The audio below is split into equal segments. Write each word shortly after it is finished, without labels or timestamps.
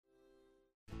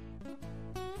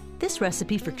This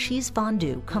recipe for cheese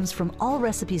fondue comes from All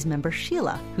Recipes member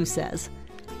Sheila, who says,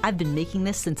 "I've been making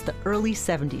this since the early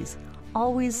 70s.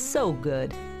 Always so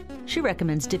good." She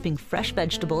recommends dipping fresh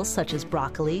vegetables such as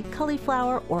broccoli,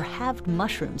 cauliflower, or halved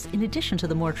mushrooms in addition to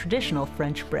the more traditional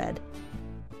French bread.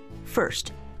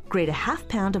 First, grate a half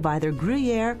pound of either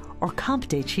Gruyere or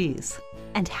Comté cheese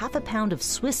and half a pound of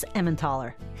Swiss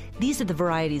Emmentaler. These are the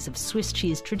varieties of Swiss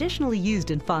cheese traditionally used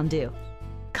in fondue.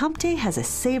 Comté has a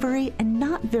savory and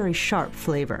not very sharp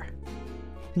flavor.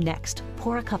 Next,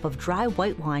 pour a cup of dry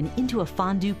white wine into a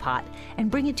fondue pot and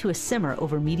bring it to a simmer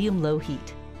over medium-low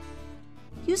heat.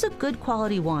 Use a good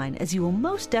quality wine as you will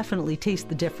most definitely taste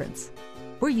the difference.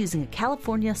 We're using a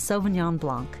California Sauvignon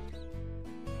Blanc.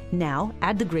 Now,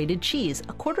 add the grated cheese,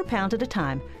 a quarter pound at a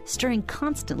time, stirring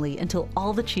constantly until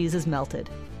all the cheese is melted.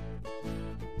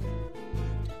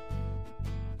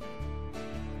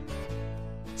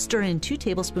 Stir in 2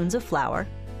 tablespoons of flour,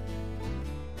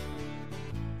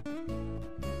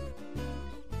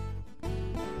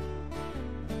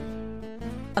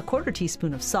 a quarter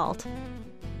teaspoon of salt,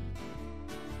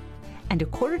 and a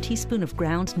quarter teaspoon of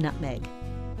ground nutmeg.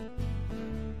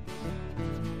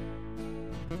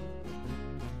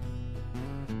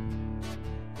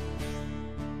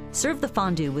 Serve the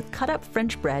fondue with cut-up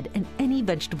French bread and any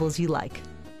vegetables you like.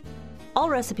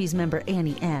 All Recipes member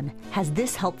Annie N. has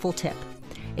this helpful tip.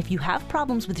 If you have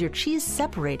problems with your cheese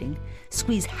separating,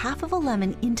 squeeze half of a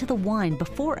lemon into the wine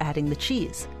before adding the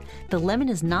cheese. The lemon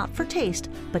is not for taste,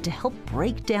 but to help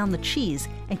break down the cheese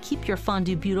and keep your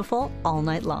fondue beautiful all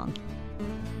night long.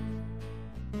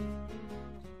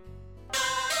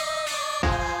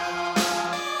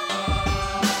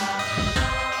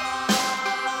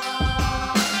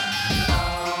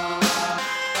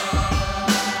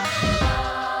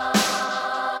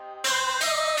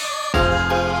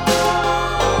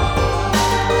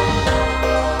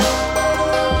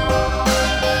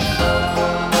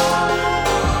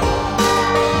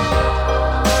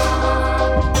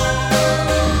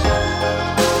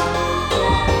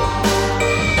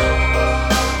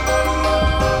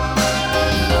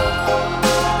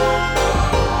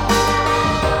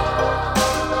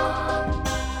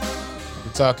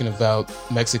 Talking about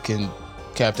Mexican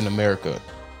Captain America,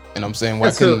 and I'm saying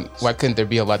why couldn't there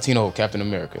be a Latino Captain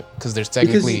America? Because there's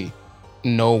technically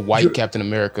no white Captain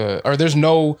America, or there's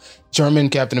no German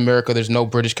Captain America, there's no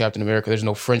British Captain America, there's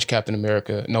no French Captain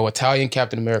America, no Italian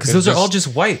Captain America. Because those are all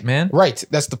just white, man. Right,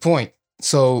 that's the point.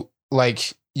 So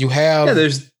like you have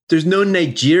there's no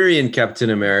Nigerian Captain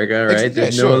America, right?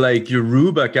 There's no like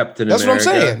Yoruba Captain America. That's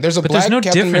what I'm saying. There's a black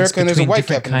Captain America and there's a white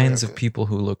Captain America. Kinds of people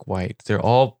who look white. They're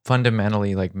all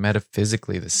fundamentally, like,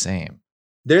 metaphysically the same.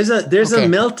 There's a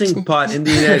melting pot in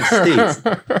the United States,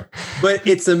 but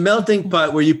it's a melting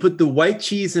pot where you put the white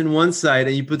cheese on one side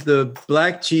and you put the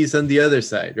black cheese on the other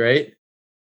side, right?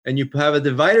 And you have a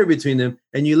divider between them,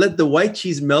 and you let the white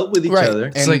chease melt with each other.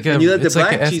 It's like you let the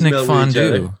black cheese melt with each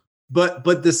other. But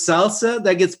the salsa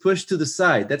that gets pushed to the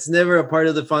side, that's never a part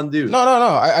of the fondue. No.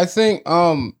 I think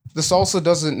the salsa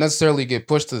doesn't necessarily get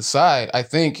pushed to the side. I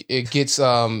think it gets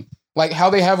like how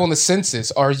they have on the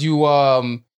census. Are you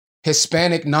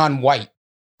Hispanic non-white,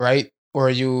 right? Or are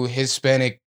you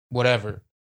Hispanic whatever?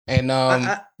 And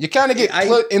you kind of get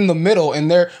put in the middle.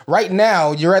 And there right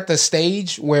now you're at the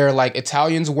stage where like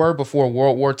Italians were before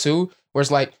World War II, where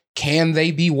it's like, can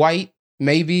they be white?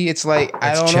 Maybe it's like,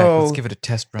 I don't know. Let's give it a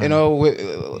test run. You know,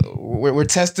 we're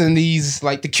testing these,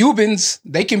 like the Cubans,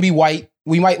 they can be white.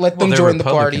 We might let them join the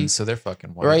party. So they're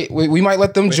fucking white. Right? We might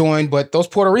let them join, but those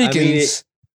Puerto Ricans.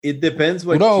 It depends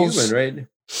what Cuban, right?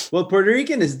 Well, Puerto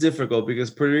Rican is difficult because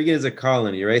Puerto Rican is a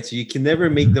colony, right? So you can never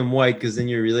make them white because then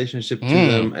your relationship to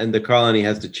them and the colony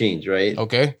has to change, right?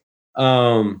 Okay.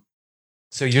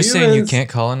 So you're saying you can't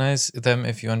colonize them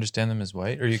if you understand them as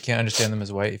white, or you can't understand them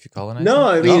as white if you colonize them? No,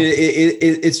 I mean,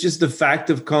 it's just the fact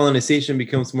of colonization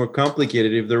becomes more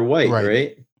complicated if they're white,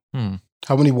 right?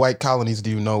 How many white colonies do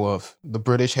you know of? The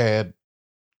British had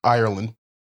Ireland.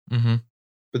 Mm-hmm.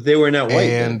 But they were not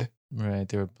white. Right,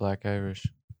 they were Black Irish.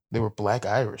 They were Black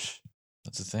Irish.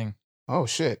 That's the thing. Oh,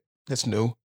 shit. That's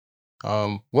new.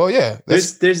 Well, yeah.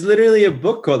 There's literally a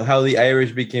book called How the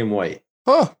Irish Became White.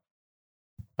 Huh.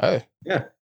 Yeah,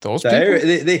 those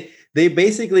people. They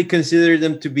basically consider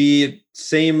them to be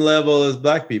same level as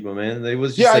black people, man. It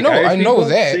was just I know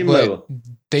that, same but level.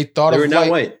 They thought they of were not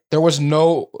white. There was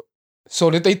no. So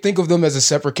did they think of them as a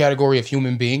separate category of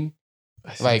human being?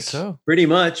 I think so. Pretty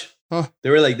much. Huh. They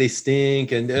were like, they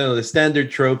stink, and the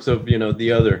standard tropes of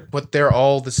the other. But they're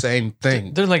all the same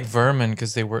thing. They're like vermin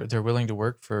because they're willing to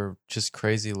work for just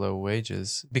crazy low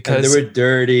wages because they were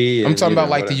dirty. I'm talking about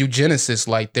like the eugenicists,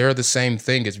 like they're the same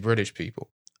thing as British people.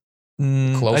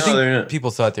 I think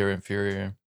people thought they were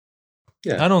inferior.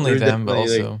 Yeah, not only them, but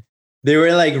also they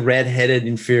were like redheaded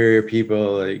inferior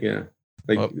people. Like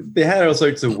they had all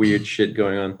sorts of weird shit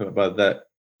going on about that.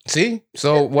 See,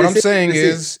 so what I'm saying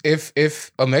is,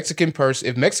 if Mexican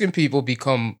people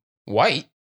become white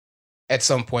at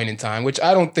some point in time, which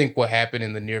I don't think will happen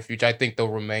in the near future, I think they'll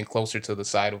remain closer to the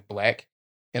side of black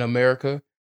in America,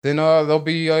 then they'll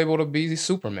be able to be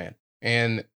Superman.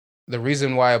 And the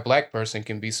reason why a black person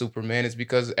can be Superman is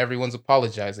because everyone's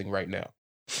apologizing right now.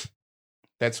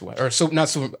 That's why, or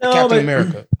Captain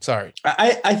America. Sorry,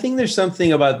 I think there's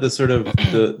something about the sort of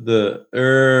the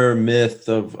myth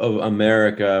of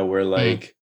America where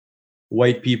like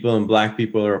white people and black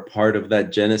people are a part of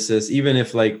that genesis, even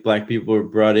if like black people were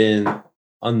brought in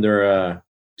under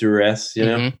duress,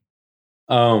 you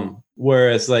know.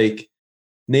 Whereas like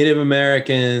Native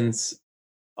Americans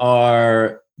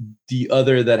are the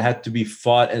other that had to be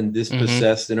fought and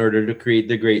dispossessed in order to create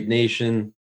the great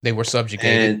nation. They were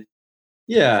subjugated. And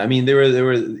yeah, I mean, they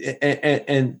were,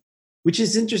 and which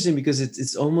is interesting because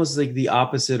it's almost like the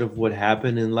opposite of what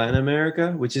happened in Latin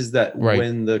America, which is that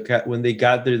when they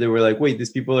got there, they were like, wait, these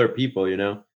people are people, you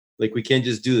know, like we can't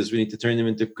just do this. We need to turn them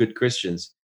into good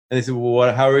Christians. And they said,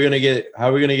 well, how are we gonna get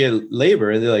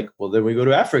labor? And they're like, well, then we go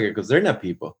to Africa because they're not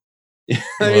people.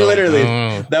 I mean, literally,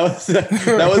 that was the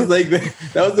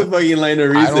fucking line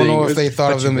of reasoning. I don't know if they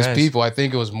thought of them as people. I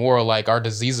think it was more like our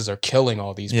diseases are killing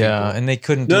all these people. Yeah, and they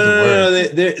couldn't do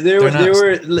the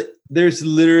work. No, there's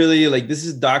literally like this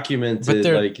is documented.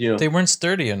 But like, you know, they weren't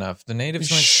sturdy enough. The natives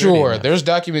weren't sturdy enough. There's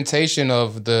documentation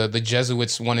of the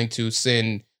Jesuits wanting to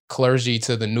send clergy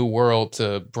to the New World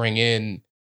to bring in,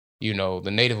 you know,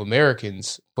 the Native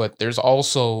Americans. But there's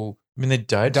also they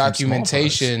died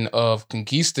documentation of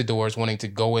conquistadors wanting to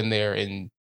go in there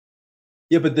and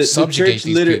but the subjugate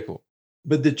these people.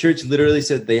 But the church literally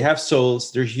said they have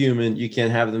souls, they're human, you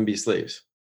can't have them be slaves.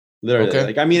 Literally,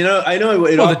 like I mean, I know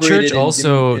it. Well,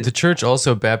 the church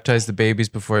also baptized the babies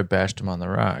before it bashed them on the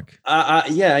rock.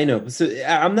 Yeah, I know. So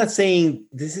I'm not saying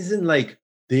this isn't like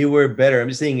they were better. I'm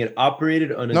just saying it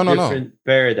operated on a different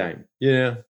paradigm. You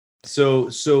know,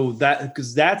 so that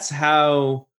because that's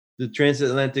how the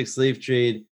transatlantic slave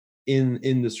trade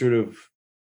in the sort of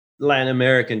Latin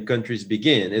American countries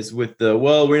begin is with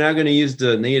we're not going to use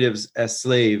the natives as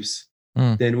slaves.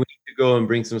 Then we need to go and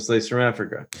bring some slaves from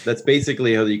Africa. That's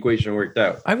basically how the equation worked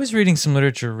out. I was reading some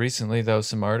literature recently, though,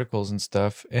 some articles and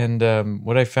stuff, and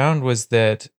what I found was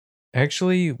that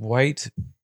actually it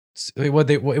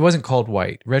wasn't called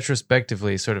white.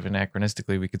 Retrospectively, sort of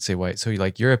anachronistically, we could say white. So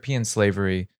like European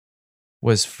slavery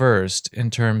was first in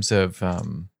terms of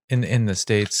in the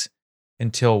States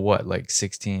until what, like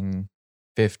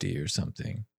 1650 or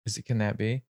something. Can that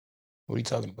be? What are you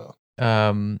talking about?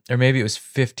 Or maybe it was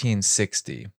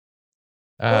 1560.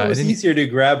 It was easier to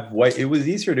grab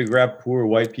poor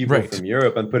white people from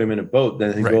Europe and put them in a boat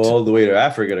than go all the way to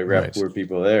Africa to grab poor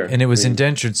people there. And it was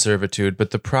indentured servitude.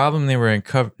 But the problem they were in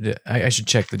I should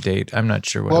check the date. I'm not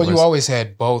sure what it was. Well, you always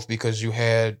had both because you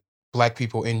had black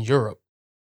people in Europe.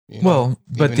 You know,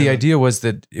 but the idea was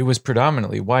that it was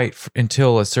predominantly white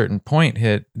until a certain point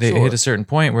hit. They hit a certain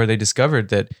point where they discovered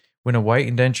that when a white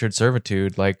indentured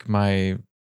servitude, like my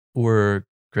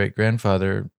great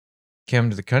grandfather, came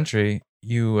to the country,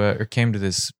 or came to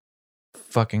this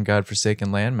fucking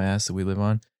godforsaken landmass that we live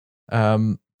on,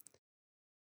 and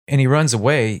he runs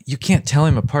away, you can't tell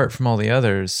him apart from all the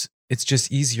others. It's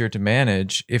just easier to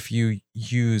manage if you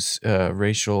use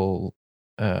racial,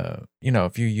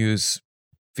 if you use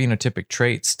phenotypic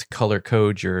traits to color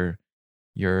code your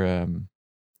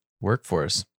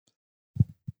workforce.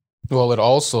 Well, it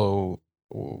also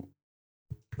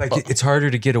it's harder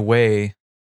to get away.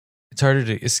 It's harder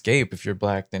to escape if you're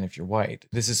black than if you're white.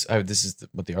 This is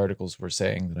what the articles were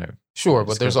saying that I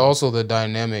but there's also the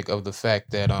dynamic of the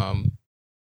fact that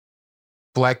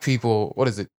black people, what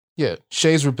is it? Yeah,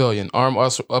 Shays Rebellion, armed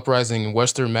uprising in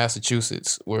Western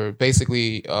Massachusetts, were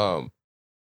basically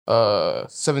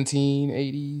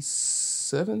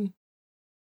 1787.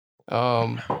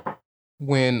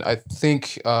 When I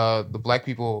think the black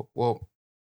people, well,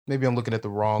 maybe I'm looking at the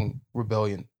wrong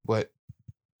rebellion, but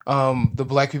the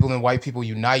black people and white people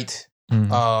unite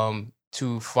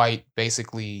to fight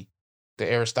basically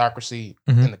the aristocracy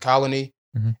in the colony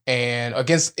and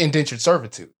against indentured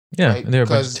servitude. Yeah, right? They were a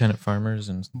bunch of tenant farmers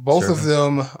and both servants. of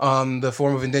them, the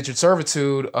form of indentured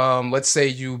servitude. Let's say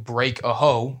you break a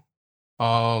hoe,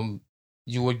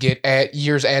 you would get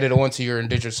years added onto your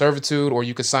indentured servitude, or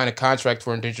you could sign a contract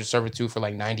for indentured servitude for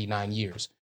like 99 years.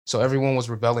 So everyone was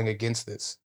rebelling against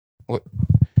this,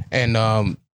 and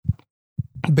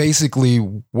basically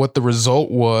what the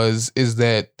result was is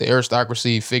that the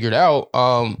aristocracy figured out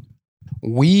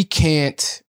we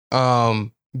can't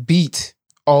beat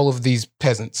all of these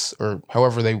peasants, or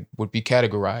however they would be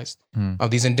categorized,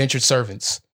 these indentured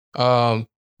servants.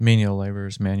 Menial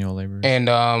laborers, manual laborers.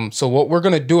 And so what we're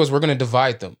going to do is we're going to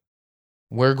divide them.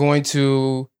 We're going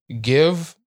to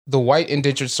give the white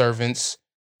indentured servants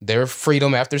their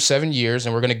freedom after 7 years,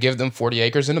 and we're going to give them 40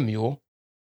 acres and a mule.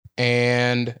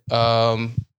 And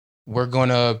we're going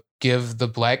to give the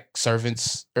black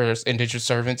servants or indentured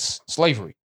servants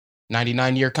slavery,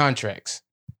 99-year contracts.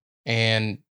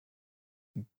 And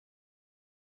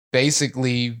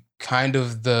basically kind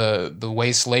of the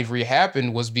way slavery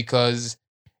happened was because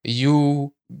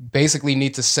you basically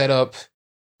need to set up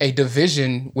a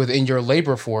division within your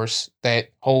labor force that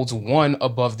holds one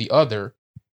above the other.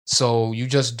 So you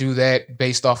just do that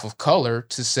based off of color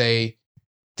to say,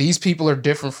 these people are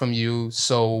different from you,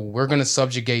 so we're going to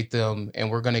subjugate them, and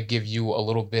we're going to give you a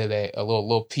little bit, a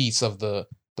little piece of the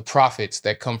profits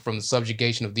that come from the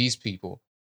subjugation of these people.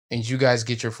 And you guys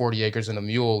get your 40 acres and a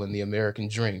mule in the American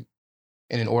dream.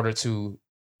 And in order to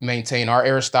maintain our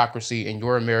aristocracy and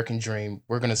your American dream,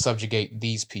 we're going to subjugate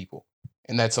these people.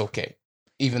 And that's okay,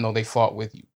 even though they fought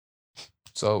with you.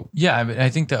 So yeah, I mean, I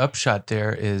think the upshot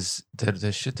there is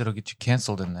the shit that'll get you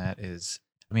canceled in that is,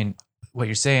 I mean, what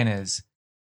you're saying is,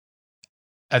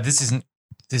 this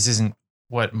isn't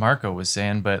what Marco was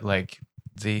saying, but like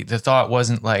the thought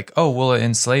wasn't like, oh, we'll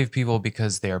enslave people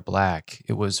because they are black.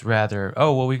 It was rather,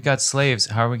 oh, well, we've got slaves.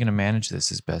 How are we going to manage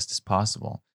this as best as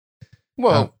possible?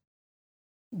 Well,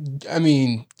 I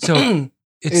mean, so and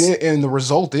the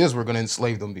result is we're going to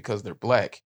enslave them because they're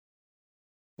black.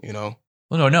 You know?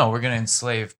 Well, no, we're going to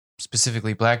enslave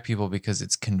specifically black people because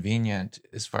it's convenient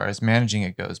as far as managing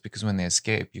it goes. Because when they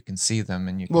escape, you can see them,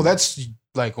 and you can... Well, that's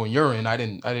like on your end. I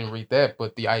didn't read that,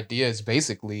 but the idea is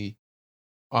basically,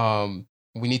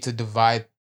 we need to divide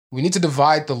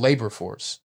the labor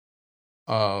force.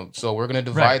 So we're going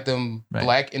to divide them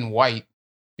black and white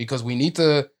because we need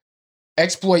to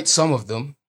exploit some of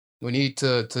them. We need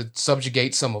to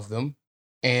subjugate some of them,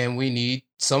 and we need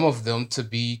some of them to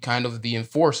be kind of the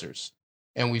enforcers.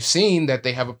 And we've seen that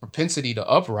they have a propensity to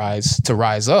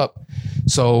rise up.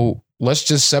 So let's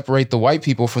just separate the white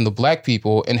people from the black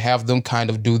people and have them kind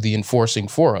of do the enforcing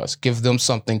for us. Give them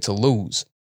something to lose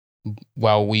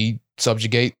while we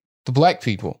subjugate the black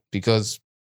people, because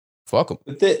fuck them.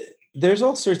 But there's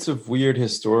all sorts of weird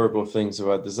historical things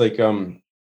about this. Like,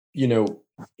 you know,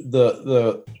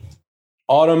 the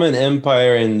Ottoman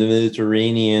Empire and the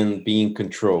Mediterranean being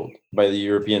controlled by the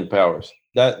European powers.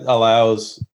 That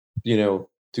allows, you know,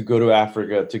 to go to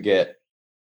Africa to get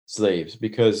slaves,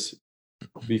 because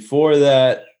before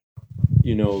that,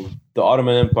 you know, the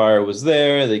Ottoman Empire was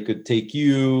there. They could take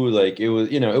you, like it was,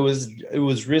 you know, it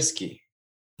was risky.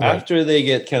 Right. After they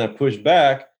get kind of pushed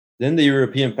back, then the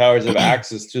European powers have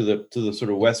access to the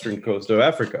sort of western coast of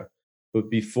Africa. But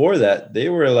before that, they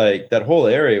were like, that whole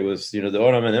area was, you know, the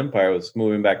Ottoman Empire was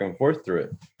moving back and forth through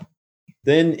it.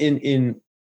 Then in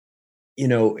you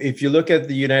know, if you look at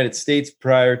the United States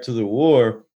prior to the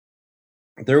war,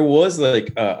 there was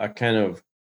like a kind of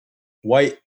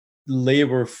white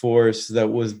labor force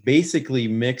that was basically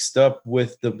mixed up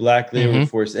with the black labor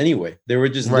force anyway. They were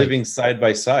just living side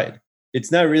by side.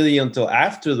 It's not really until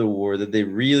after the war that they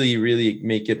really, really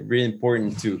make it really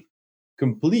important to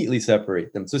completely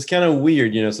separate them. So it's kind of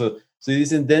weird, you know. So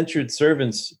these indentured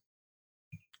servants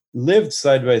lived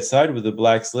side by side with the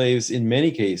black slaves in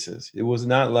many cases. It was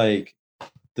not like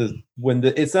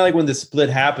it's not like when the split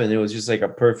happened, it was just like a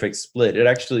perfect split. It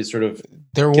actually sort of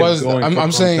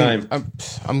I'm saying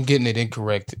I'm getting it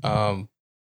incorrect. No,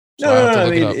 I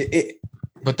mean,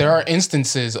 but there are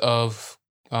instances of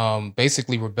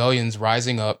basically rebellions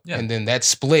rising up, and then that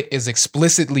split is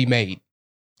explicitly made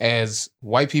as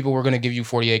white people were going to give you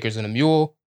 40 acres and a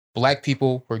mule, black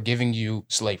people were giving you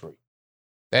slavery.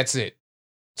 That's it.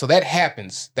 So that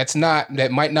happens.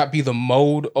 That might not be the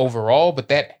mode overall, but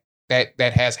that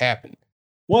has happened.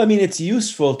 Well, I mean, it's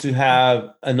useful to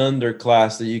have an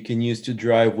underclass that you can use to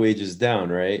drive wages down,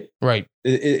 right? Right.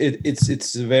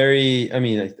 It's very. I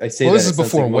mean, I say this is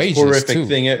before wages horrific too.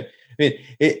 Thing. I mean,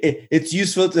 it's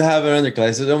useful to have an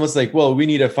underclass. It's almost like, well, we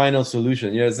need a final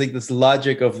solution. You know, it's like this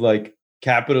logic of like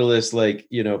capitalist, like,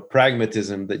 you know,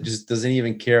 pragmatism that just doesn't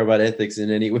even care about ethics in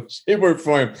any way, shape, or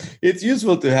form. It's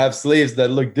useful to have slaves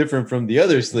that look different from the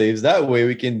other slaves. That way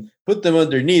we can put them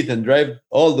underneath and drive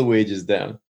all the wages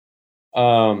down.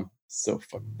 So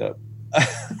fucked up.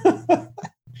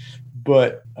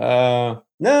 But no,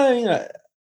 you know,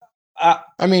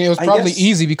 I mean, it was probably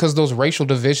easy because those racial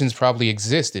divisions probably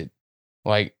existed.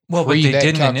 Like but pre they that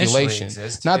didn't calculation. initially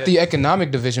exist. Not the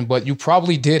economic division, but you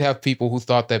probably did have people who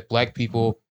thought that black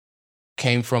people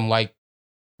came from like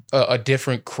a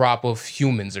different crop of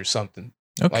humans or something.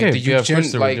 Okay, like, of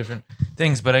course there were different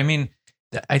things, but I mean,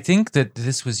 I think that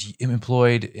this was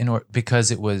employed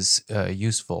because it was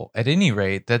useful. At any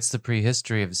rate, that's the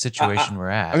prehistory of the situation we're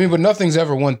at. I mean, but nothing's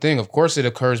ever one thing. Of course, it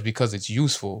occurs because it's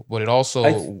useful, but it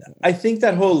also. I think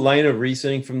that whole line of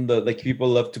reasoning from the like people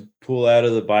love to pull out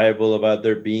of the Bible about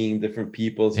there being different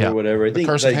peoples or whatever. I think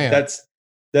like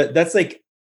that's like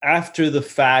after the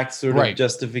fact sort of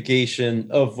justification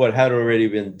of what had already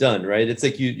been done, right? It's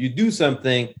like you do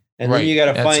something. And then you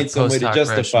got to find some way to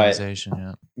justify it.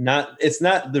 It's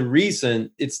not the reason;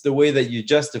 it's the way that you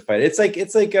justify it. It's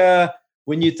like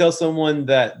when you tell someone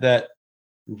that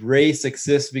race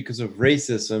exists because of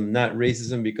racism, not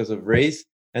racism because of race,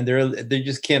 and they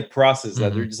just can't process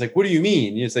that. They're just like, "What do you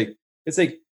mean?" It's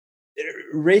like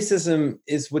racism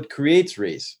is what creates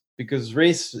race, because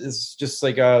race is just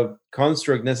like a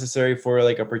construct necessary for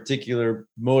like a particular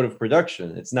mode of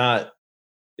production. It's not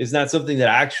something that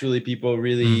actually people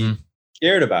really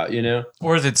cared about, you know?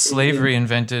 Or that slavery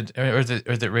invented, or that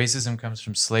racism comes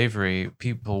from slavery.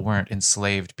 People weren't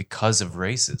enslaved because of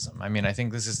racism. I mean, I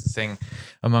think this is the thing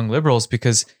among liberals,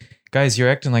 because, guys, you're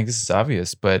acting like this is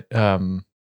obvious, but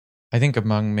I think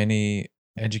among many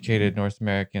educated North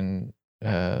American,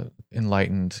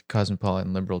 enlightened,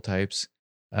 cosmopolitan liberal types,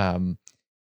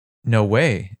 no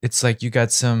way. It's like you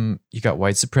got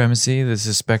white supremacy. There's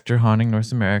a specter haunting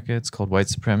North America. It's called white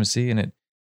supremacy, and it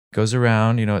goes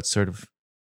around. You know, it sort of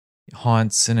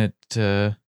haunts, and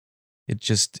it's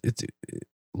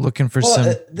looking for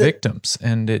victims,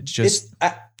 and it just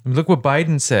look what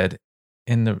Biden said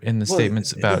in the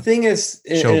statements about. The thing is,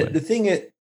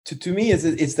 to me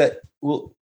is that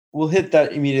we'll hit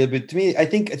that immediately. But to me, I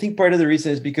think part of the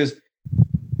reason is because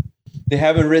they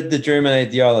haven't read the German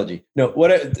ideology. No,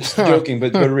 joking,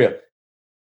 but real.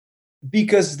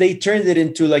 Because they turned it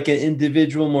into like an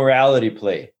individual morality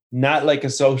play, not like a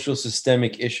social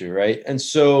systemic issue, right? And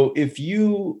so if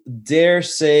you dare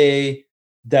say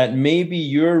that maybe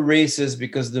you're racist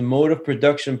because the mode of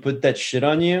production put that shit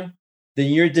on you, then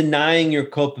you're denying your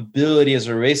culpability as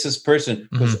a racist person,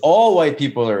 because all white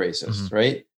people are racist,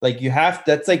 right? Like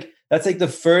that's like the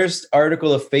first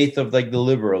article of faith of like the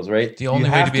liberals, right? The only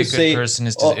way to be a good person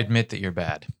is to admit that you're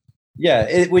bad.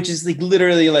 Yeah, which is like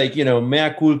literally like, you know,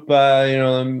 mea culpa, you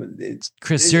know. It's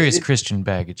serious Christian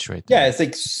baggage right there. Yeah, it's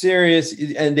like serious.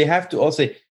 And they have to all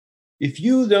say, if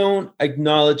you don't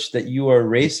acknowledge that you are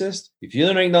racist, if you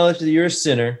don't acknowledge that you're a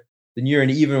sinner, then you're an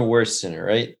even worse sinner,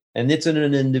 right? And it's on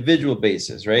an individual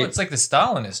basis, right? Well, it's like the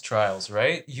Stalinist trials,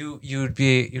 right? You'd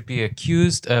be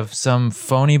accused of some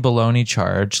phony baloney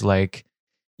charge, like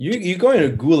you're going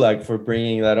to gulag for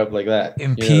bringing that up like that,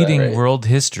 impeding world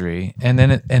history, and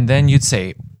then you'd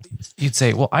say,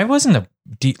 well, I wasn't a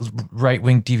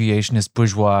right-wing deviationist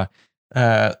bourgeois.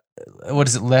 What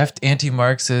is it? Left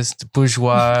anti-Marxist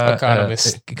bourgeois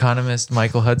economist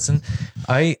Michael Hudson.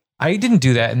 I didn't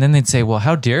do that, and then they'd say, well,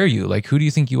 how dare you? Like, who do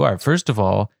you think you are? First of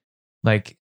all,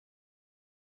 like,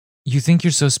 you think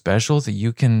you're so special that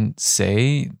you can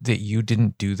say that you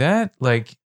didn't do that?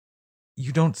 Like,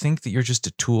 you don't think that you're just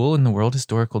a tool in the world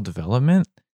historical development?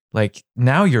 Like,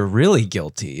 now you're really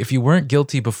guilty. If you weren't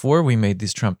guilty before we made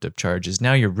these trumped up charges,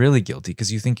 now you're really guilty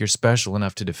because you think you're special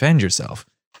enough to defend yourself.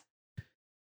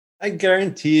 I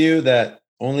guarantee you that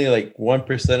only like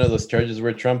 1% of those charges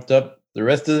were trumped up. The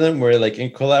rest of them were like in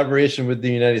collaboration with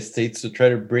the United States to try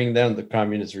to bring down the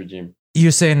communist regime.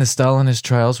 You're saying the Stalinist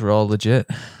trials were all legit?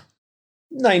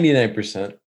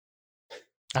 99%.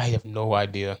 I have no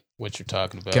idea what you're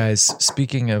talking about. Guys,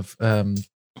 speaking of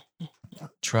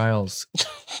trials.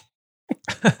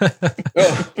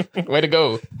 Way to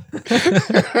go.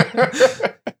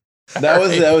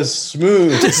 That was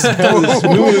smooth. That was a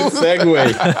smooth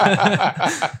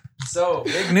segue. So,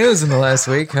 big news in the last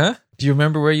week, huh? Do you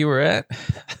remember where you were at?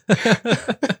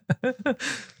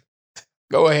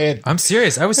 Go ahead. I'm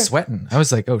serious. I was sweating. I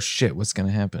was like, oh shit, what's going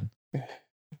to happen?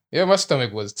 Yeah, my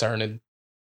stomach was turning.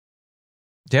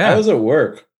 Yeah. I was at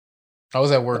work. I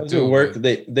was at work too. At work.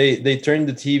 They turned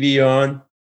the TV on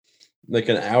like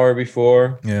an hour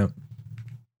before. Yeah.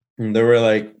 And they were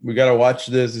like, we got to watch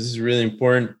this. This is really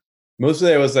important.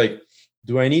 Mostly I was like,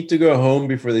 do I need to go home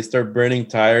before they start burning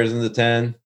tires in the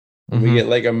 10? And we get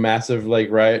like a massive like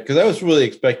riot, because I was really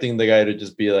expecting the guy to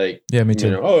just be like, yeah, me too.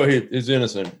 You know, he's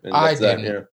innocent. And I didn't.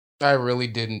 That, I really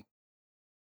didn't.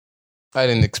 I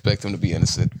didn't expect him to be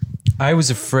innocent. I was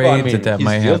afraid that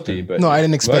might happen. But no, I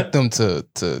didn't expect them to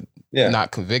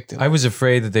not convict him. I was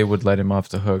afraid that they would let him off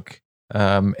the hook,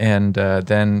 and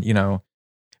then, you know,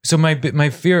 So my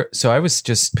fear. So I was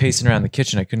just pacing around the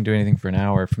kitchen. I couldn't do anything for an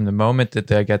hour from the moment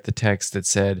that I got the text that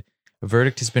said a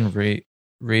verdict has been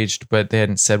reached, but they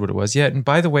hadn't said what it was yet. And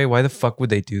by the way, why the fuck would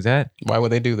they do that? Why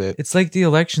would they do that? It's like the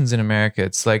elections in America.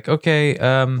 It's like, okay,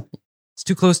 it's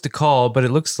too close to call, but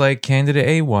it looks like candidate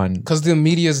A won. Because the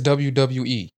media is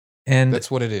WWE. And that's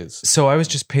what it is. So I was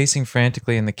just pacing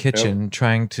frantically in the kitchen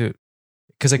trying to,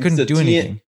 because I couldn't do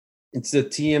anything. It's the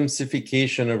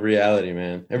TMSification of reality,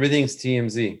 man. Everything's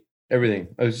TMZ. Everything.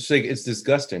 I was just like, it's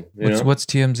disgusting. What's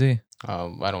TMZ?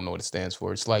 I don't know what it stands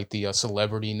for. It's like the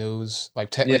celebrity news, like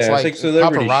it's like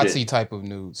paparazzi shit. Type of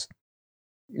news.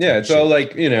 Yeah, it's all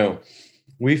like,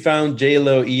 we found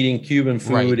J-Lo eating Cuban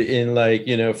food in like,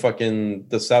 fucking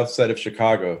the south side of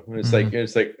Chicago. And it's like,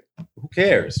 who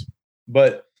cares?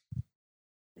 But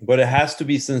it has to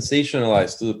be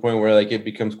sensationalized to the point where like it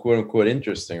becomes quote unquote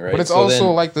interesting, right? But it's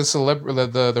also like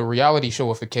the reality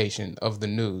showification of the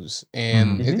news,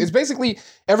 and it's basically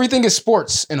everything is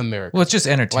sports in America. Well, it's just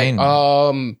entertainment.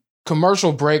 Like,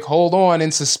 commercial break. Hold on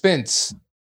in suspense.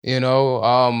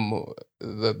 The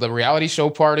reality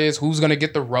show part is who's gonna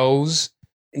get the rose.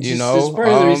 It's part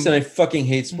of the reason I fucking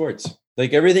hate sports.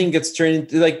 Like everything gets turned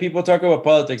into like people talk about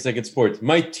politics like it's sports.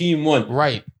 My team won.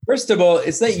 Right. First of all,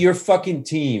 it's not your fucking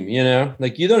team,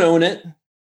 Like you don't own it.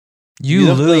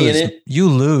 You lose. You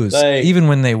lose. Like, even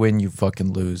when they win, you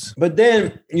fucking lose. But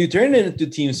then you turn it into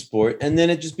team sport, and then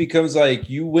it just becomes like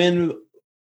you win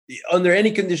under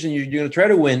any condition. You're going to try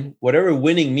to win, whatever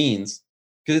winning means.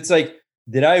 Because it's like,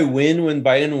 did I win when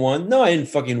Biden won? No, I didn't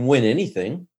fucking win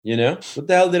anything. What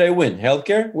the hell did I win?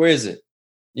 Healthcare? Where is it?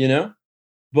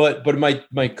 But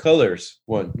my colors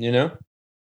won.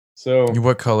 So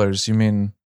what colors? You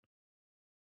mean?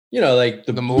 Like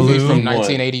the movie from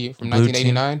 1980, from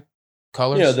 1989.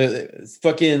 Colors. The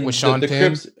fucking with Sean the Penn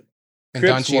Crips and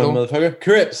Don Cheadle, motherfucker.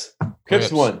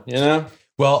 Crips won.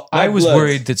 Well, I was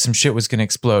worried that some shit was going to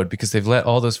explode because they've let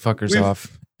all those fuckers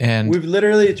off, and we've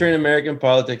literally turned American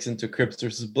politics into Crips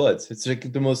versus Bloods. It's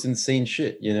like the most insane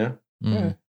shit. Yeah.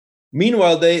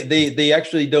 Meanwhile, they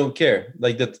actually don't care.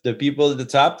 Like the people at the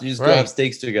top, they just go have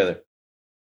steaks together.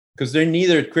 Because they're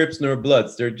neither Crips nor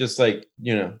Bloods. They're just like,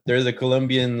 they're the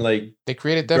Colombian, like, they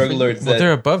created drug lords that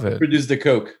they're above it. Produce the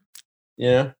coke.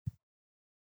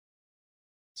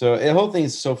 So the whole thing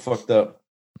is so fucked up.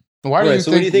 Why do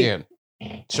you think?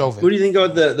 Chauvin. What do you think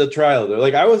about the trial though?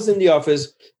 Like I was in the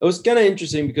office. It was kind of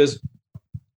interesting because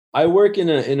I work in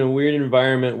a weird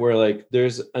environment where like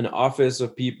there's an office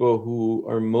of people who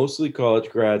are mostly college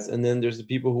grads, and then there's the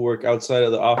people who work outside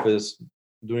of the office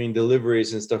doing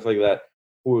deliveries and stuff like that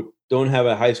who don't have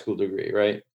a high school degree,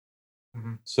 right?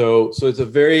 So it's a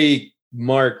very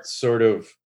marked sort of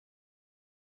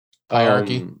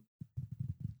hierarchy.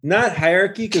 Not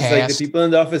hierarchy, because like the people in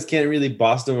the office can't really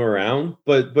boss them around,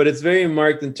 but it's very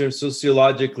marked in terms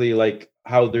sociologically, like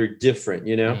how they're different,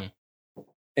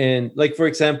 And like, for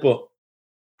example,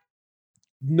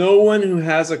 no one who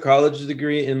has a college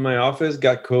degree in my office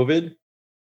got COVID,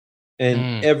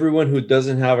 and everyone who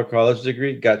doesn't have a college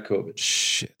degree got COVID.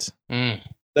 Shit.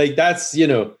 Like that's,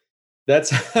 that's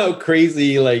how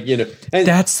crazy, like, and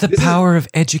that's the power of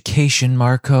education,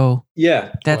 Marco.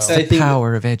 Yeah. That's the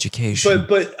power of education.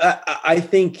 But I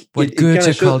think what goods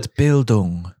are called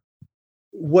Bildung.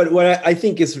 What I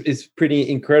think is pretty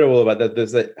incredible about that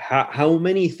is that how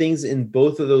many things in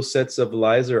both of those sets of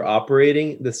lives are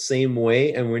operating the same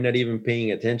way, and we're not even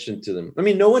paying attention to them. I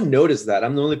mean, no one noticed that.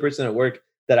 I'm the only person at work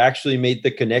that actually made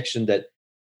the connection that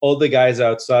all the guys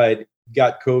outside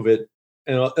got COVID,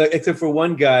 and except for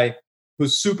one guy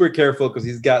who's super careful because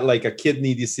he's got like a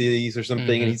kidney disease or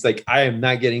something, and he's like, I am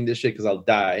not getting this shit because I'll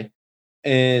die.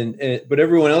 And but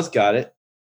everyone else got it,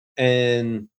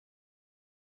 and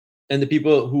the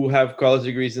people who have college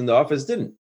degrees in the office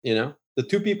didn't. The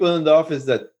two people in the office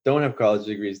that don't have college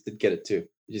degrees did get it too,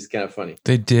 which is kind of funny.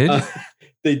 They did.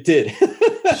 They did.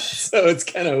 So it's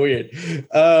kind of weird.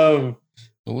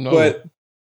 Who knows? But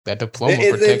that diploma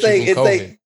protects you from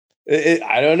COVID.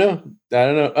 I don't know.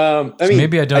 I mean,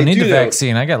 maybe I don't need the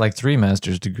vaccine. I got like 3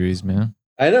 master's degrees, man.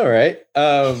 I know, right?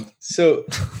 So,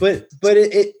 but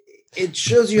it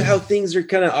shows you how things are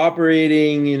kind of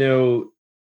operating,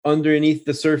 underneath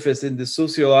the surface in the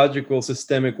sociological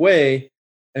systemic way,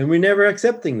 and we're never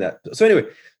accepting that. So anyway,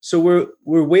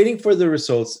 we're waiting for the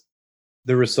results.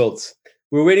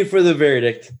 We're waiting for the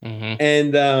verdict,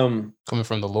 and coming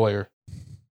from the lawyer.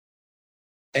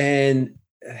 And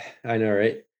I know,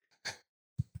 right?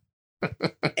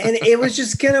 And it was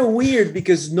just kind of weird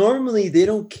because normally they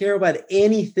don't care about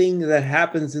anything that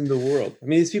happens in the world. I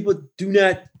mean, these people do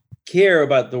not care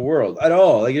about the world at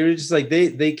all. Like they're just like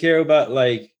they care about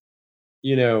like,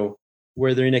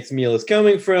 where their next meal is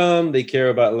coming from. They care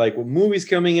about like what movies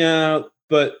coming out,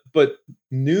 but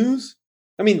news.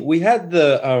 I mean, we had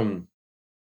the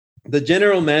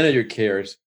general manager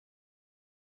cares.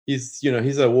 He's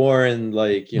a Warren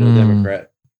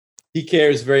Democrat. He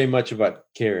cares very much about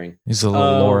caring. He's a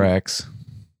little Lorax.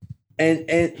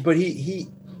 But he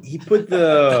put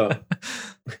the.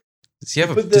 Does he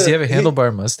have a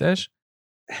handlebar mustache?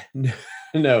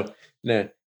 No.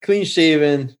 Clean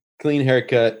shaven, clean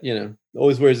haircut.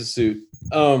 Always wears a suit.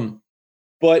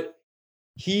 But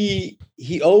he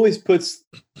always puts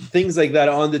things like that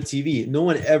on the TV. No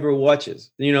one ever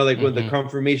watches. With the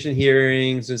confirmation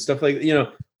hearings and stuff like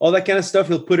all that kind of stuff.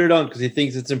 He'll put it on because he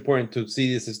thinks it's important to see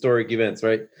these historic events,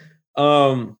 right?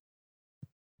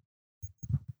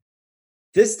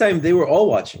 This time they were all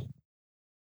watching.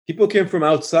 People came from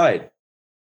outside,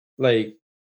 like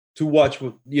to watch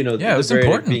what it was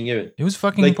important. Being given. It was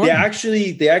fucking important.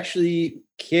 They actually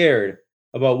cared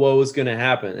about what was going to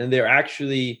happen, and they're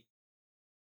actually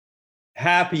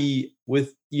happy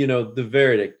with the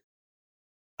verdict.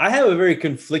 I have a very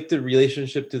conflicted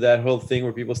relationship to that whole thing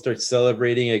where people start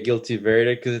celebrating a guilty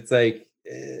verdict because it's like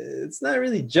it's not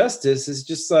really justice. It's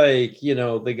just like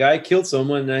the guy killed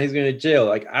someone, now he's going to jail.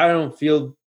 Like I don't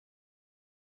feel.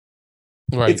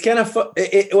 Right. It's kind of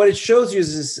what it shows you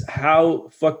is how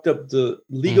fucked up the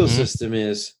legal system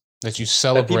is. That you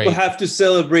celebrate. That people have to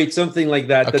celebrate something like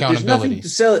that. That there's nothing to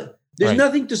celebrate. There's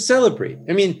nothing to celebrate.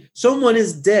 I mean, someone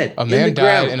is dead. A man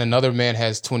died, and another man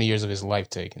has 20 years of his life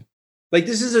taken. Like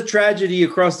this is a tragedy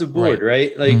across the board,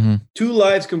 right? Like 2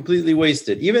 lives completely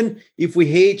wasted. Even if we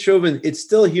hate Chauvin, it's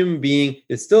still a human being.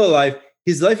 It's still alive.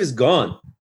 His life is gone.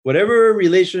 Whatever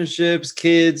relationships,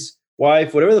 kids,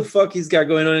 wife, whatever the fuck he's got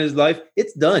going on in his life,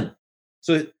 it's done.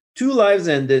 So 2 lives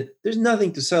ended. There's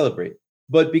nothing to celebrate.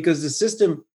 But because the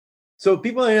system, so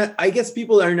people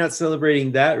are not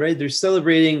celebrating that, right? They're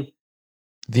celebrating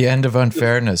the end of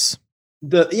unfairness.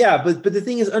 But the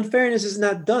thing is, unfairness is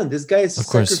not done. This guy is a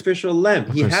sacrificial lamb.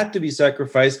 He had to be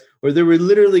sacrificed, or there were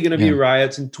literally going to be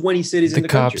riots in 20 cities in the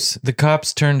country. The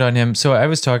cops turned on him. So I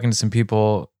was talking to some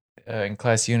people in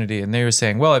class Unity, and they were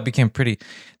saying, well, it became pretty.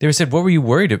 They said, what were you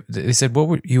worried about? They said, what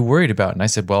were you worried about? And I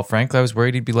said, well, frankly, I was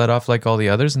worried he'd be let off like all the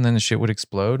others, and then the shit would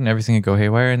explode and everything would go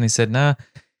haywire. And they said, nah.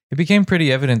 It became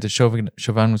pretty evident that Chauvin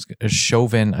was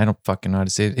Chauvin. I don't fucking know how to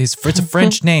say it. It's a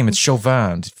French name. It's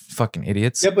Chauvin. Fucking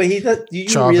idiots. Yeah, but do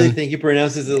you really think he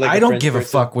pronounces it like I don't give a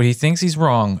fuck what he thinks. He's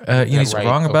wrong. He's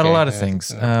wrong about a lot of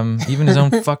things. Even his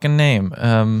own fucking name.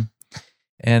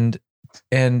 And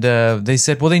they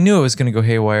said, well, they knew it was going to go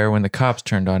haywire when the cops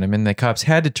turned on him, and the cops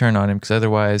had to turn on him because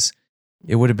otherwise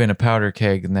it would have been a powder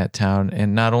keg in that town,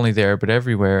 and not only there but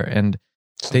everywhere. And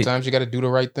sometimes you got to do the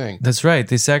right thing. That's right.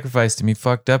 They sacrificed him. He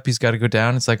fucked up. He's got to go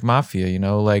down. It's like mafia,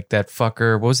 like that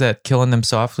fucker. What was that? Killing Them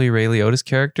Softly, Ray Liotta's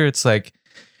character. It's like,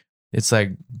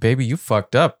 baby, you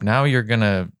fucked up. Now you're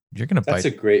gonna bite. That's a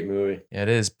great movie. Yeah, it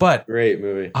is. But great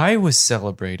movie. I was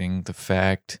celebrating the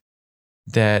fact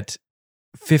that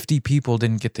 50 people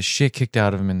didn't get the shit kicked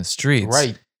out of them in the streets.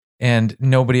 Right. And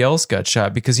nobody else got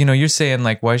shot because, you're saying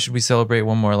like, why should we celebrate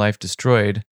one more life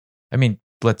destroyed? I mean,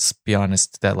 let's be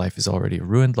honest, that life is already a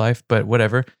ruined life, but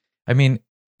whatever. I mean,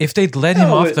 if they'd let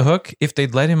him off the hook,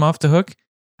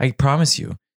 I promise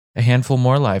you a handful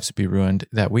more lives would be ruined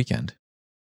that weekend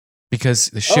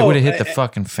because the shit would have hit the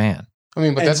fucking fan. I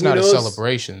mean, but that's not a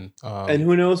celebration. And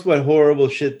who knows what horrible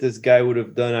shit this guy would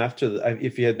have done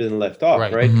if he had been left off,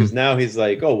 right? Because now he's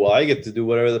like, oh, well, I get to do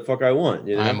whatever the fuck I want.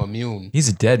 I'm immune. He's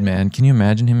a dead man. Can you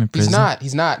imagine him in prison?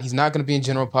 He's not going to be in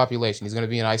general population. He's going to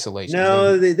be in isolation.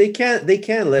 No, they can't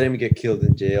let him get killed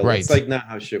in jail. Right. It's like not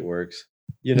how shit works.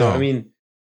 No. I mean,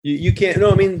 you can't.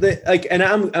 No, I mean, and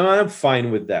I'm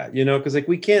fine with that. Because like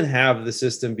we can't have the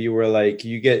system be where like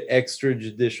you get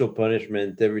extrajudicial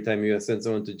punishment every time you send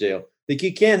someone to jail. Like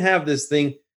you can't have this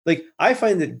thing. Like I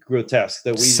find it grotesque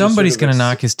that somebody's going to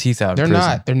knock his teeth out. They're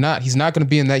not. He's not going to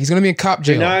be in that. He's going to be in cop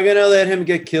jail. They're not going to let him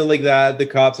get killed like that. The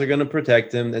cops are going to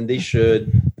protect him, and they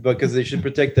should, because they should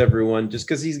protect everyone. Just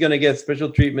because he's going to get special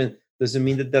treatment doesn't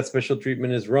mean that special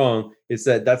treatment is wrong. It's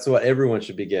that's what everyone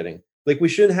should be getting. Like we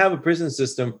shouldn't have a prison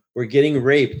system where getting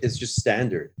raped is just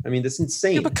standard. I mean, that's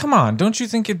insane. Yeah, but come on, don't you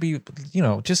think it'd be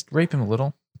just rape him a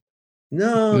little?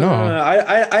 No.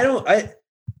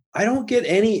 I don't get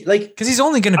any because he's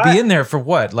only going to be in there for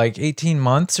what, like 18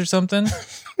 months or something.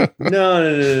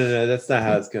 No. That's not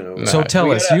how it's going to work. So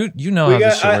tell us, you know how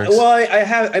this works. Well,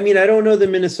 I don't know the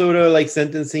Minnesota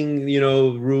sentencing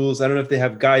rules. I don't know if they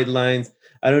have guidelines.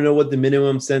 I don't know what the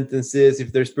minimum sentence is,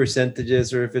 if there's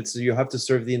percentages, or if it's you have to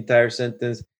serve the entire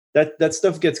sentence. That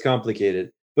stuff gets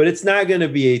complicated, but it's not going to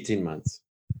be 18 months.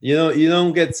 You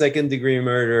don't get second degree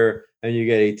murder and you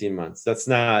get 18 months. That's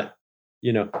not,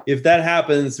 if that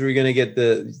happens,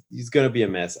 he's going to be a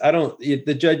mess.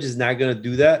 The judge is not going to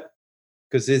do that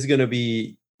because it's going to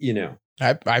be,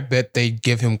 I bet they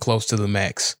give him close to the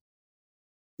max.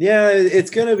 Yeah,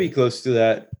 it's going to be close to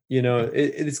that.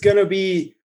 It's going to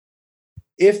be,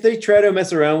 if they try to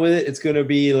mess around with it, it's going to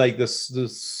be like the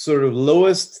sort of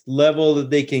lowest level that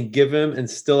they can give him and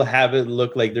still have it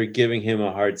look like they're giving him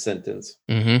a hard sentence.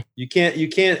 Mm-hmm. You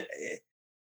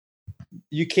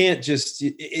can't just,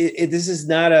 this is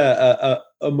not a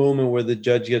moment where the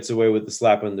judge gets away with the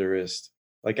slap on the wrist.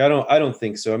 Like, I don't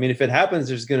think so. I mean, if it happens,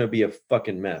 there's going to be a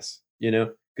fucking mess,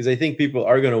 because I think people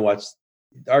are going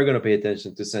to pay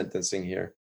attention to sentencing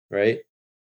here. Right.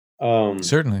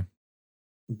 Certainly.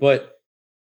 But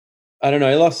I don't know.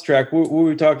 I lost track. What were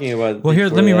we talking about? Well, here,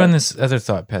 let me run this other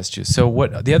thought past you. So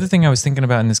the other thing I was thinking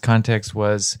about in this context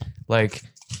was like,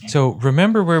 so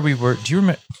remember where we were, do you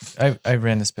remember, I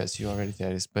ran this past you already,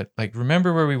 Thaddeus, but like,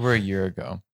 remember where we were a year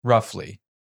ago, roughly.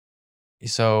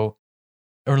 So,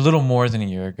 or a little more than a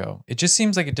year ago. It just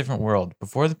seems like a different world.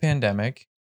 Before the pandemic,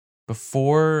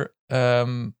 before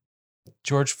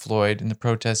George Floyd and the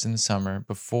protests in the summer,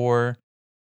 before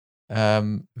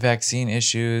vaccine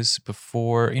issues,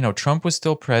 before, Trump was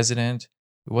still president.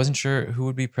 We wasn't sure who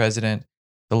would be president.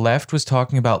 The left was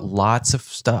talking about lots of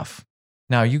stuff.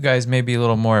 Now, you guys may be a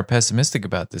little more pessimistic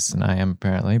about this than I am,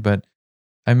 apparently, but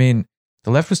I mean,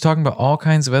 the left was talking about all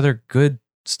kinds of other good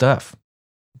stuff.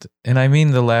 And I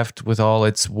mean the left with all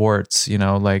its warts,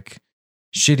 like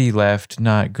shitty left,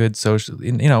 not good social,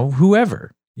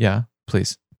 whoever. Yeah,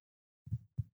 please.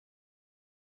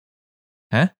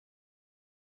 Huh?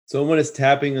 Someone is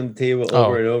tapping on the table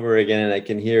over and over again, and I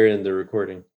can hear it in the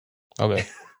recording. Okay.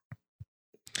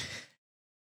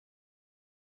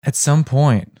 At some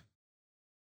point,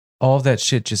 all of that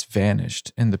shit just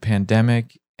vanished, and the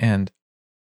pandemic and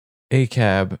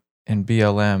ACAB and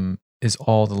BLM is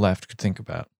all the left could think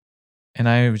about. And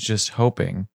I was just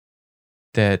hoping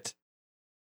that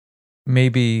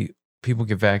maybe people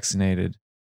get vaccinated,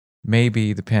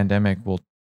 maybe the pandemic will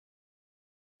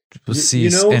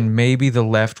cease, and maybe the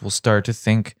left will start to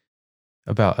think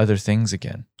about other things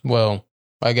again. Well,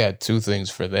 I got two things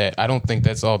for that. I don't think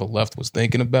that's all the left was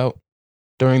thinking about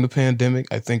during the pandemic.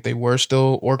 I think they were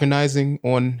still organizing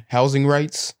on housing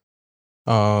rights.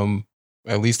 At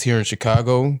least here in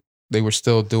Chicago, they were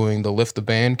still doing the Lift the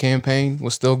Ban campaign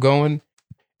was still going.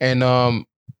 And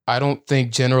I don't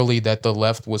think generally that the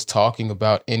left was talking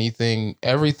about anything.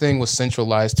 Everything was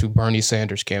centralized to Bernie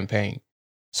Sanders' campaign.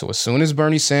 So as soon as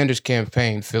Bernie Sanders'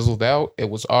 campaign fizzled out, it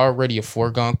was already a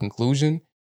foregone conclusion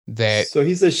that... So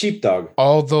he's a sheepdog.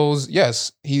 All those...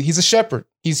 Yes, he's a shepherd.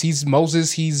 He's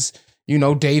Moses. He's,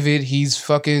 David. He's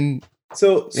fucking...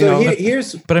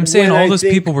 Here's... But I'm saying all those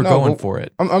people were going for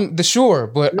it. I'm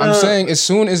saying as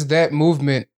soon as that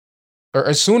movement... Or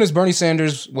as soon as Bernie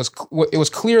Sanders it was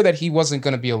clear that he wasn't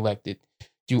going to be elected,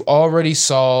 you already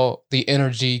saw the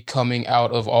energy coming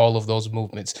out of all of those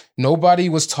movements. Nobody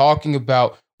was talking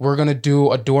about, we're going to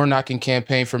do a door knocking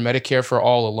campaign for Medicare for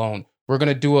all alone. We're going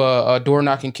to do a door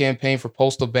knocking campaign for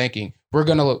postal banking. We're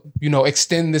going to,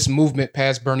 extend this movement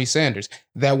past Bernie Sanders.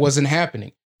 That wasn't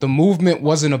happening. The movement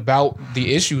wasn't about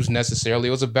the issues necessarily.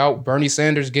 It was about Bernie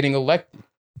Sanders getting elected.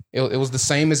 It was the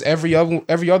same as every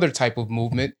other type of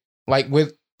movement. Like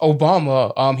with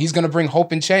Obama, he's going to bring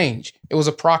hope and change. It was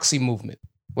a proxy movement,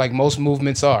 like most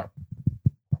movements are.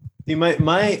 See,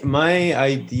 my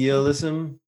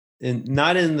idealism, and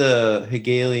not in the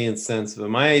Hegelian sense, but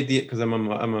my idea, because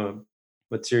I'm a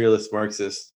materialist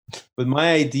Marxist, but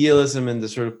my idealism in the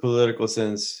sort of political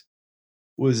sense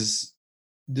was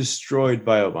destroyed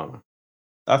by Obama.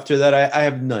 After that, I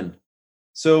have none.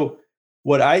 So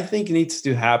what I think needs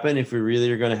to happen if we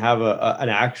really are going to have an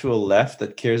actual left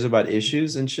that cares about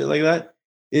issues and shit like that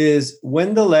is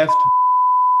when the left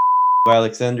by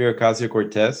Alexandria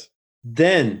Ocasio-Cortez,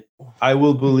 then I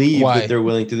will believe that they're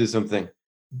willing to do something.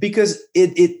 Because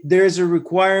there's a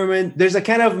requirement, there's a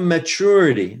kind of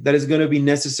maturity that is going to be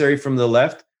necessary from the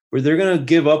left where they're going to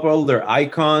give up all their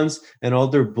icons and all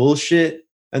their bullshit.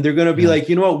 And they're going to be like,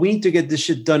 you know what? We need to get this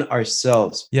shit done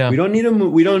ourselves. Yeah. We don't need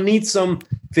we don't need some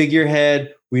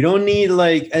figurehead. We don't need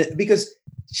because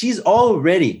she's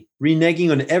already reneging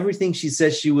on everything she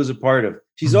says she was a part of.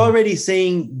 She's already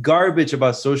saying garbage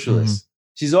about socialists.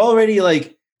 She's already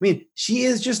she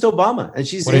is just Obama, and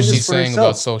she's what is she saying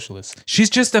about socialists? She's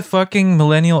just a fucking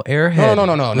millennial airhead.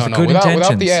 No.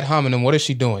 Without the ad hominem, what is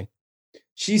she doing?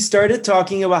 She started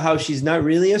talking about how she's not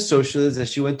really a socialist, that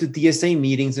she went to DSA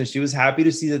meetings and she was happy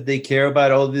to see that they care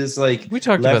about all this we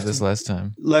talked about this last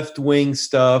time, left-wing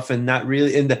stuff, and not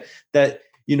really, and that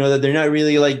that they're not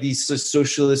really like these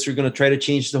socialists who are going to try to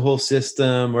change the whole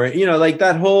system, or like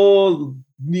that whole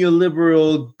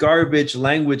neoliberal garbage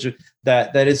language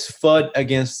that is FUD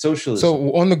against socialism.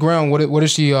 So on the ground, what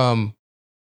is she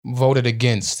voted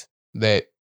against that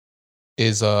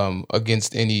is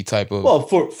against any type of? Well,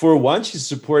 for one, she's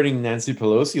supporting Nancy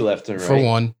Pelosi left and right. For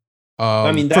one.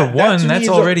 I mean, that's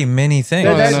already many things.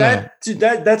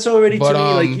 That's already to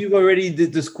me like you've already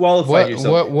disqualified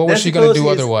yourself. What was she going to do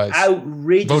otherwise?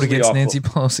 Outrageously vote against awful. Nancy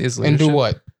Pelosi as leadership. And do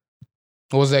what?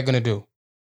 What was that going to do?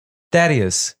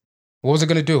 Thaddeus. What was it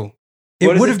going to do?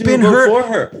 It would have been her. For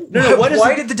her. No,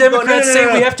 why did the Democrats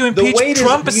say we have to impeach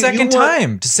Trump a second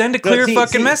time to send a clear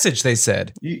fucking message? They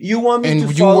said. You want me to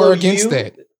and follow you were against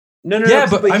that. No. Yeah,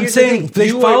 but I'm saying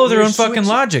they follow their own fucking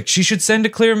logic. She should send a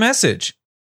clear message.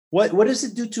 What does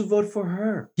it do to vote for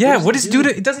her? Yeah, what does it do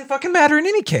to it? Doesn't fucking matter in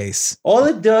any case. All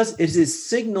it does is it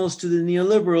signals to the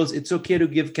neoliberals it's okay to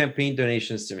give campaign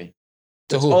donations to me.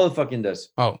 That's all it fucking does.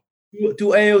 Oh. To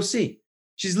AOC.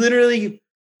 She's literally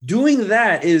doing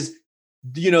that is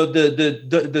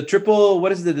the triple,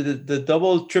 what is it? The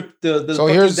double trip the So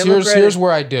here's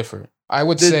where I differ. I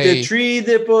would say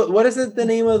what is it the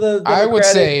name of the Democratic I would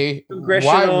say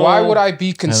why would I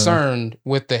be concerned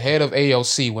with the head of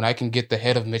AOC when I can get the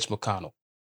head of Mitch McConnell?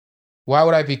 Why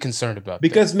would I be concerned about that?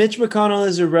 Because Mitch McConnell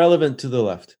is irrelevant to the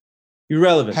left.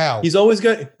 Irrelevant. How? He's always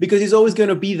going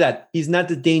to be that. He's not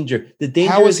the danger. The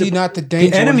danger. How is he not the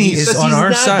danger? The enemy is on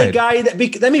our side. The guy that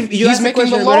he's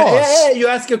making the laws. You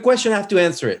ask a question, I have to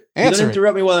answer it. You don't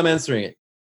interrupt me while I'm answering it.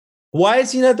 Why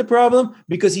is he not the problem?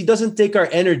 Because he doesn't take our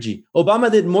energy. Obama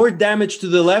did more damage to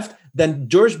the left than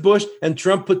George Bush and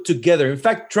Trump put together. In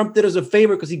fact, Trump did us a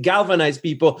favor because he galvanized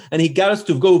people and he got us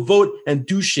to go vote and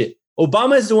do shit.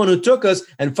 Obama is the one who took us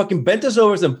and fucking bent us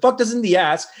over and fucked us in the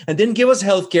ass and didn't give us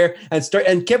healthcare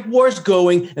and kept wars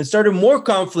going and started more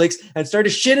conflicts and started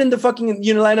shit in the fucking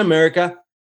Latin America.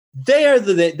 They are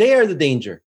the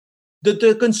danger.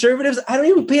 The conservatives, I don't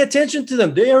even pay attention to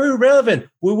them. They are irrelevant.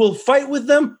 We will fight with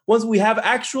them once we have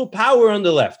actual power on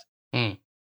the left.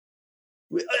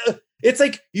 It's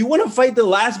like you want to fight the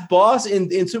last boss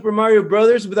in Super Mario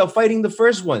Brothers without fighting the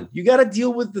first one. You got to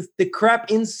deal with the crap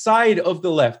inside of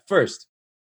the left first.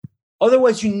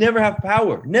 Otherwise, you never have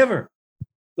power. Never.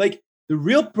 Like, the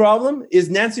real problem is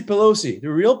Nancy Pelosi. The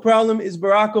real problem is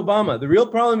Barack Obama. The real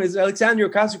problem is Alexandria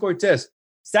Ocasio-Cortez.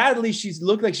 Sadly, she's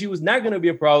looked like she was not going to be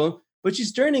a problem, but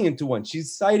she's turning into one.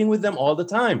 She's siding with them all the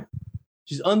time.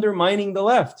 She's undermining the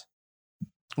left.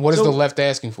 What is the left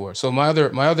asking for? So my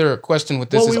other question with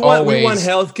this we want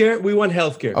healthcare. We want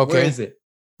healthcare. Okay. Where is it?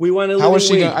 We want a living How is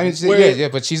she wage. going? Yeah,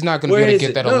 but she's not going to be able to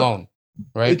get that alone,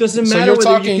 right? It doesn't matter.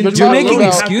 So you're making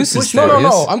excuses.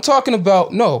 No. I'm talking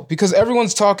about because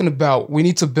everyone's talking about we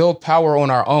need to build power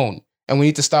on our own and we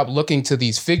need to stop looking to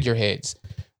these figureheads.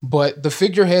 But the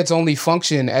figureheads only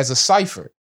function as a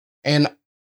cipher, and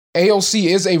AOC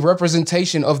is a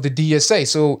representation of the DSA.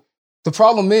 So the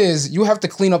problem is you have to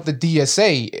clean up the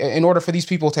DSA in order for these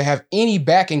people to have any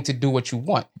backing to do what you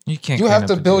want. You have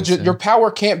to build your power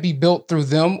can't be built through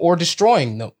them or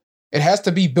destroying them. It has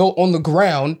to be built on the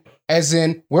ground, as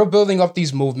in we're building up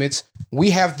these movements. We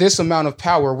have this amount of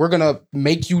power. We're going to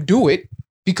make you do it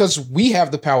because we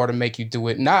have the power to make you do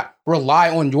it, not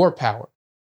rely on your power.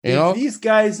 If these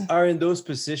guys are in those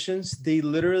positions, they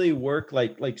literally work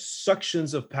like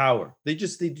suctions of power. They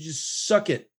just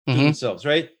suck it to themselves,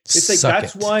 right? It's like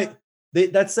that's why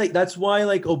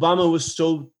Obama was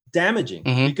so damaging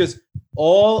because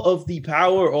all of the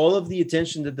power, all of the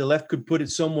attention that the left could put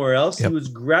it somewhere else, he was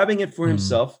grabbing it for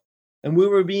himself, and we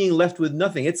were being left with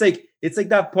nothing. It's like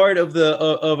that part of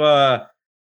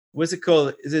what's it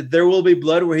called? Is it There Will Be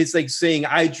Blood, where he's like saying,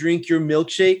 "I drink your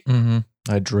milkshake."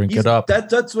 I drink it up.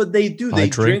 That's what they do. They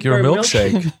drink your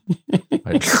milkshake. They drink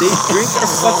our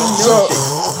fucking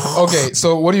milkshake. Okay,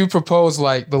 so what do you propose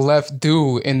the left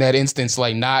do in that instance?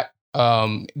 Not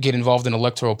get involved in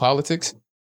electoral politics?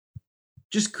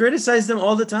 Just criticize them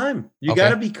all the time. You got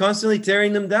to be constantly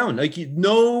tearing them down.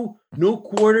 No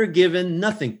quarter given,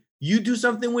 nothing. You do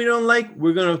something we don't like,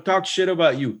 we're gonna talk shit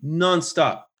about you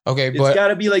nonstop. Okay, it's got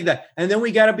to be like that, and then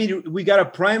we got to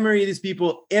primary these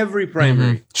people every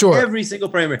primary, sure, every single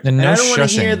primary. And I don't want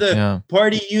to hear the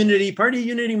party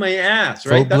unity, my ass,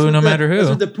 right? Vote blue, no matter who. That's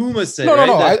what the Pumas say.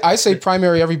 No. I say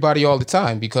primary everybody all the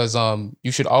time because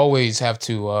you should always have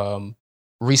to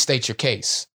restate your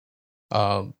case.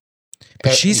 But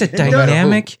she's a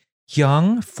dynamic,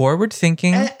 young,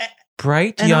 forward-thinking,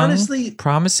 bright, young, honestly,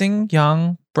 promising,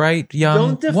 young. Bright young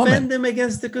Don't defend woman. them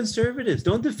against the conservatives.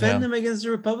 Don't defend them against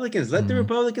the Republicans. Let the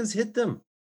Republicans hit them.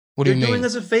 What do you mean? They're doing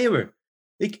us a favor.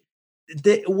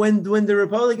 when the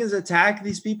Republicans attack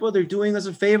these people, they're doing us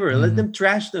a favor. Let them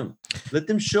trash them. Let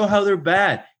them show how they're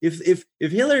bad. If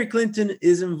Hillary Clinton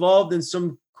is involved in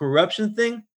some corruption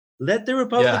thing, let the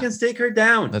Republicans take her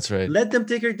down. That's right. Let them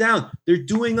take her down. They're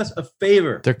doing us a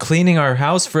favor. They're cleaning our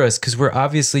house for us because we're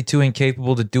obviously too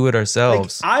incapable to do it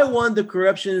ourselves. I want the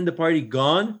corruption in the party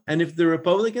gone. And if the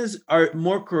Republicans are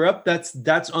more corrupt,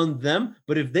 that's on them.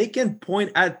 But if they can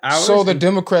point at ours. So the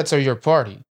Democrats are your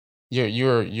party.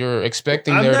 You're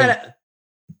expecting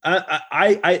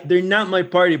they're not my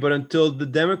party, but until the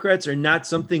Democrats are not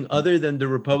something other than the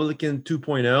Republican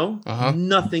 2.0,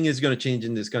 nothing is going to change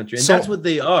in this country. And that's what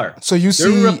they are. So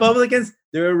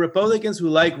there are Republicans who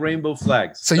like rainbow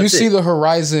flags. So you see the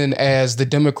horizon as the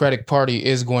Democratic Party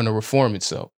is going to reform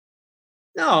itself.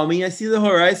 No, I mean, I see the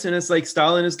horizon. It's like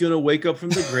Stalin is going to wake up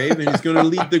from the grave and he's going to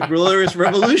lead the glorious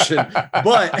revolution.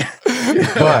 But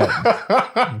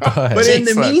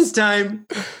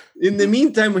in the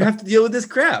meantime, we have to deal with this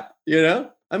crap, you know?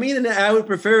 I mean, I would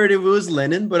prefer it if it was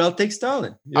Lenin, but I'll take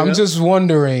Stalin. I'm just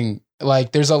wondering,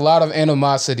 like, there's a lot of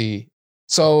animosity.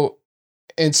 So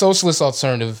in Socialist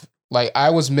Alternative, like,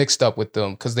 I was mixed up with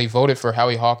them because they voted for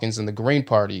Howie Hawkins and the Green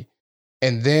Party.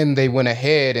 And then they went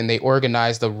ahead and they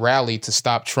organized a rally to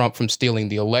stop Trump from stealing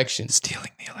the election.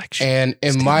 And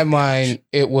in my mind,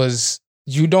 it was,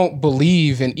 you don't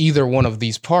believe in either one of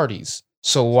these parties.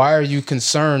 So why are you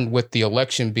concerned with the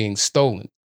election being stolen?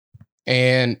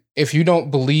 And if you don't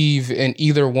believe in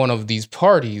either one of these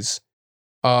parties,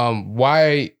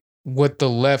 why would the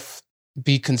left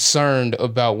be concerned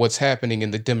about what's happening in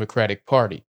the Democratic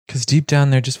Party? Because deep down,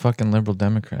 they're just fucking liberal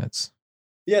Democrats.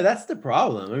 Yeah, that's the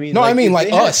problem. I mean, no, I mean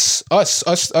like us.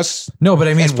 No, but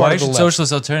I mean, why should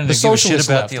Socialist Alternative give a shit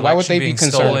about the election being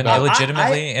stolen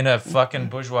illegitimately in a fucking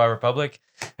bourgeois republic,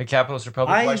 a capitalist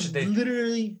republic? Why should they?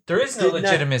 There is no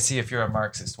legitimacy if you're a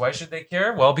Marxist. Why should they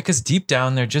care? Well, because deep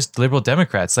down they're just liberal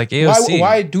Democrats, like AOC.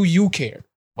 Why do you care?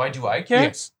 Why do I care?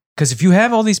 Yes. Because if you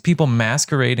have all these people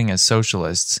masquerading as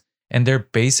socialists and they're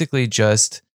basically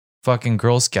just fucking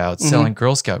Girl Scouts selling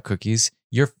Girl Scout cookies,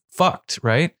 you're fucked,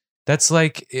 right? That's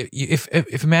like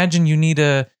if imagine you need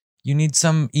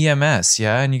some EMS,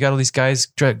 yeah, and you got all these guys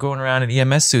going around in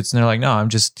EMS suits, and they're like, no, I'm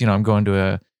just I'm going to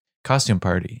a costume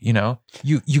party, you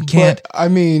can't. But, I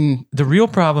mean, the real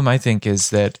problem I think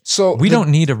is that we don't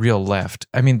need a real left.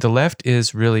 I mean, the left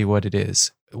is really what it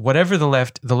is. Whatever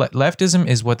leftism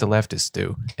is what the leftists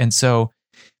do, and so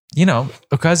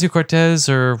Ocasio-Cortez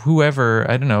or whoever,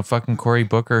 I don't know, fucking Cory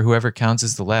Booker, whoever counts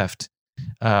as the left.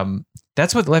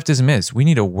 That's what leftism is. We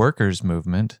need a workers'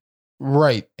 movement.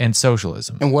 Right. And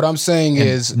socialism. And what I'm saying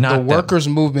is the workers'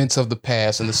 movements of the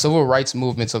past and the civil rights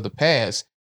movements of the past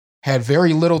had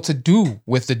very little to do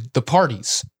with the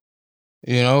parties.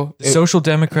 The Social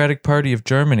Democratic Party of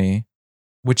Germany,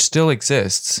 which still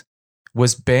exists,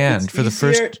 was banned for the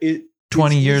first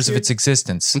 20 years of its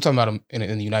existence. I'm talking about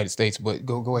in the United States, but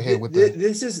go ahead with that.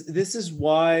 This is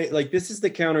why, like, this is the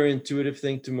counterintuitive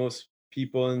thing to most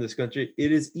people in this country.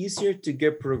 It is easier to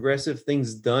get progressive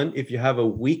things done if you have a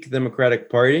weak Democratic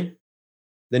Party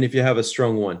than if you have a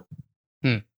strong one.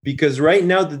 Because right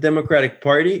now the Democratic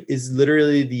Party is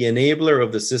literally the enabler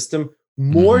of the system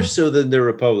more so than the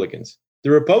Republicans.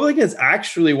 The Republicans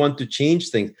actually want to change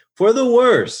things for the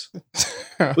worse,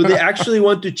 but they actually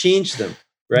want to change them,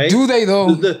 right? Do they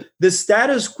though? The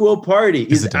status quo party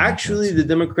is actually the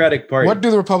Democratic Party. What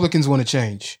do the Republicans want to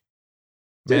change?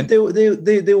 They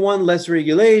want less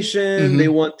regulation. They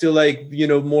want to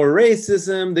more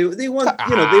racism. They want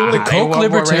the Koch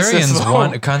libertarians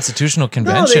want a constitutional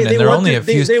convention, and they're only a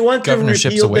few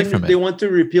governorships away from it. They want to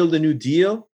repeal the New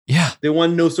Deal. Yeah, they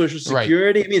want no Social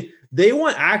Security. Right. I mean, they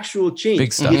want actual change.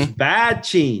 Big stuff. It's bad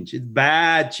change. It's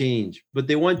bad change, but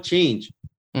they want change.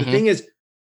 The thing is,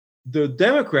 the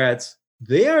Democrats,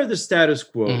 they are the status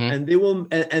quo, and they will,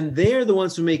 and they are the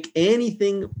ones who make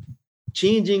anything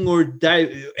changing or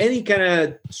any kind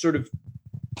of sort of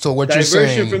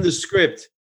diversion from the script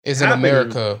is in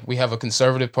America. We have a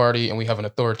conservative party and we have an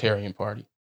authoritarian party,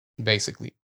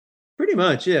 basically. Pretty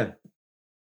much, yeah.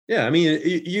 I mean,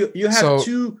 you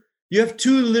have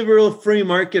two liberal free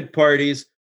market parties.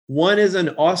 One is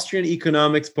an Austrian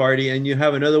economics party, and you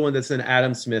have another one that's an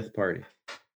Adam Smith party.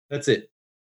 That's it.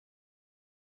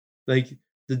 Like,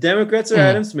 the Democrats are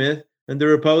Adam Smith, and the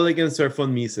Republicans are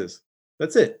von Mises.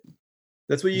 That's it.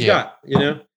 That's what you got,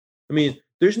 I mean,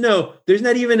 there's not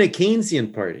even a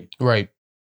Keynesian party. Right.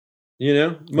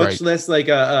 Much less like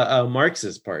a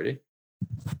Marxist party.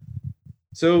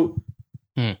 So,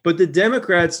 but the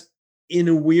Democrats, in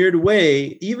a weird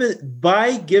way, even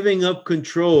by giving up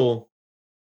control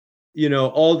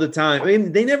all the time. I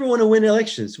mean, they never want to win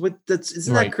elections.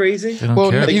 Isn't that crazy?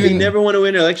 They never want to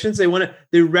win elections.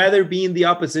 They'd rather be in the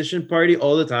opposition party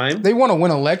all the time. They want to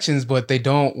win elections, but they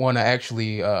don't want to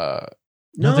actually.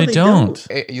 No, they don't.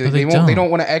 They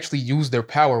don't want to actually use their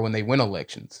power when they win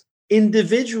elections.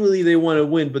 Individually, they want to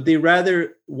win, but they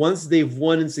rather, once they've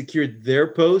won and secured their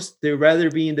post, they rather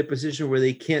be in the position where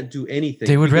they can't do anything.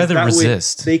 They would rather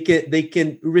resist. They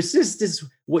can resist is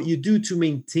what you do to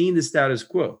maintain the status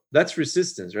quo. That's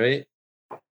resistance, right?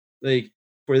 Like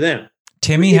for them.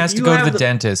 Timmy has to go to the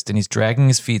dentist and he's dragging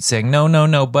his feet saying,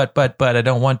 no, but I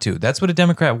don't want to. That's what a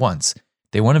Democrat wants.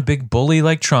 They want a big bully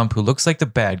like Trump who looks like the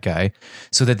bad guy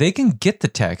so that they can get the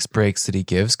tax breaks that he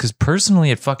gives because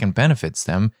personally it fucking benefits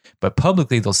them. But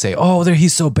publicly they'll say,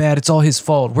 he's so bad. It's all his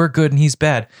fault. We're good and he's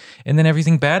bad. And then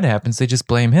everything bad happens. They just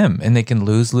blame him and they can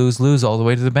lose all the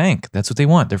way to the bank. That's what they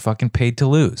want. They're fucking paid to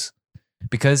lose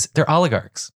because they're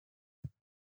oligarchs.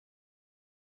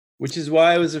 Which is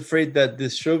why I was afraid that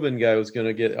this Chauvin guy was going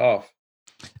to get off.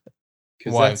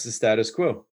 Because that's the status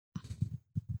quo.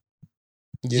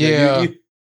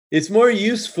 It's more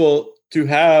useful to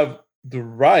have the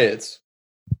riots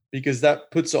because that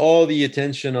puts all the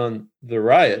attention on the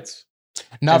riots.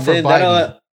 Not for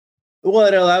Biden.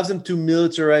 It allows them to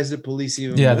militarize the police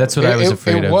even more. Yeah, that's what I was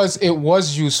afraid of. It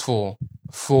was useful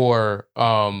for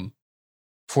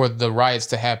the riots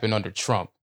to happen under Trump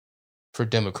for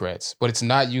Democrats, but it's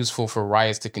not useful for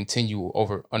riots to continue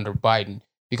under Biden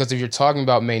because if you're talking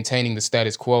about maintaining the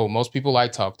status quo, most people I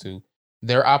talk to,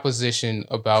 their opposition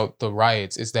about the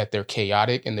riots is that they're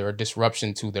chaotic and they're a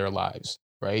disruption to their lives,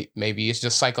 right? Maybe it's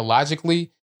just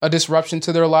psychologically a disruption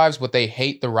to their lives, but they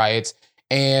hate the riots.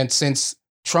 And since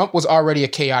Trump was already a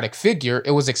chaotic figure,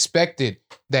 it was expected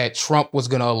that Trump was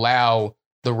going to allow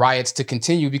the riots to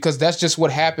continue because that's just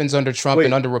what happens under Trump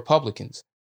and under Republicans.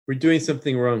 We're doing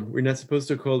something wrong. We're not supposed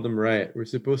to call them riot. We're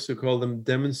supposed to call them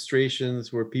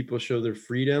demonstrations where people show their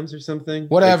freedoms or something.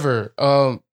 Whatever.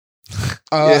 But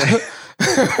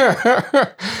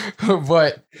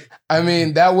I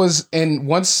mean, that was, and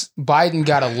once Biden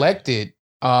got elected,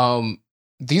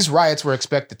 these riots were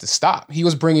expected to stop. He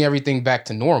was bringing everything back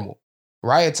to normal.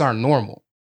 Riots aren't normal.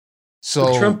 So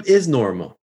but Trump is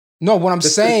normal. No, what I'm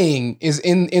saying is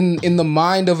in the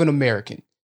mind of an American,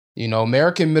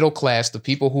 American middle class, the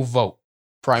people who vote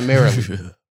primarily,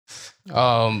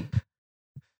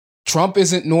 Trump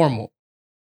isn't normal.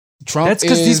 Trump That's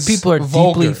because these people are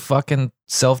vulgar. Deeply fucking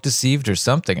self-deceived or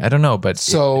something. I don't know, but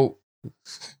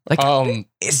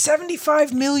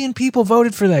 75 million people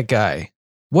voted for that guy.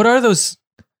 What are those?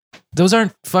 Those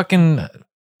aren't fucking.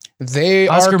 They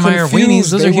Oscar are Mayer weenies.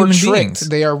 Those are human beings.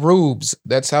 They are rubes.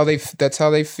 That's how they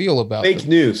feel about fake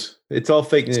news. It's all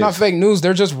fake news. It's not fake news.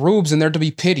 They're just rubes, and they're to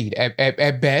be pitied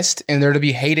at best, and they're to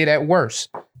be hated at worst.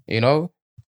 And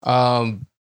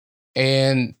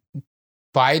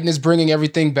Biden is bringing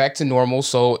everything back to normal.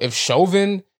 So if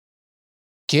Chauvin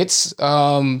gets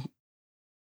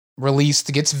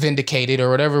released, gets vindicated, or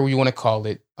whatever you want to call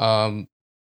it,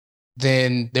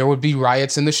 then there would be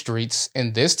riots in the streets,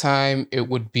 and this time it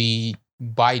would be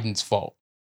Biden's fault.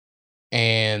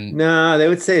 And they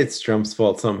would say it's Trump's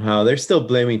fault somehow. They're still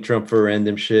blaming Trump for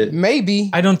random shit. Maybe.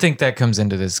 I don't think that comes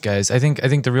into this, guys. I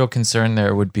think the real concern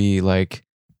there would be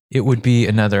it would be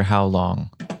another how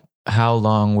long? How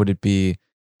long would it be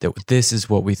that this is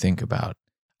what we think about?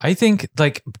 I think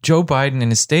Joe Biden in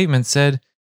his statement said,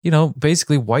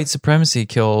 basically white supremacy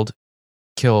killed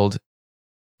George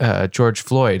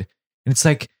Floyd. And it's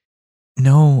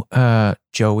no,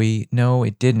 Joey, no,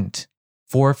 it didn't.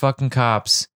 4 fucking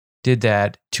cops did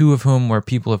that, 2 of whom were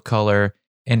people of color,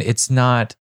 and it's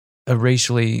not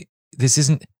this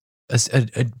isn't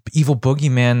a evil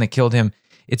boogeyman that killed him.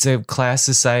 It's a class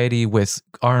society with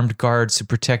armed guards to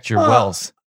protect your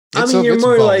wealth. You're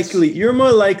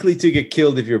more likely to get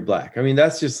killed if you're black. I mean,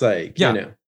 that's just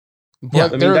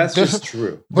that's just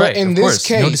true. But right, in this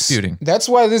case, no disputing. That's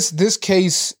why this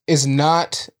case is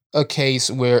not a case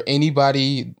where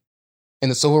anybody in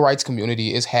the civil rights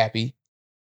community is happy.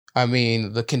 I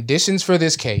mean, the conditions for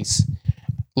this case,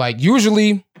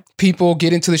 usually people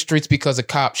get into the streets because a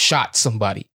cop shot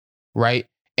somebody, right?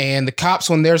 And the cops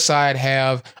on their side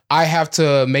I have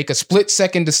to make a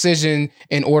split-second decision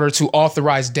in order to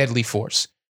authorize deadly force,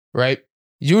 right?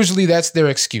 Usually that's their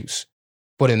excuse.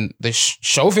 But in the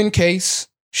Chauvin case,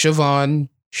 Chauvin,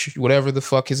 whatever the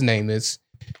fuck his name is,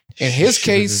 in his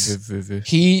case,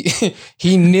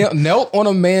 he knelt on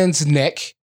a man's neck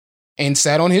and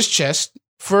sat on his chest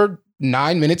for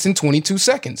 9 minutes and 22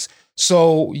 seconds.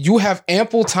 So you have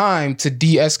ample time to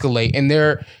de-escalate, and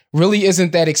there really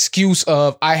isn't that excuse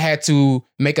of I had to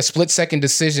make a split-second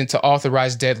decision to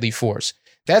authorize deadly force.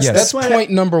 That's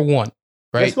point number one,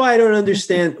 right? That's why I don't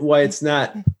understand why it's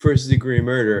not first degree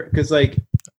murder. Because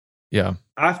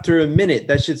after a minute,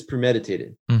 that shit's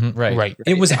premeditated. Mm-hmm, right.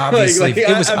 It was obviously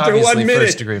after 1 minute,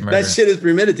 first degree murder. That shit is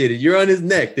premeditated. You're on his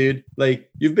neck, dude. Like,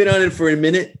 you've been on it for a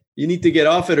minute. You need to get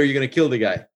off it, or you're gonna kill the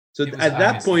guy. So at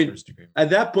that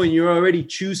point, you're already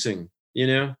choosing.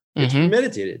 It's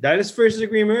premeditated. That is first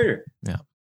degree murder. Yeah.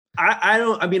 I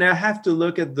have to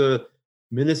look at the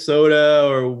Minnesota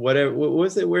or whatever. What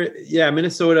was it?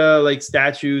 Minnesota like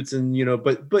statutes and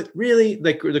but really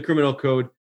like the criminal code.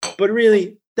 But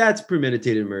really, that's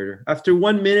premeditated murder. After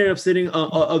 1 minute of sitting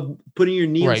of putting your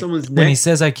knee on someone's neck, when he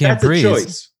says I can't breathe, that's a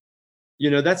choice.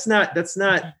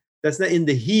 That's not in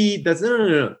the heat. That's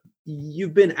no.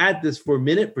 You've been at this for a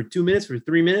minute, for 2 minutes, for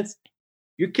 3 minutes.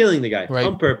 You're killing the guy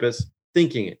on purpose,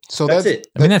 thinking it. So that's it.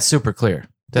 I mean, that's super clear.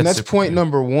 That's point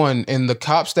number one. And the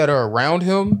cops that are around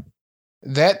him,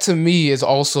 that to me is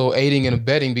also aiding and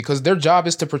abetting, because their job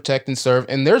is to protect and serve,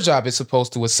 and their job is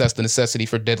supposed to assess the necessity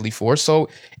for deadly force. So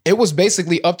it was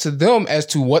basically up to them as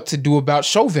to what to do about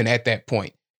Chauvin at that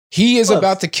point. He is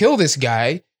about to kill this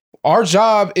guy. Our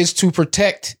job is to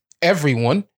protect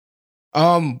everyone.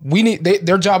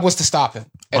 Their job was to stop him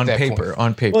on paper.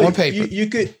 You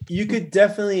could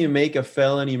definitely make a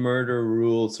felony murder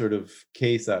rule sort of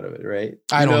case out of it, right?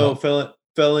 I don't know.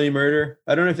 Felony murder.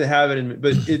 I don't know if they have it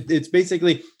but it's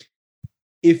basically,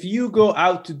 if you go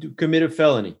out to commit a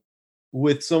felony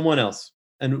with someone else,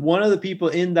 and one of the people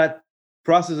in that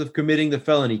process of committing the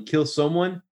felony kills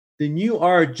someone, then you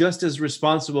are just as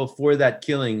responsible for that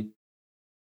killing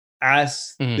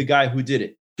as the guy who did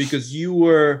it, because you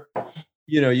were,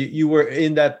 you were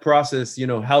in that process,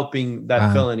 helping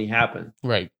that felony happen.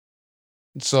 Right.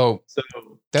 So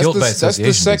that's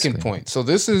the second point. So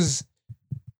this is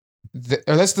those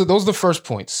are the first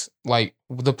points, like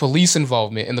the police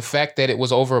involvement and the fact that it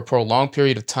was over a prolonged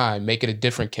period of time make it a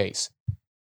different case.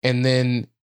 And then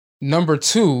number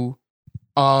two,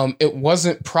 it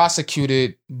wasn't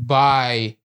prosecuted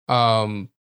by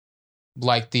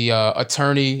like the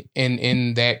attorney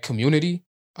in that community.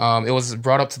 It was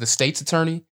brought up to the state's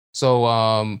attorney.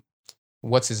 So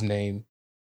what's his name?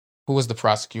 Who was the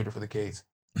prosecutor for the case?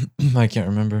 I can't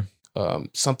remember.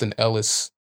 Something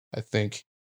Ellis, I think.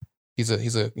 He's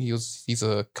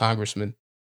a congressman.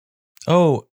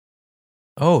 Oh,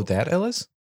 that Ellis?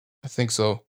 I think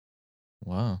so.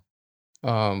 Wow.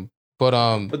 But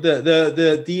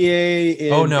the DA.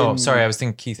 Sorry, I was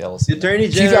thinking Keith Ellison. The Attorney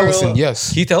General. Keith Ellison,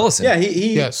 yes. Keith Ellison. Yeah,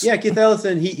 yes. Keith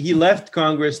Ellison. He left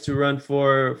Congress to run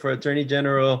for Attorney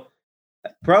General,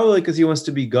 probably because he wants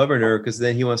to be governor, because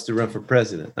then he wants to run for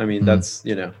president. I mean, that's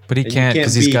But he can't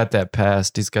because he's got that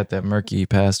past. He's got that murky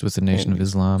past with the Nation of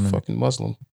Islam and fucking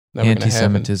Muslim.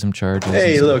 Anti-Semitism charges.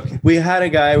 Hey, look, we had a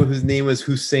guy whose name was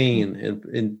Hussein,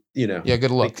 and yeah,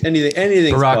 good luck. Like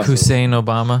anything. Barack Hussein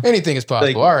Obama. Anything is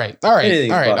possible. Like, all right.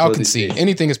 I'll concede.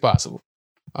 Anything is possible.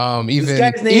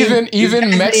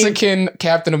 Even Mexican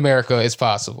Captain America is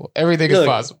possible. Everything is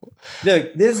possible.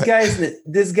 Look, this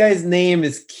guy's name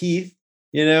is Keith.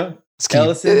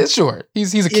 Ellison. It's short.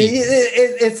 He's a Keith.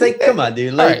 It's like, come on,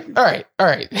 dude. Like, all right.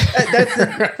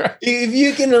 If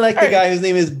you can elect a guy whose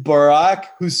name is Barack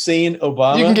Hussein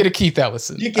Obama, you can get a Keith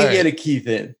Ellison. You can get a Keith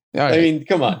in. Right. I mean,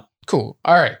 come on. Cool.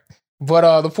 All right.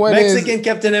 But the point is, Mexican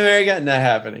Captain America, not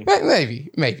happening.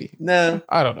 Maybe. No,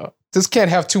 I don't know. This can't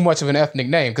have too much of an ethnic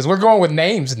name, because we're going with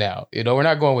names now. We're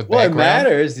not going with background. It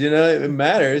matters. It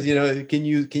matters. Can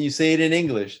you say it in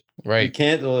English? Right. You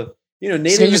can't.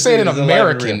 Native. So you say it in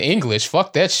American English.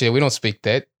 Fuck that shit. We don't speak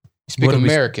that. We speak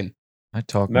American. I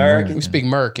talk American. We speak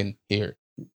American here.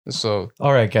 So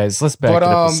all right, guys, let's back it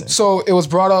up. So it was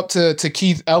brought up to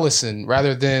Keith Ellison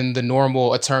rather than the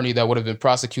normal attorney that would have been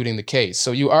prosecuting the case.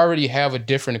 So you already have a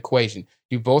different equation.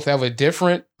 You both have a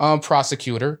different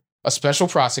prosecutor, a special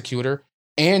prosecutor,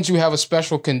 and you have a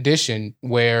special condition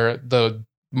where the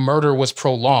murder was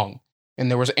prolonged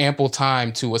and there was ample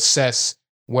time to assess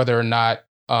whether or not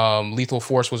lethal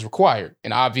force was required.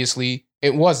 And obviously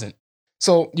it wasn't.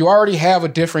 So you already have a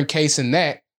different case in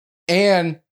that.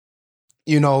 And,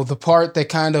 the part that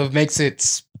kind of makes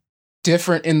it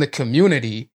different in the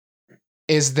community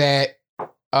is that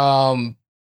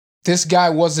this guy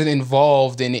wasn't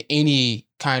involved in any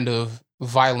kind of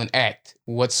violent act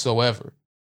whatsoever.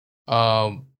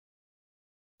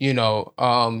 He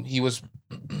was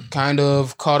kind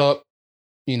of caught up,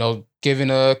 giving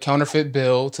a counterfeit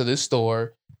bill to this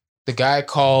store. The guy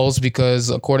calls because,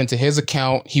 according to his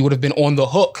account, he would have been on the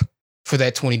hook for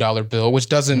that $20 bill, which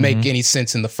doesn't make any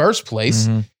sense in the first place.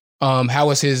 How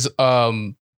is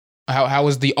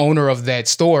the owner of that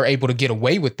store able to get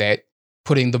away with that?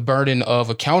 putting the burden of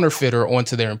a counterfeiter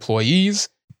onto their employees.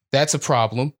 That's a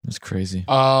problem. It's crazy.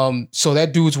 So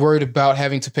that dude's worried about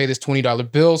having to pay this $20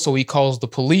 bill. So he calls the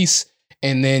police,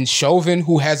 and then Chauvin,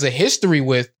 who has a history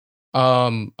with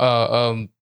George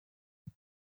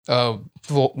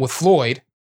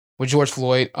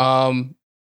Floyd,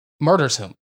 murders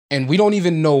him. And we don't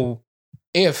even know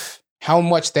how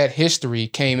much that history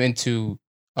came into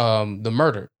the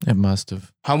murder. It must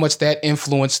have. How much that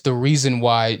influenced the reason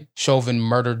why Chauvin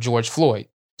murdered George Floyd.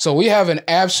 So we have an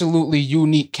absolutely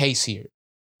unique case here,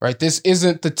 right? This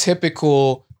isn't the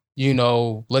typical,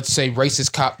 let's say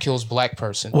racist cop kills black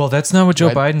person. Well, that's not what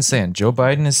Joe Biden's saying. Joe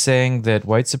Biden is saying that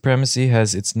white supremacy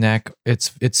has its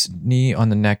knee on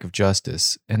the neck of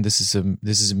justice, and this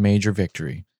is a major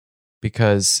victory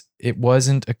because it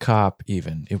wasn't a cop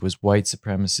even; it was white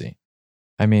supremacy.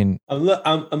 I mean,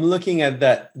 I'm looking at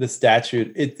the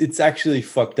statute. It's actually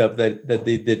fucked up that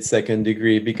they did second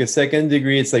degree, because second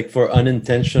degree it's like for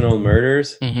unintentional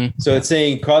murders. Mm-hmm. So it's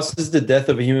saying causes the death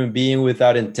of a human being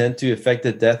without intent to affect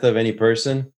the death of any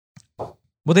person.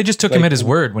 Well, they just took him at his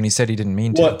word when he said he didn't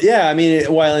mean to. Well, yeah, I mean,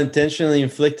 while intentionally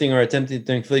inflicting or attempting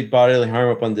to inflict bodily harm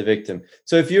upon the victim.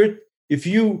 So if you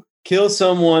kill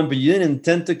someone but you didn't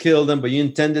intend to kill them, but you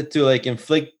intended to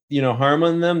inflict harm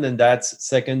on them, then that's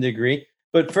second degree.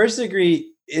 But first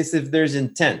degree is if there's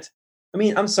intent. I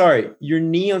mean, I'm sorry, your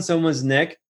knee on someone's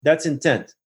neck, that's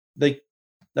intent.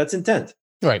 That's intent.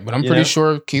 Right, but I'm pretty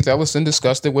sure Keith Ellison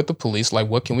discussed it with the police. Like,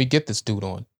 what can we get this dude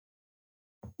on?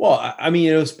 Well, I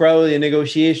mean, it was probably a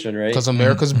negotiation, right? Because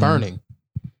America's burning.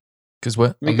 Because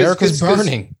what? America's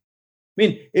burning. I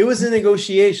mean, it was a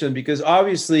negotiation because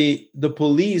obviously the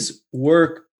police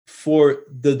work for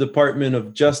the Department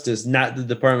of Justice, not the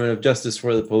Department of Justice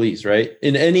for the police, right?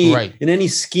 In any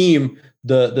scheme,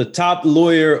 the top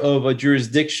lawyer of a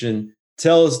jurisdiction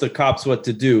tells the cops what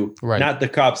to do, not the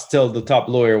cops tell the top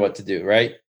lawyer what to do,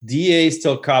 right? DAs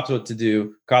tell cops what to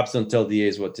do, cops don't tell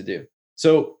DAs what to do.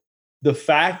 So the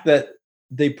fact that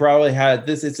they probably had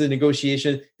this, it's a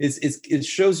negotiation, it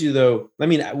shows you though, I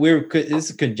mean, this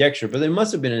is conjecture, but there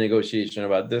must have been a negotiation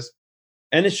about this.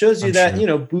 And it shows you that,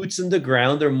 sure, boots on the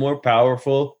ground are more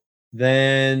powerful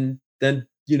than we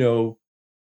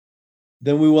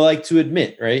will like to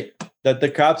admit, right? That the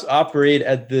cops operate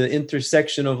at the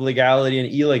intersection of legality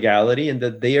and illegality, and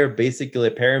that they are basically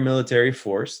a paramilitary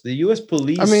force. The U.S.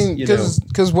 police. I mean,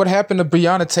 because what happened to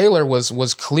Breonna Taylor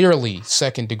was clearly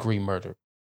second degree murder.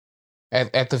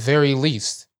 At the very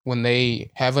least, when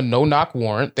they have a no-knock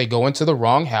warrant, they go into the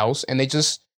wrong house and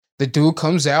the dude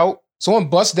comes out. Someone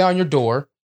busts down your door.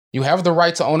 You have the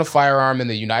right to own a firearm in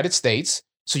the United States.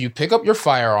 So you pick up your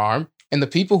firearm, and the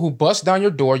people who bust down your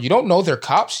door, you don't know they're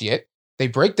cops yet. They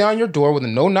break down your door with a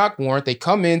no-knock warrant. They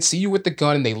come in, see you with the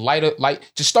gun, and they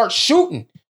just start shooting.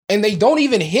 And they don't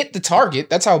even hit the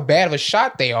target. That's how bad of a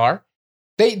shot they are.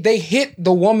 They hit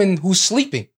the woman who's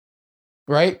sleeping,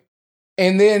 right?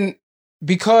 And then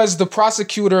because the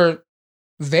prosecutor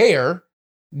there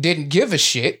didn't give a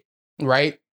shit,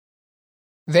 right?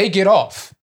 They get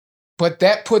off. But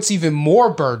that puts even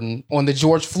more burden on the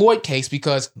George Floyd case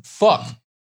because,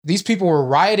 these people were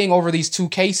rioting over these two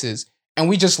cases and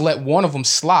we just let one of them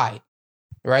slide,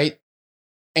 right?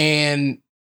 And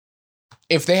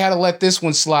if they had to let this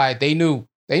one slide, they knew.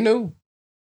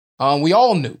 We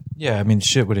all knew. Yeah, I mean,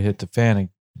 shit would have hit the fan.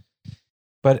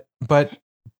 But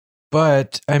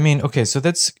I mean, okay, so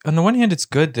that's, on the one hand, it's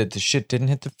good that the shit didn't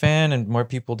hit the fan and more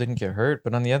people didn't get hurt.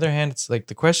 But on the other hand, it's like,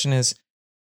 the question is,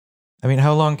 I mean,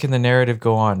 how long can the narrative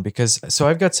go on? So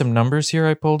I've got some numbers here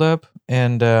I pulled up,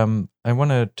 and I want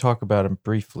to talk about them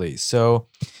briefly. So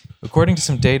according to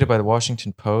some data by the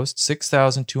Washington Post,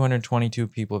 6,222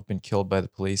 people have been killed by the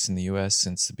police in the U.S.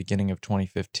 since the beginning of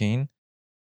 2015.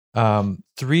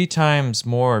 3 times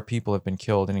more people have been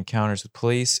killed in encounters with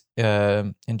police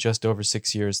in just over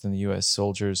 6 years than the U.S.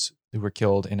 soldiers who were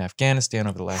killed in Afghanistan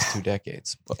over the last 2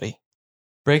 decades. Buddy.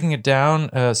 Breaking it down,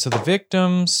 so the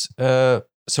victims...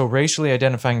 So racially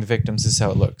identifying the victims is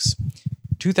how it looks.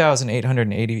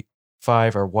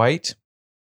 2,885 are white.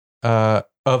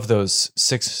 Of those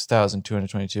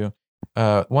 6,222,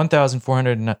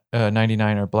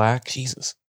 1,499 are black.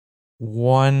 Jesus.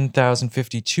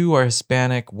 1,052 are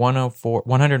Hispanic. 104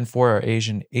 are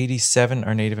Asian. 87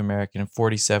 are Native American, and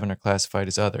 47 are classified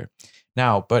as other.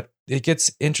 Now, but it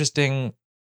gets interesting.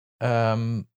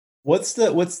 What's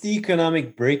the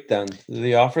economic breakdown? Do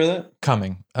they offer that?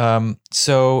 Coming.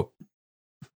 So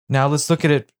now let's look at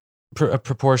it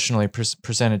proportionally,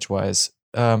 percentage-wise.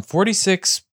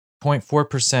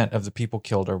 46.4% of the people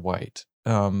killed are white.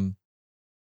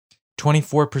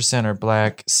 24% are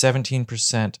black,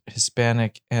 17%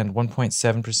 Hispanic, and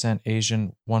 1.7%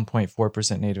 Asian,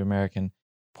 1.4% Native American,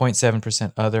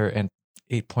 0.7% other, and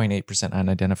 8.8%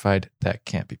 unidentified. That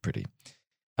can't be pretty.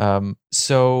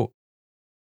 So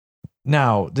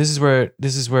now this is where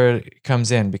it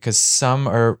comes in, because some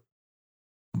are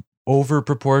over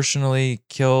proportionally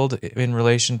killed in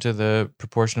relation to the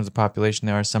proportion of the population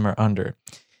they are. Some are under.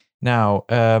 Now,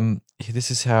 this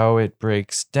is how it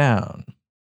breaks down.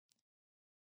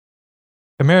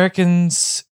 African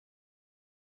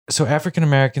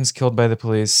Americans killed by the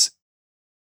police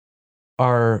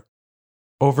are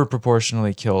over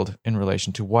proportionally killed in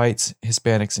relation to whites,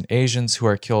 Hispanics, and Asians, who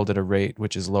are killed at a rate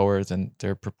which is lower than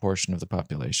their proportion of the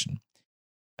population.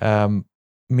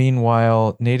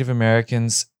 Meanwhile, Native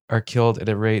Americans are killed at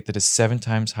a rate that is 7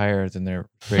 times higher than their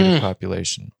rate of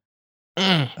population.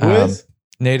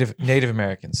 Native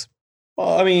Americans.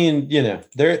 Well, I mean,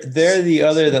 they're the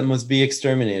other that must be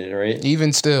exterminated, right?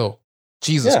 Even still,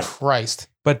 Jesus Christ.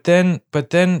 But then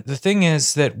the thing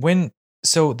is that when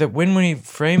we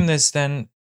frame this, then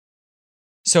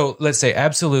so let's say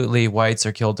absolutely whites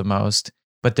are killed the most,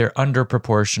 but they're under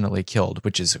proportionally killed,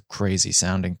 which is a crazy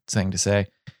sounding thing to say.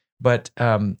 But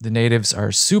the natives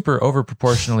are super over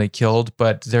proportionally killed,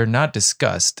 but they're not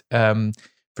discussed.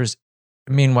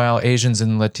 Meanwhile, Asians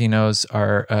and Latinos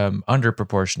are under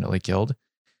proportionally killed.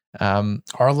 Are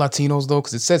Latinos though?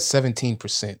 Because it says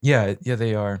 17%. Yeah,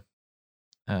 they are.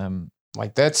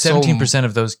 Like that's 17%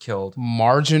 of those killed.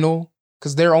 Marginal.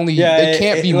 Because they're only they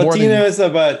can't be more than Latino is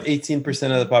about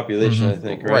 18% of the population, I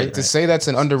think. Right. To say that's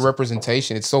an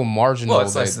underrepresentation, it's so marginal. Well,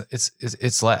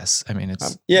 it's less. I mean,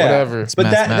 it's whatever. It's but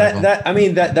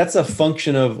that's a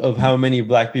function of how many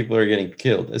black people are getting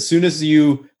killed. As soon as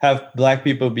you have black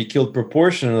people be killed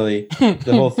proportionally,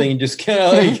 the whole thing just kind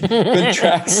of like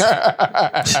contracts.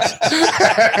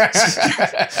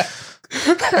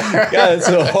 God, it's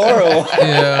so horrible.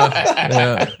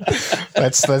 Yeah.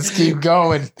 Let's keep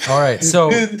going. All right. So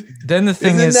then the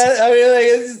thing is,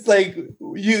 it's just like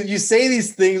you say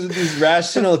these things with this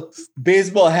rational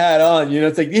baseball hat on.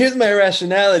 It's like, here's my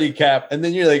rationality cap, and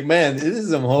then you're like, man, this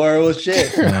is some horrible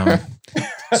shit. Yeah.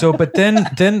 So, but then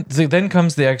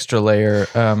comes the extra layer.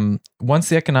 Once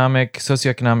the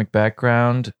socioeconomic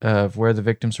background of where the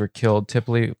victims were killed,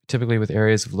 typically with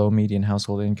areas of low median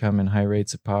household income and high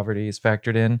rates of poverty, is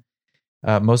factored in.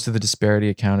 Most of the disparity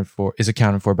is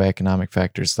accounted for by economic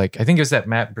factors. Like I think it was that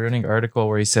Matt Bruning article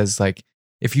where he says, like,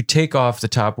 if you take off the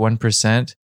top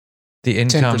 1%, the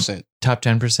income 10%. Top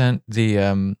 10%,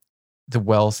 the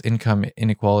wealth income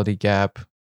inequality gap,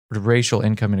 the racial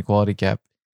income inequality gap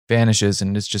vanishes,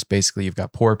 and it's just basically you've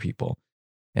got poor people.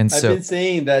 And I've been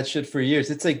saying that shit for years.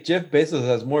 It's like Jeff Bezos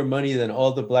has more money than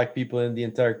all the black people in the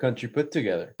entire country put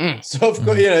together. So of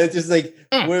course, it's just like,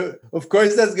 of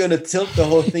course, that's going to tilt the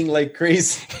whole thing like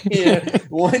crazy.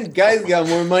 One guy's got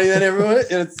more money than everyone.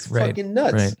 It's fucking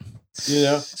nuts. Right.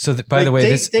 So by the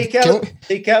way, take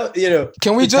out.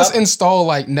 Can we just install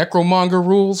like necromonger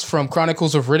rules from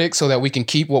Chronicles of Riddick so that we can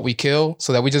keep what we kill?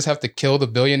 So that we just have to kill the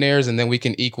billionaires and then we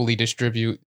can equally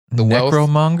distribute the wealth?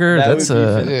 Necromonger?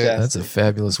 That's a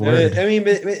fabulous word. I mean,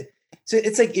 but so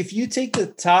it's like if you take the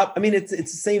top. I mean, it's the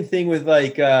same thing with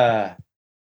like.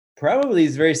 Probably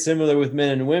is very similar with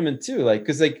men and women too. Like,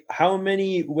 because like, how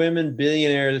many women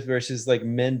billionaires versus like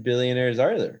men billionaires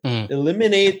are there?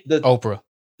 Eliminate the Oprah.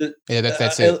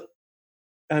 That's it.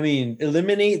 I mean,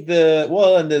 eliminate the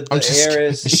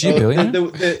heiress. Is she a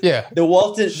billionaire?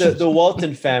 The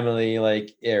Walton family,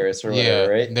 like heiress or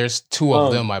whatever, right? There's 2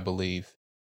 of them, I believe.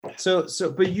 So,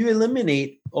 but you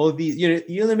eliminate all these. You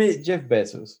eliminate Jeff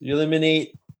Bezos. You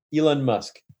eliminate Elon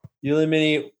Musk. You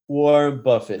eliminate Warren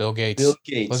Buffett. Bill Gates.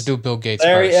 Let's do Bill Gates.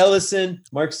 Larry first. Ellison,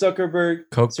 Mark Zuckerberg,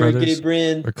 Koch Sergey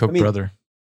Brin, or Koch brother.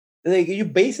 Like you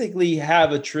basically have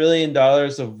 $1 trillion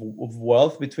of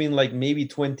wealth between like maybe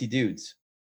 20 dudes.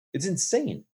 It's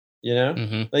insane,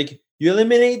 Like you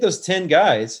eliminate those 10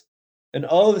 guys, and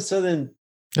all of a sudden,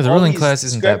 the ruling class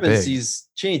isn't that big. Discrepancies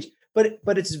change,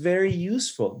 but it's very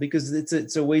useful because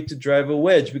it's a way to drive a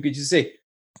wedge. Because you say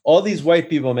all these white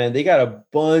people, man, they got a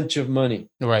bunch of money,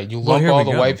 right? You lump all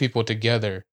the white people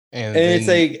together, and it's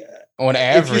like. On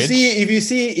average, if you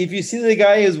see the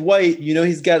guy is white,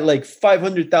 he's got like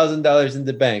 $500,000 in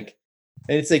the bank,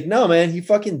 and it's like, no, man, he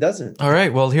fucking doesn't. All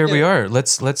right, well, here we are.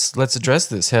 Let's address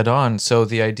this head on. So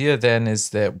the idea then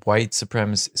is that white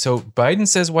supremacy. So Biden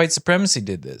says white supremacy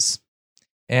did this,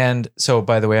 and so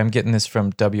by the way, I'm getting this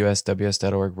from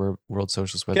WSWS.org, World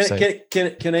Socialist website.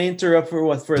 Can I interrupt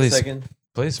for a second?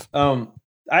 Please. I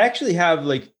actually have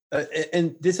like,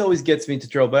 and this always gets me into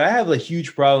trouble, but I have a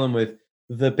huge problem with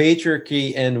the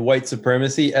patriarchy and white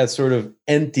supremacy as sort of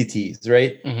entities,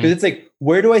 right? Because it's like,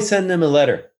 where do I send them a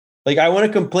letter? Like, I want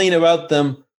to complain about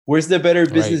them. Where's the Better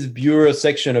Business Bureau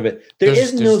section of it?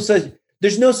 There's no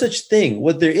such thing.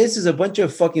 What there is a bunch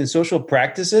of fucking social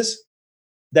practices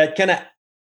that kind of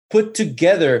put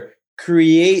together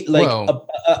create like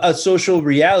a social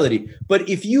reality. But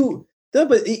if you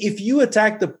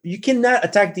attack you cannot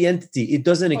attack the entity. It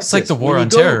doesn't exist. It's like the war on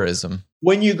terrorism.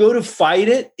 When you go to fight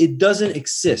it, it doesn't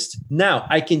exist. Now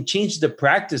I can change the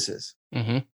practices.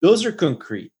 Those are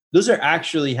concrete. Those are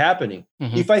actually happening.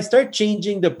 If I start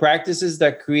changing the practices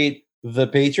that create the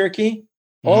patriarchy,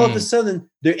 all of a sudden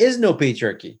there is no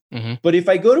patriarchy. But if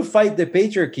I go to fight the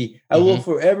patriarchy, I will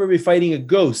forever be fighting a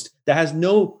ghost that has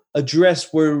no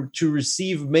address where to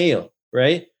receive mail,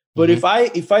 right? But if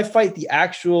I fight the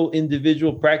actual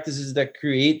individual practices that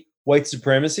create white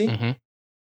supremacy,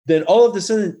 then all of a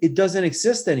sudden it doesn't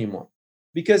exist anymore.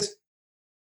 Because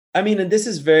I mean, and this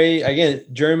is very, again,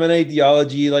 German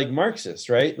ideology, like Marxist,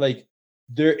 right? Like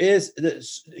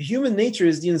human nature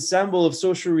is the ensemble of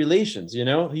social relations, you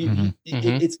know?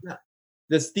 It's not,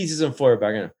 that's thesis on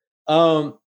Feuerbach.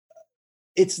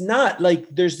 It's not like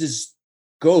there's this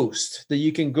ghost that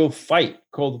you can go fight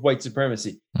called white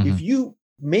supremacy. If you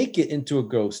make it into a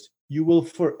ghost, you will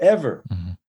forever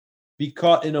be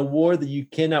caught in a war that you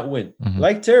cannot win.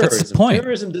 Like terrorism. That's the point.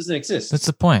 Terrorism doesn't exist. That's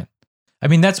the point. I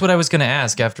mean, that's what I was going to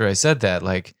ask after I said that.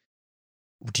 Like,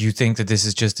 do you think that this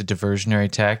is just a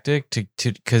diversionary tactic?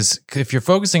 Because if you're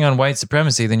focusing on white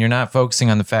supremacy, then you're not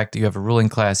focusing on the fact that you have a ruling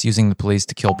class using the police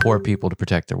to kill poor people to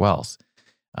protect their wealth,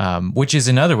 which is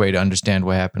another way to understand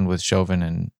what happened with Chauvin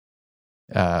and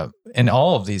in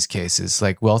all of these cases.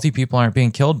 Like, wealthy people aren't being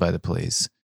killed by the police.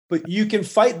 But you can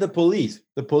fight the police.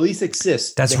 The police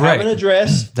exist. That's they right. Have an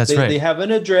address. That's right. They have an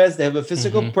address. They have a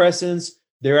physical presence.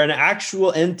 They're an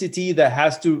actual entity that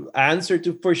has to answer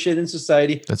for shit in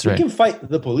society. That's right. You can fight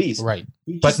the police. Right.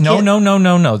 But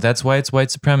no. That's why it's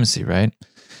white supremacy, right?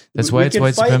 That's why it's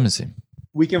white supremacy.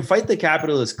 We can fight the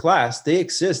capitalist class. They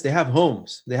exist. They have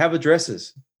homes. They have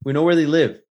addresses. We know where they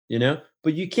live, you know?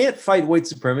 But you can't fight white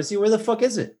supremacy. Where the fuck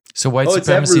is it? So white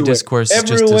supremacy discourse is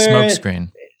just a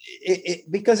smokescreen.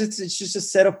 Because it's just a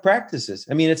set of practices.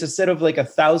 I mean, it's a set of like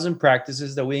 1,000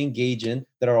 practices that we engage in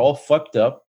that are all fucked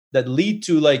up, that lead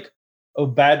to like a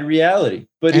bad reality.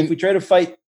 But if we try to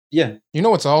fight, you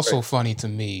know what's also funny to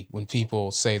me when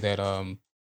people say that,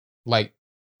 like,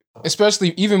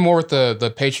 especially even more with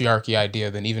the patriarchy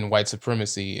idea than even white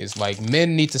supremacy, is like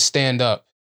men need to stand up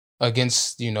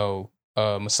against,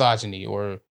 misogyny,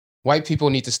 or white people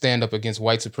need to stand up against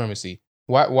white supremacy.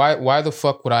 Why the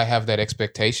fuck would I have that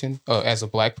expectation as a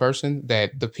black person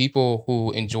that the people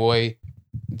who enjoy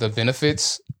the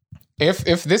benefits,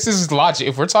 if this is logic,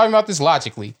 if we're talking about this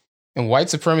logically, and white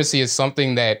supremacy is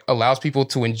something that allows people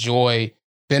to enjoy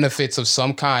benefits of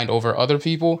some kind over other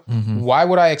people, why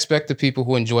would I expect the people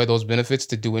who enjoy those benefits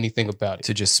to do anything about it?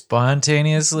 To just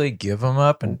spontaneously give them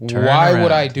up and turn Why around.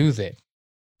 would I do that?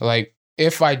 Like,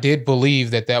 if I did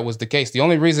believe that was the case, the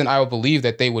only reason I would believe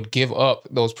that they would give up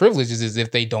those privileges is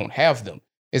if they don't have them,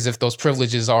 is if those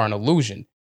privileges are an illusion.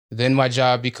 Then my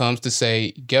job becomes to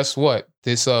say, guess what?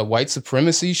 This white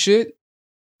supremacy shit,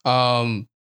 how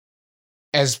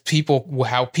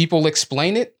people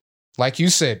explain it, like you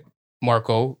said,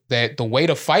 Marco, that the way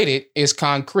to fight it is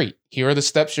concrete. Here are the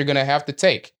steps you're going to have to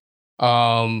take.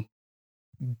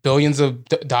 Billions of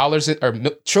dollars or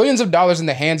trillions of dollars in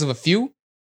the hands of a few,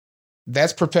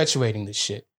 that's perpetuating this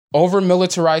shit. Over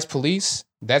militarized police,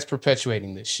 that's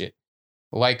perpetuating this shit.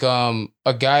 Like a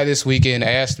guy this week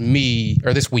asked me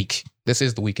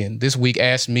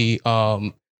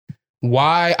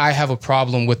why I have a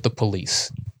problem with the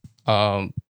police.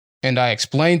 And I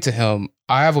explained to him,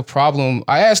 I have a problem.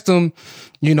 I asked him,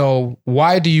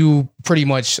 why do you pretty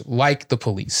much like the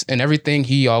police? And everything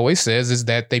he always says is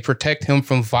that they protect him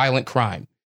from violent crime,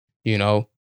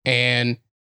 and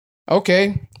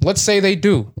okay, let's say they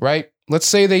do, right? Let's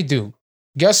say they do.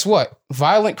 Guess what?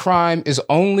 Violent crime is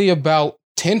only about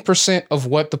 10% of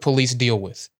what the police deal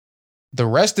with. The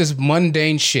rest is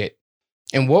mundane shit.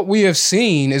 And what we have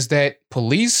seen is that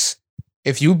police,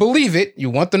 if you believe it, you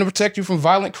want them to protect you from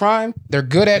violent crime, they're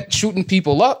good at shooting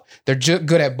people up. They're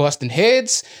good at busting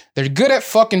heads. They're good at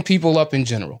fucking people up in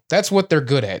general. That's what they're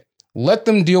good at. Let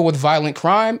them deal with violent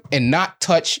crime and not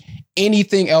touch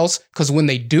anything else, because when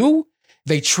they do,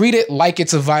 they treat it like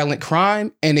it's a violent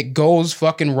crime and it goes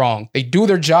fucking wrong. They do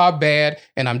their job bad,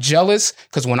 and I'm jealous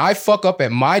because when I fuck up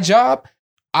at my job,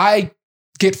 I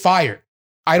get fired.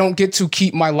 I don't get to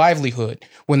keep my livelihood.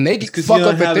 When they fuck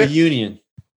up at a union.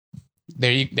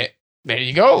 There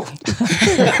you go.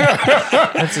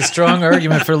 That's a strong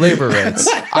argument for labor rights.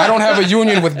 I don't have a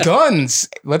union with guns.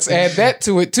 Let's add that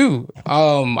to it too.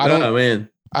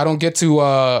 I don't get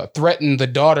to threaten the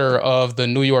daughter of the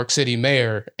New York City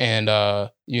mayor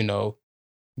and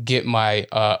get my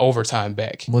overtime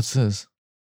back. What's this?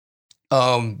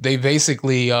 They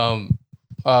basically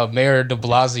Mayor de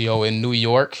Blasio in New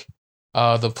York,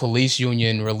 the police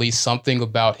union released something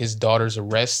about his daughter's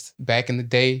arrest back in the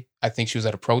day. I think she was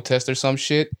at a protest or some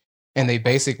shit. And they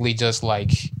basically just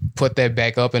like put that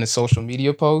back up in a social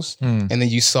media post. And then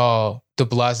you saw de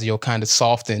Blasio kind of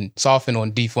soften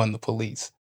on defund the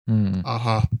police.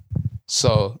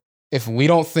 So if we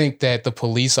don't think that the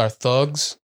police are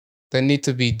thugs that need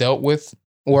to be dealt with,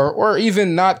 or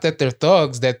even not that they're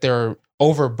thugs, that they're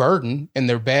overburdened and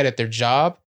they're bad at their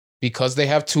job because they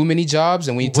have too many jobs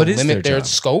and we need to limit their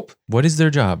scope. What is their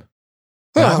job?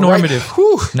 Not normative.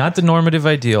 Not the normative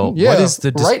ideal. Yeah, what is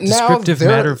the descriptive,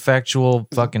 matter-factual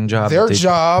fucking job? Their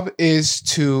job is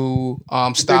to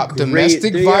stop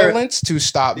domestic violence, to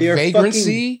stop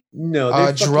vagrancy,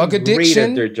 drug addiction. Great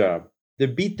at their job. They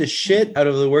beat the shit out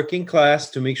of the working class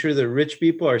to make sure the rich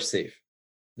people are safe.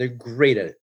 They're great at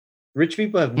it. Rich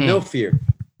people have no fear.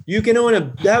 You can have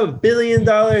 $1 billion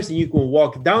and you can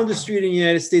walk down the street in the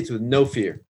United States with no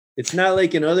fear. It's not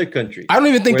like in other countries. I don't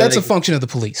even think that's a function of the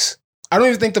police. I don't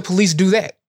even think the police do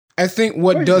that. I think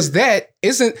what does that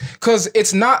isn't, because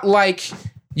it's not like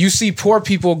you see poor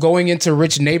people going into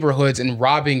rich neighborhoods and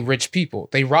robbing rich people.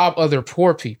 They rob other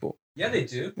poor people. Yeah, they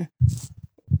do.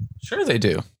 Sure they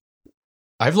do.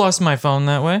 I've lost my phone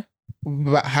that way.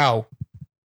 But how?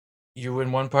 You're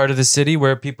in one part of the city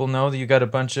where people know that you got a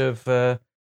bunch of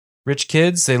rich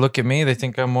kids. They look at me. They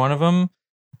think I'm one of them.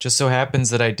 Just so happens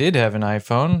that I did have an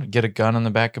iPhone, get a gun on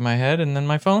the back of my head, and then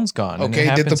my phone's gone.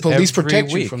 Okay, did the police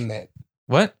protect you from that?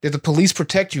 What? Did the police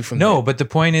protect you from that? No, but the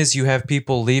point is you have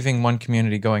people leaving one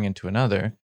community going into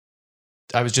another.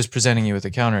 I was just presenting you with a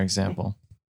counterexample.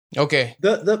 Okay.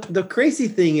 The crazy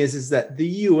thing is that the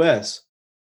U.S.,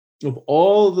 of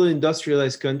all the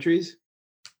industrialized countries,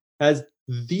 has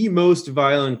the most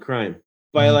violent crime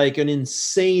by like an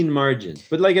insane margin,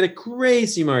 but like at a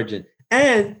crazy margin.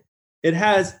 And it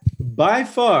has by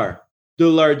far the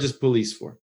largest police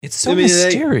force. It's so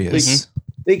mysterious.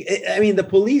 The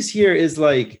police here is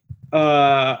like,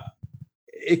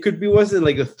 it could be, was it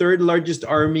like the third largest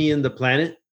army in the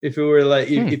planet? If it were like,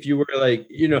 if you were like,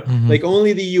 like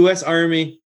only the U.S.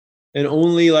 Army and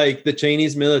only like the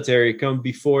Chinese military come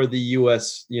before the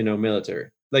U.S. Military,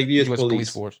 like the U.S.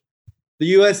 police force. The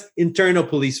U.S. internal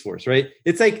police force, right?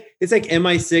 It's like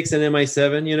MI6 and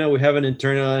MI7. We have an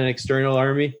internal and external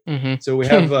army. So we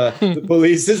have the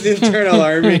police is the internal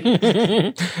army.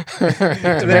 They're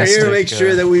here to make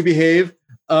sure that we behave.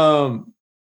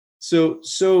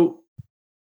 So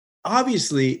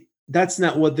obviously that's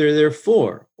not what they're there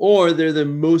for, or they're the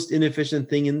most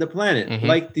inefficient thing in the planet,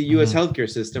 like the U.S. healthcare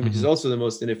system, which is also the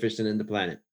most inefficient in the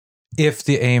planet. If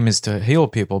the aim is to heal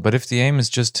people, but if the aim is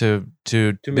just to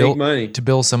make money, to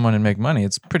bill someone and make money,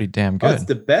 it's pretty damn good. It's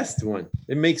the best one.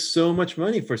 It makes so much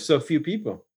money for so few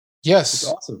people. Yes,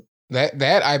 it's awesome.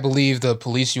 That I believe the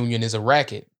police union is a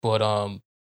racket, but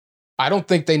I don't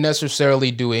think they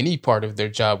necessarily do any part of their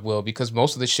job well, because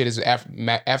most of the shit is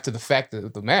after the fact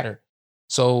of the matter.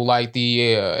 So, like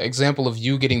the example of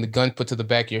you getting the gun put to the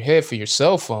back of your head for your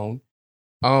cell phone,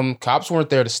 cops weren't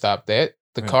there to stop that.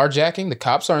 The carjacking, the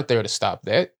cops aren't there to stop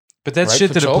that. But that's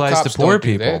shit that applies to poor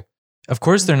people. Of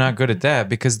course they're not good at that,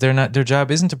 because their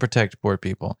job isn't to protect poor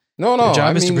people. No. Their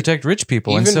job is to protect rich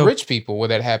people. Even rich people, what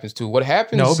that happens to. What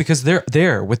happens? No, because they're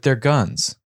there with their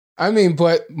guns.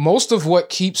 But most of what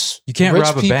keeps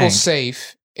rich people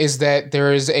safe is that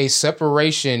there is a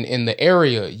separation in the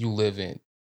area you live in.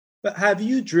 But have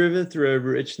you driven through a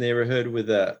rich neighborhood with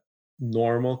a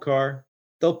normal car?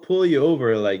 They'll pull you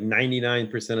over like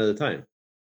 99% of the time.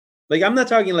 Like, I'm not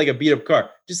talking like a beat up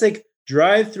car. Just like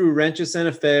drive through Rancho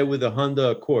Santa Fe with a Honda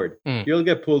Accord. You'll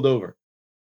get pulled over.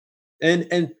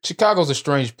 And Chicago's a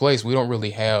strange place. We don't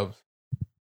really have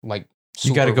like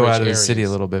you got to go out of the city a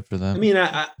little bit for that. I mean,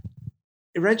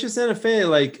 Rancho Santa Fe,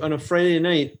 like on a Friday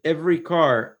night, every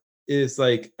car is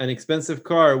like an expensive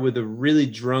car with a really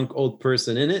drunk old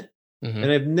person in it.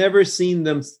 And I've never seen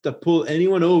them to pull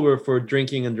anyone over for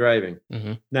drinking and driving.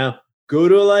 Now, go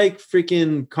to like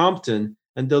freaking Compton,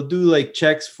 and they'll do like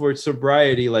checks for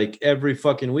sobriety like every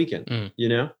fucking weekend,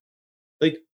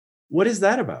 Like, what is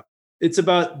that about? It's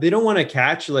about, they don't want to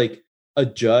catch like a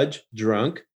judge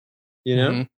drunk, They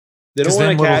don't want to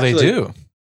catch. What will they do?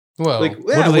 Well, like,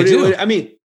 what do they do? I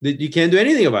mean, You can't do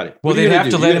anything about it. Well, they'd have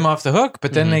to let him off the hook,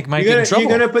 but then they might get in trouble.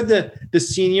 You're going to put the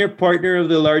senior partner of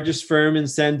the largest firm in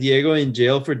San Diego in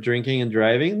jail for drinking and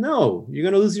driving? No, you're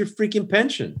going to lose your freaking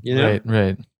pension. You know?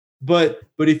 Right. But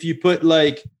if you put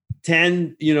like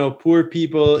 10, poor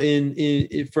people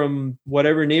in from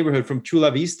whatever neighborhood, from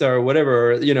Chula Vista or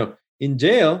whatever, or, in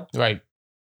jail, right,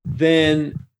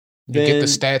 then you get the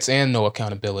stats and no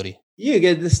accountability. You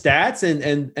get the stats,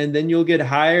 and then you'll get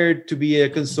hired to be a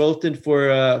consultant for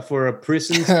a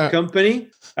prison company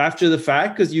after the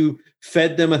fact because you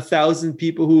fed them 1,000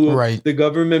 people who the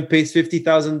government pays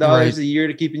 $50,000 a year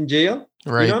to keep in jail.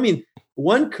 Right. I mean,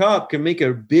 one cop can make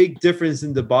a big difference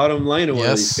in the bottom line of one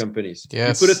of these companies.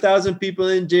 Yes. You put 1,000 people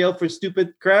in jail for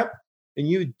stupid crap, and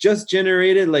you just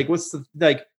generated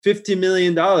 $50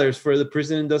 million for the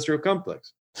prison industrial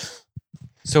complex.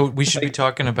 So we should be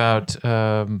talking about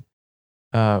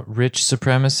rich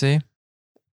supremacy.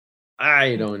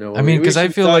 I don't know. I mean, because I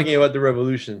feel like talking about the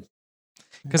revolution.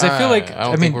 Because I feel like I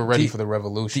don't think we're ready for the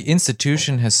revolution. The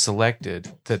institution has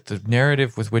selected that the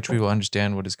narrative with which we will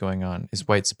understand what is going on is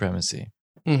white supremacy.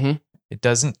 Mm-hmm. It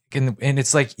doesn't, and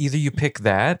it's like either you pick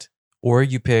that or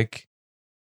you pick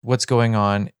what's going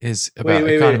on is about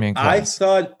economy and class.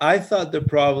 I thought the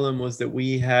problem was that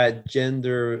we had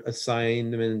gender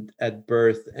assignment at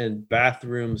birth and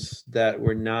bathrooms that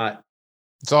were not.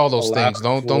 It's all those things.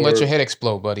 Don't let your head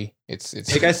explode, buddy. It's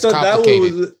like I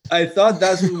thought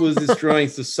that's what was destroying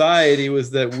society, was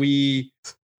that we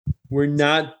were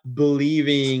not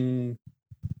believing,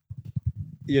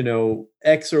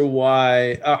 X or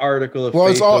Y article of faith.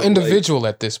 It's all individual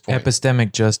at this point.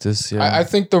 Epistemic justice. Yeah. I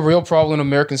think the real problem in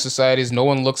American society is no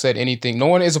one looks at anything. No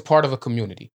one is a part of a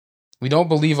community. We don't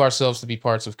believe ourselves to be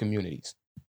parts of communities.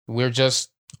 We're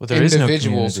just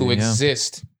individuals who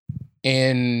exist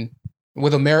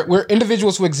we're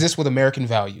individuals who exist with American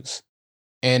values,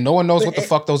 and no one knows what the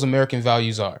fuck those American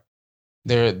values are.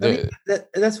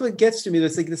 That's what gets to me.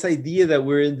 That's like this idea that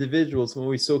we're individuals when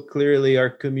we so clearly are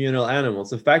communal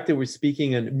animals. The fact that we're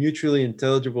speaking a mutually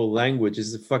intelligible language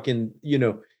is a fucking,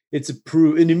 it's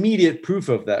an immediate proof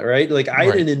of that, right? Like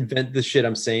I didn't invent the shit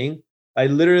I'm saying. I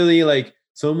literally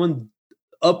someone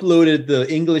uploaded the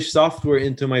English software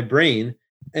into my brain,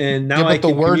 and now but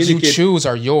the words you choose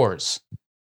are yours.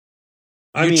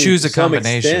 You choose a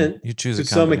combination. To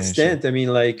some extent. I mean,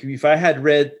 if I had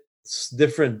read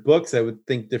different books, I would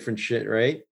think different shit,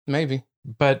 right? Maybe.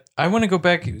 But I want to go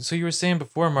back. So you were saying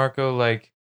before, Marco,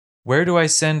 where do I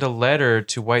send a letter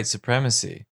to white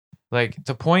supremacy?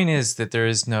 The point is that there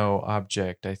is no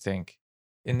object, I think,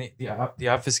 in the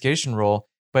obfuscation role.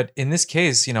 But in this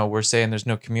case, we're saying there's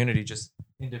no community, just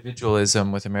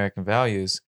individualism with American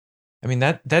values. I mean,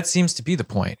 that seems to be the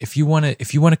point. If you want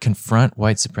to confront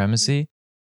white supremacy,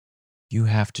 you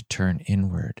have to turn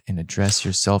inward and address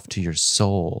yourself to your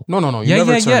soul. No. You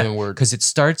never turn inward. Because it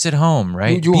starts at home,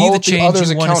 right? You be hold the change the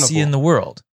you want to see in the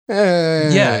world.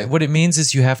 Yeah. What it means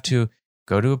is you have to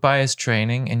go to a bias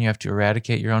training and you have to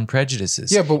eradicate your own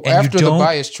prejudices. Yeah, but after the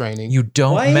bias training, you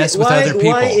don't mess with other people.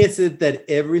 Why is it that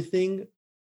everything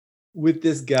with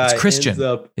this guy ends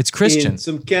up in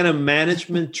some kind of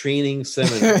management training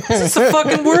seminar? It's the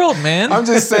fucking world, man. I'm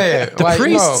just saying.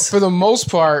 Priests. For the most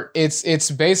part,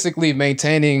 it's basically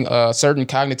maintaining a certain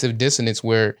cognitive dissonance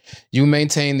where you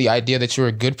maintain the idea that you're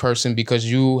a good person because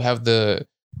you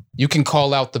can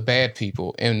call out the bad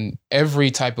people, and every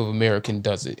type of American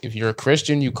does it. If you're a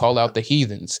Christian, you call out the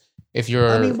heathens. If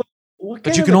you're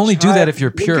but you can only do that if you're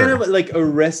pure. What kind of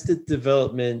arrested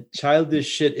development, childish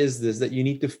shit is this that you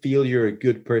need to feel you're a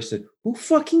good person? Who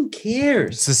fucking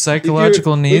cares? It's the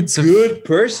psychological needs of a good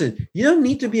person. You don't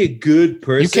need to be a good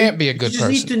person. You can't be a good person.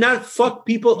 You just need to not fuck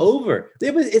people over.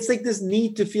 It's like this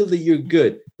need to feel that you're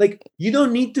good. You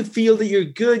don't need to feel that you're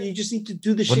good. You just need to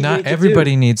do the shit. Well, not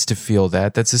everybody needs to feel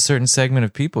that. That's a certain segment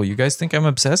of people. You guys think I'm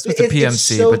obsessed with the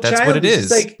PMC, but that's what it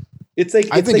is.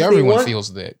 I think everyone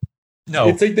feels that. No,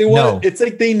 it's like they want. No. It's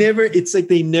like they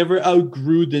never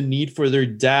outgrew the need for their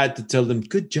dad to tell them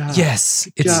good job. Yes,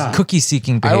 it's cookie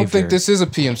seeking behavior. I don't think this is a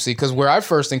PMC because where I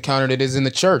first encountered it is in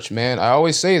the church. Man, I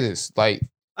always say this. I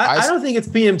don't think it's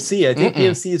PMC. I think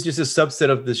PMC is just a subset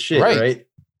of this shit, right?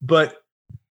 But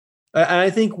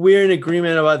I think we're in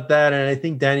agreement about that, and I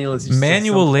think Daniel is.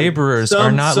 Manual laborers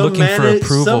are not looking for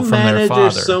approval from their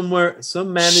father.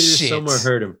 Some manager somewhere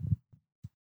heard him.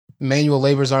 Manual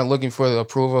laborers aren't looking for the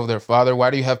approval of their father. Why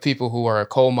do you have people who are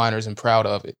coal miners and proud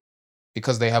of it?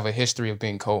 Because they have a history of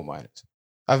being coal miners.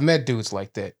 I've met dudes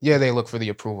like that. Yeah, they look for the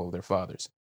approval of their fathers.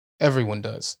 Everyone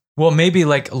does. Well, maybe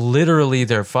literally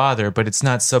their father, but it's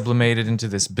not sublimated into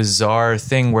this bizarre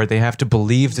thing where they have to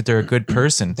believe that they're a good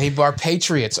person. Our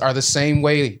patriots are the same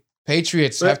way.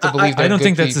 Patriots have to believe they're I don't good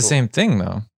think that's people. the same thing,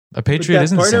 though. A patriot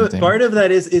isn't the same thing. Part of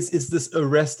that is this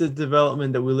arrested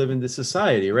development that we live in this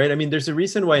society, right? I mean, there's a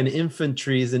reason why an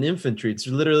infantry is an infantry. It's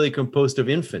literally composed of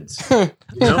infants. You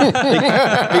know?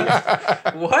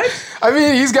 What? I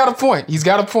mean, he's got a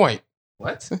point.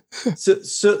 What?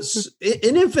 So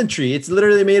in infantry, it's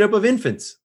literally made up of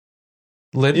infants.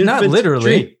 Not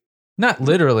literally. Not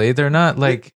literally. They're not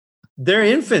like... They're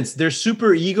infants. Their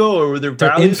super ego or their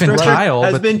value infantile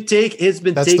has been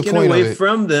taken away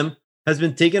from them. Has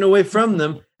been taken away from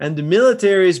them, and the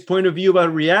military's point of view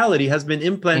about reality has been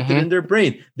implanted in their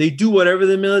brain. They do whatever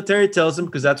the military tells them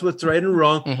because that's what's right and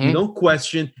wrong. You don't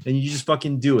question, and you just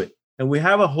fucking do it. And we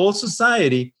have a whole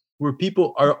society where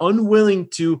people are unwilling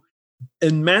to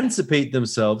emancipate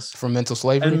themselves from mental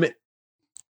slavery.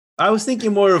 I was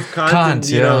thinking more of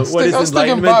Kant, I was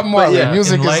thinking Bob Marley. Yeah.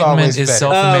 Music Enlightenment is always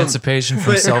self-emancipation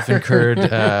from self-incurred.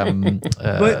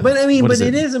 But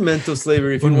it is a mental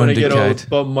slavery if you want to get all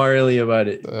Bob Marley about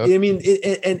it. I mean,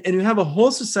 and you have a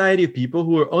whole society of people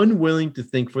who are unwilling to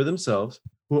think for themselves,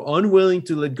 who are unwilling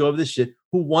to let go of this shit,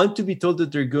 who want to be told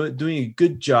that they're doing a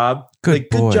good job.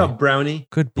 Good job, Brownie.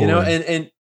 Good boy. You know,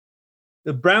 and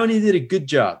the Brownie did a good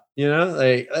job. You know,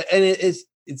 like, and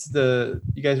it's the,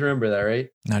 you guys remember that, right?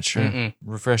 Not sure.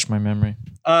 Refresh my memory.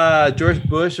 George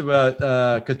Bush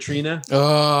about Katrina.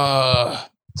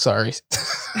 Sorry.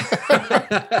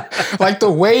 Like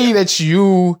the way that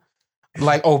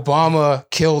Obama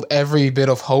killed every bit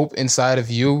of hope inside of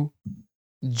you.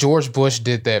 George Bush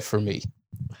did that for me.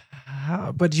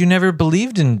 But you never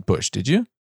believed in Bush, did you?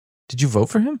 Did you vote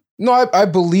for him? No, I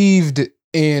believed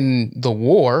in the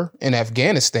war in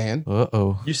Afghanistan.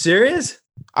 Uh-oh. You serious?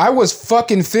 I was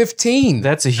fucking 15.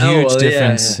 That's a huge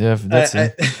difference. Yeah.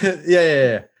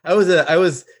 Yeah. I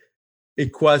was a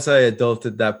quasi-adult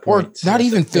at that point. Or not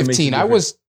even 15. I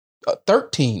was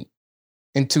 13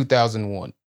 in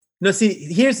 2001. No, see,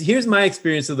 here's my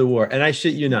experience of the war, and I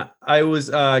shit you not. I was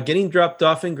getting dropped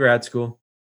off in grad school.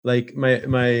 Like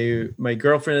my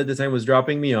girlfriend at the time was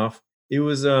dropping me off. It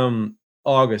was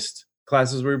August.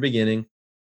 Classes were beginning.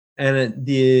 And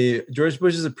the George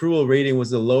Bush's approval rating was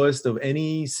the lowest of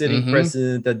any sitting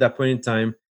president at that point in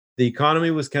time. The economy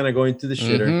was kind of going to the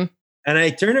shitter. And I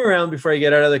turn around before I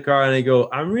get out of the car and I go,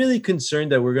 I'm really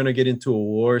concerned that we're going to get into a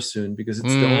war soon because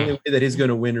it's the only way that he's going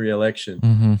to win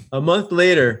re-election. A month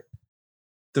later,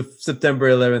 the September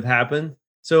 11th happened.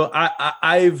 So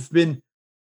I've been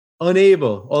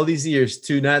unable all these years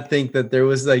to not think that there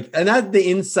was not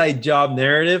the inside job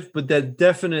narrative, but that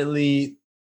definitely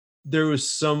there was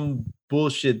some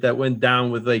bullshit that went down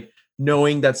with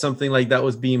knowing that something like that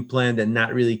was being planned and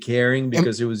not really caring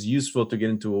because it was useful to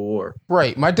get into a war.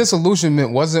 Right. My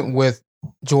disillusionment wasn't with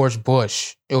George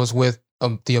Bush. It was with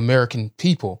the American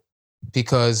people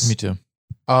because me too.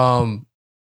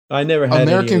 I never had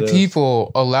American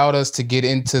people allowed us to get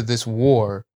into this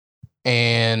war.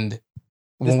 And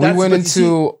when we went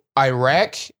into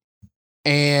Iraq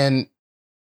and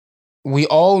we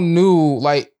all knew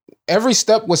every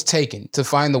step was taken to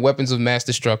find the weapons of mass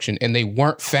destruction and they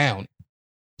weren't found.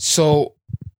 So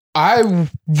I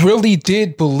really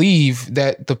did believe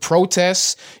that the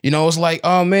protests, it was like,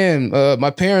 oh man,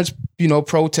 my parents,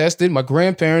 protested, my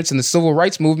grandparents and the civil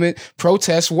rights movement,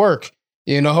 protests work,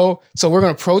 so we're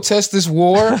going to protest this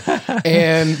war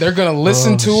and they're going to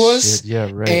listen to us. Yeah,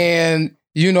 right. And,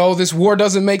 this war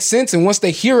doesn't make sense. And once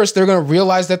they hear us, they're going to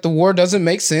realize that the war doesn't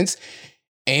make sense.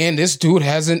 And this dude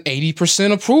has an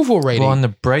 80% approval rating. Well, on the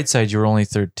bright side, you were only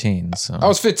 13. So I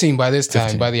was 15 by this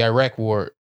time, by the Iraq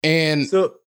war. And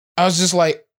so I was just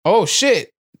like, oh,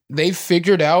 shit. They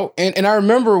figured out. And I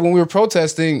remember when we were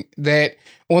protesting that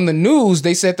on the news,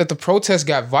 they said that the protests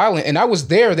got violent. And I was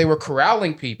there. They were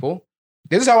corralling people.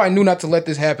 This is how I knew not to let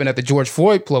this happen at the George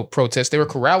Floyd protest. They were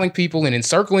corralling people and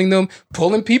encircling them,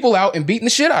 pulling people out and beating the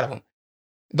shit out of them.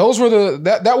 Those were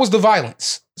that was the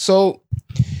violence. So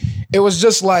it was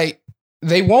just like,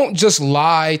 they won't just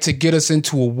lie to get us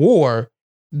into a war.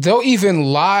 They'll even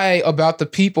lie about the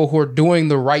people who are doing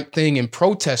the right thing and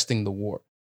protesting the war.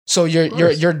 So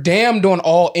you're damned on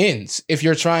all ends if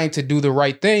you're trying to do the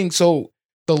right thing. So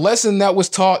the lesson that was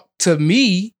taught to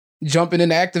me jumping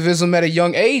into activism at a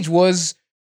young age was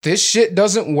this shit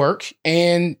doesn't work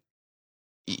and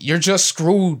you're just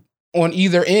screwed on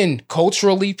either end.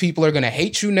 Culturally, people are going to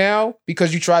hate you now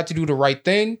because you tried to do the right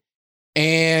thing.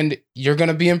 And you're going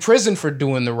to be in prison for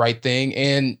doing the right thing.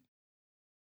 And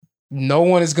no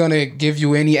one is going to give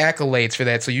you any accolades for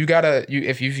that. So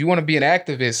if you want to be an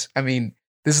activist, I mean,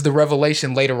 this is the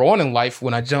revelation later on in life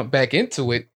when I jump back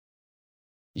into it.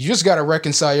 You just got to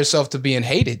reconcile yourself to being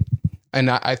hated.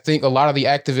 And I think a lot of the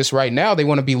activists right now, they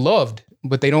want to be loved,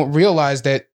 but they don't realize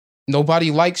that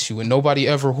nobody likes you and nobody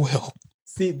ever will.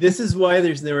 See, this is why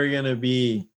there's never going to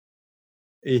be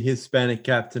a Hispanic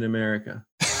Captain America.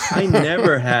 I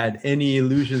never had any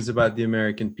illusions about the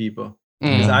American people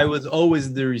because I was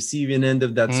always the receiving end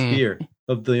of that spear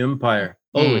of the empire,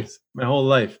 always, my whole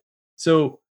life.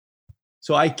 So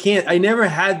I never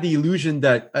had the illusion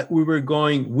that we were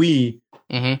going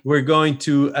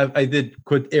to, I did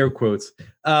quote air quotes,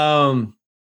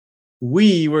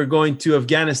 we were going to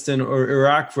Afghanistan or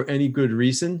Iraq for any good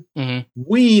reason.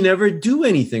 We never do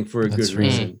anything for a good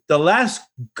reason. The last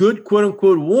good quote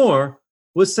unquote war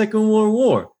was Second World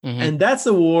War. And that's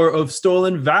a war of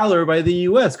stolen valor by the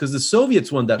US because the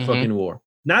Soviets won that fucking war,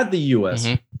 not the US.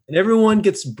 And everyone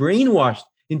gets brainwashed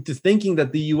into thinking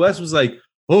that the US was like,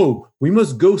 oh, we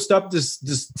must go stop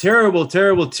this terrible,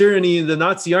 terrible tyranny in the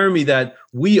Nazi army that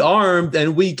we armed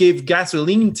and we gave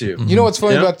gasoline to. You know what's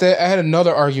funny about that? I had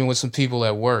another argument with some people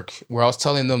at work where I was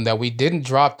telling them that we didn't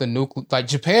drop the nuke. Like,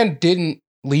 Japan didn't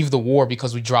leave the war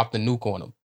because we dropped the nuke on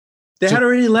them. They had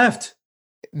already left.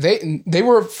 They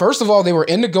were, first of all, they were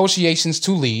in negotiations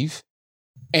to leave.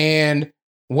 And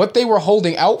what they were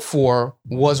holding out for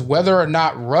was whether or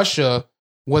not Russia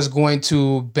was going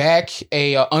to back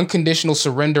a unconditional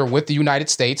surrender with the United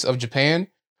States of Japan,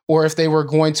 or if they were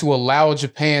going to allow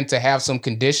Japan to have some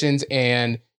conditions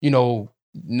and, you know,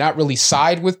 not really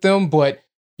side with them, but,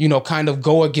 you know, kind of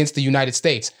go against the United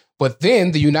States. But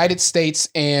then the United States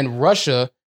and Russia,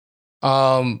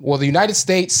 the United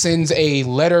States sends a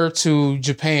letter to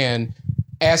Japan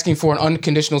asking for an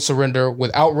unconditional surrender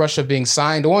without Russia being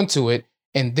signed onto it.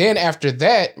 And then after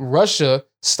that,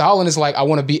 Stalin is like, I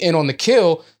want to be in on the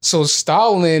kill. So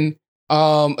Stalin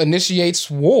initiates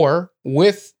war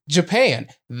with Japan.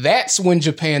 That's when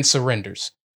Japan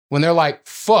surrenders. When they're like,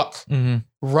 fuck,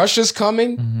 Russia's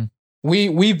coming.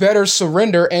 We better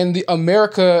surrender. And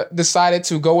America decided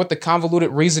to go with the convoluted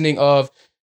reasoning of,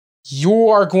 you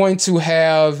are going to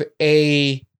have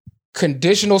a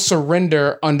conditional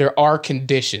surrender under our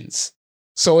conditions.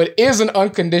 So it is an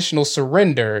unconditional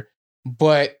surrender,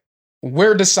 but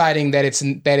we're deciding that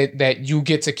that you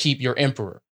get to keep your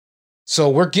emperor. So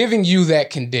we're giving you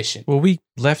that condition. Well, we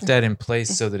left that in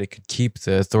place so that it could keep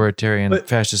the authoritarian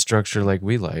fascist structure like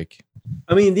we like.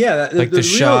 I mean, yeah, like the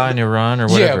Shah in Iran or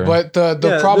whatever. Yeah, but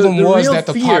the problem was that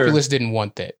the populace didn't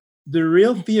want that. The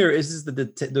real fear is that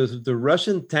the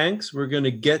Russian tanks were going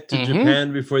to get to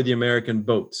Japan before the American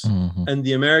boats. And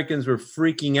the Americans were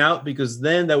freaking out because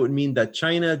then that would mean that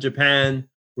China, Japan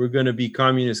were going to be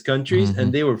communist countries,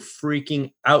 and they were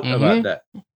freaking out about that.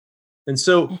 And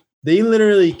so they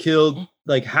literally killed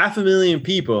like 500,000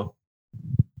 people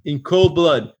in cold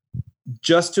blood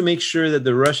just to make sure that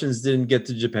the Russians didn't get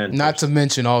to Japan. Not to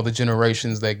mention all the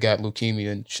generations that got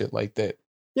leukemia and shit like that.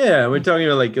 Yeah, we're talking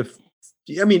about like it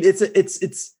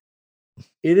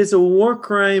is a war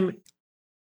crime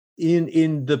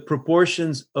in the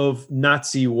proportions of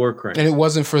Nazi war crimes. And it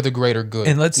wasn't for the greater good.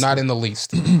 And not in the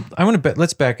least.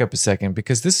 Let's back up a second,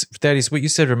 because this, Thaddeus, what you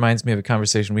said reminds me of a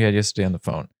conversation we had yesterday on the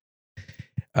phone.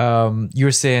 You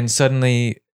were saying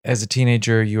suddenly as a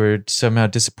teenager, you were somehow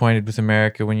disappointed with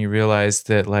America when you realized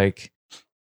that, like,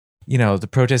 you know, the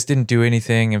protests didn't do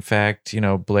anything. In fact, you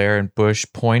know, Blair and Bush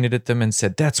pointed at them and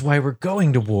said, that's why we're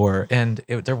going to war. And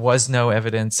there was no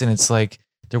evidence. And it's like,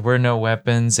 there were no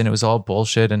weapons and it was all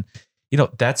bullshit. And, you know,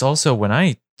 that's also when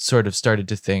I sort of started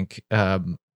to think,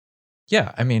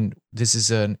 yeah, I mean, this is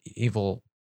an evil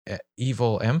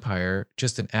empire,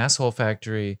 just an asshole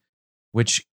factory,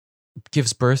 which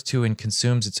gives birth to and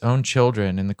consumes its own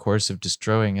children in the course of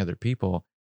destroying other people.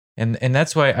 And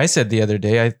that's why I said the other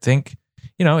day, I think,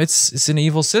 you know, it's an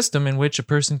evil system in which a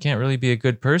person can't really be a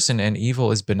good person, and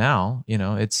evil is banal. You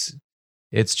know, it's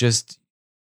just,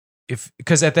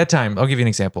 because at that time, I'll give you an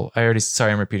example.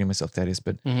 Sorry, I'm repeating myself, Thaddeus,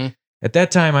 but at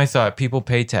that time I thought people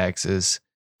pay taxes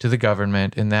to the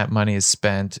government and that money is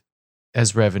spent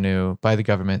as revenue by the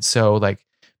government. So like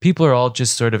people are all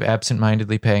just sort of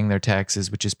absentmindedly paying their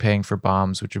taxes, which is paying for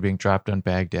bombs, which are being dropped on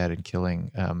Baghdad and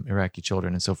killing Iraqi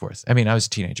children and so forth. I mean, I was a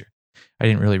teenager. I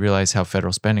didn't really realize how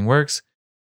federal spending works.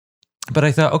 But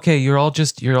I thought, okay, you're all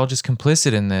just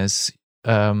complicit in this.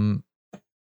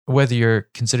 Whether you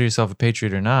consider yourself a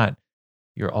patriot or not,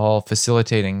 you're all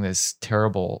facilitating this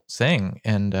terrible thing.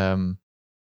 And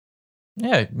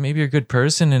yeah, maybe you're a good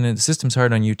person, and the system's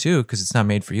hard on you too, because it's not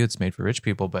made for you; it's made for rich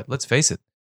people. But let's face it,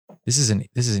 this is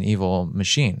an evil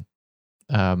machine.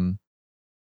 Daddies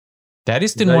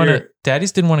didn't want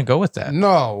to go with that.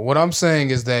 No, what I'm saying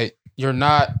is that you're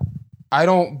not. I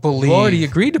don't believe. You already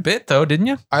agreed a bit, though, didn't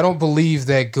you? I don't believe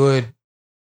that good.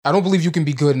 I don't believe you can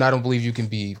be good, and I don't believe you can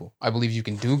be evil. I believe you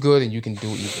can do good and you can do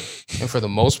evil. And for the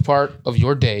most part of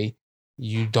your day,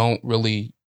 you don't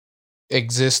really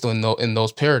exist in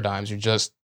those paradigms. You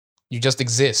just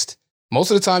exist. Most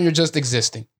of the time, you're just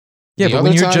existing. Yeah, the but other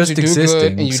when you're times just you do existing,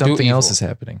 good and you something do else evil, is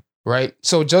happening. right?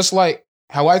 So just like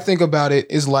how I think about it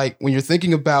is like when you're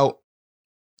thinking about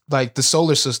like the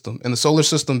solar system and the solar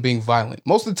system being violent.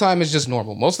 Most of the time, it's just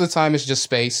normal. Most of the time, it's just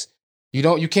space.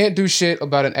 You can't do shit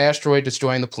about an asteroid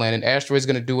destroying the planet. An asteroid's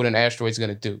going to do what an asteroid's going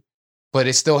to do, but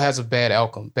it still has a bad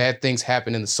outcome. Bad things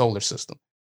happen in the solar system.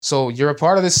 So you're a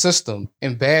part of this system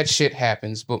and bad shit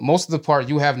happens, but most of the part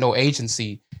you have no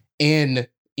agency in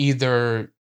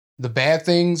either the bad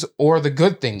things or the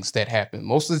good things that happen.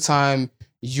 Most of the time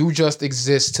you just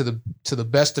exist to the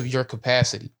best of your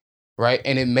capacity, right?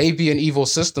 And it may be an evil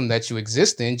system that you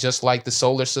exist in, just like the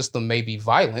solar system may be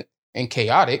violent and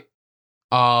chaotic.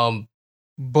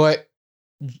 But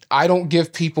I don't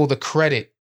give people the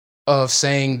credit of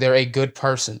saying they're a good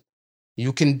person.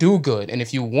 You can do good. And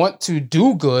if you want to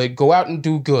do good, go out and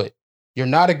do good. You're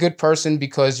not a good person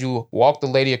because you walked the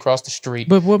lady across the street.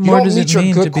 But what more does it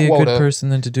mean to be a good person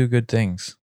than to do good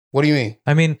things? What do you mean?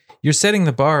 I mean, you're setting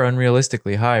the bar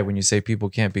unrealistically high when you say people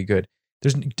can't be good.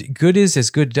 Good is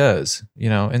as good does,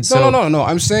 and so... No.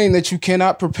 I'm saying that you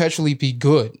cannot perpetually be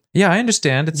good. Yeah, I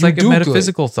understand. It's like a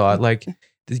metaphysical thought. Like,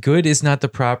 the good is not the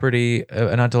property,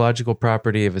 an ontological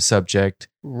property of a subject.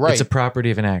 Right. It's a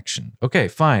property of an action. Okay,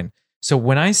 fine. So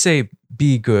when I say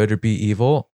be good or be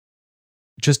evil,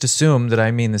 just assume that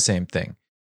I mean the same thing.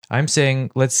 I'm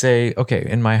saying, let's say, okay,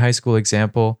 in my high school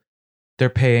example, they're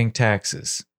paying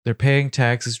taxes. They're paying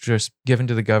taxes just given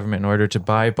to the government in order to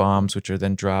buy bombs, which are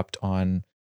then dropped on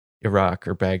Iraq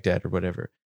or Baghdad or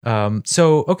whatever.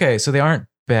 So they aren't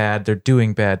bad. They're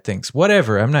doing bad things.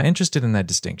 Whatever. I'm not interested in that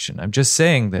distinction. I'm just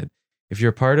saying that if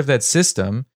you're part of that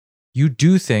system, you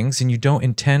do things and you don't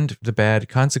intend the bad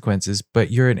consequences,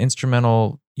 but you're an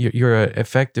you're an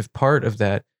effective part of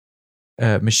that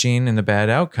machine and the bad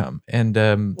outcome. And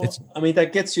that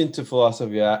gets you into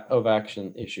philosophy of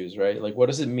action issues, right? Like, what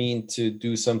does it mean to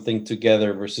do something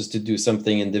together versus to do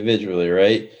something individually,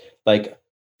 right? Like,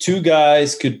 two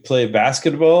guys could play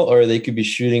basketball or they could be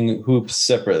shooting hoops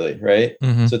separately, right?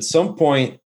 Mm-hmm. So at some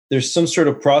point, there's some sort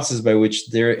of process by which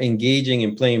they're engaging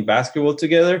in playing basketball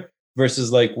together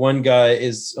versus like one guy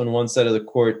is on one side of the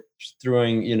court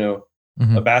throwing,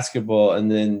 mm-hmm. a basketball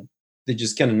and then they're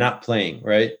just kind of not playing,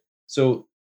 right? So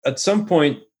at some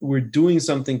point, we're doing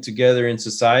something together in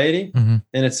society. Mm-hmm.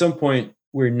 And at some point,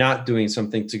 we're not doing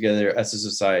something together as a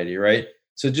society, right?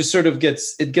 So it just sort of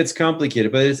gets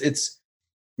complicated, but it's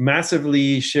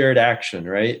massively shared action,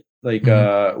 right? Like,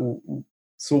 mm-hmm.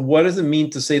 So what does it mean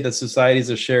to say that society is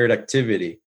a shared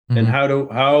activity? Mm-hmm. And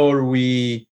how are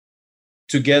we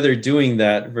together doing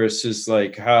that versus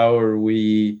like, how are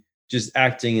we just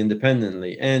acting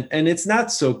independently? And it's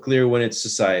not so clear when it's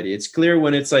society. It's clear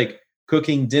when it's like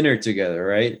cooking dinner together,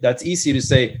 right? That's easy to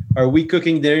say, are we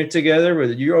cooking dinner together? Or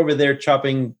you're over there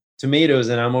chopping tomatoes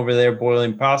and I'm over there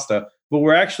boiling pasta, but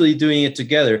we're actually doing it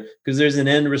together because there's an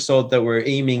end result that we're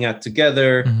aiming at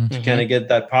together mm-hmm. to kind of get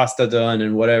that pasta done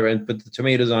and whatever, and put the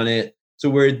tomatoes on it. So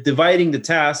we're dividing the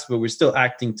task, but we're still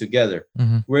acting together.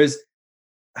 Mm-hmm. Whereas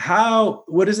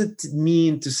what does it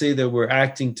mean to say that we're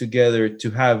acting together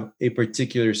to have a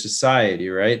particular society,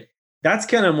 right? That's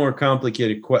kind of more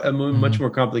complicated, mm-hmm. much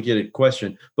more complicated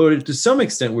question. But to some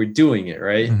extent, we're doing it,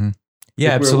 right? Mm-hmm. Yeah,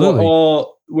 like absolutely.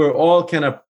 We're all kind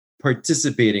of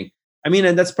participating. I mean,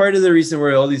 and that's part of the reason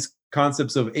where all these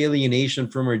concepts of alienation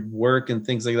from our work and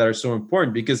things like that are so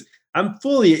important, because I'm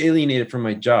fully alienated from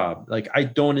my job. Like, I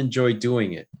don't enjoy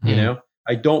doing it. Mm-hmm.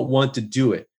 I don't want to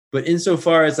do it. But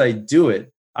insofar as I do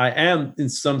it, I am in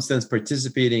some sense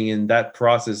participating in that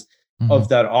process mm-hmm. of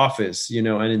that office,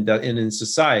 and in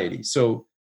society. So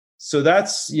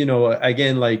that's,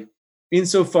 again, like,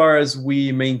 insofar as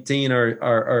we maintain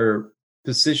our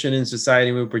position in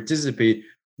society, we participate.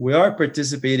 We are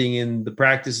participating in the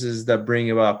practices that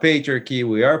bring about patriarchy.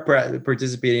 We are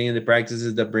participating in the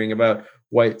practices that bring about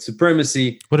white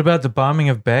supremacy. What about the bombing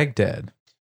of Baghdad?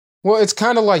 Well, it's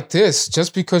kind of like this.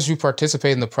 Just because you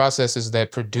participate in the processes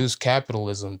that produce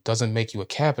capitalism doesn't make you a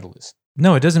capitalist.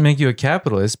 No, it doesn't make you a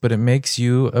capitalist, but it makes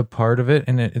you a part of it.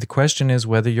 And the question is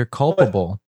whether you're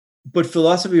culpable. But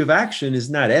philosophy of action is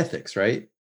not ethics, right?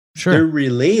 Sure. They're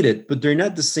related, but they're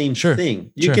not the same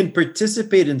thing. You can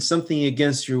participate in something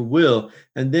against your will,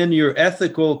 and then your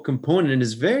ethical component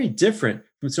is very different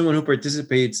from someone who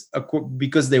participates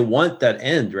because they want that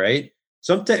end, right?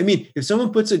 Sometimes, I mean, if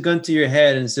someone puts a gun to your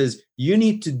head and says, you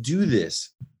need to do this,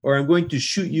 or I'm going to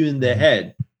shoot you in the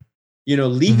head,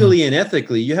 legally mm-hmm. and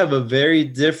ethically, you have a very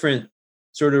different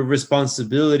sort of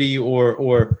responsibility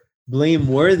or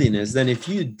blameworthiness than if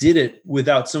you did it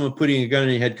without someone putting a gun in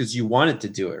your head because you wanted to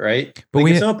do it, right? But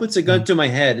if someone puts a gun to my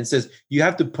head and says, you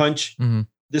have to punch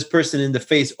this person in the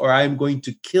face or I'm going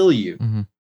to kill you,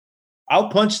 I'll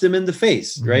punch them in the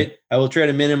face, right? I will try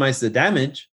to minimize the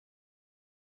damage.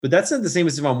 But that's not the same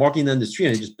as if I'm walking down the street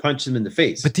and I just punch them in the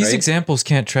face. But these examples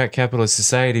can't track capitalist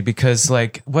society because,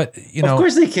 like, what, you know. Of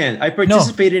course they can. I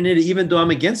participate in it even though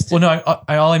I'm against it. Well, no,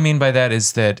 all I mean by that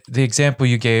is that the example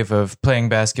you gave of playing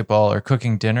basketball or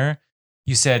cooking dinner,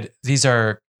 you said these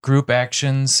are group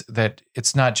actions, that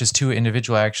it's not just two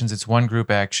individual actions, it's one group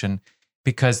action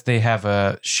because they have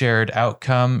a shared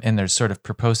outcome and there's sort of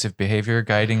purposive behavior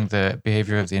guiding the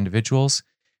behavior of the individuals.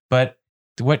 But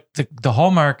what the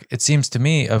hallmark, it seems to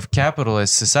me, of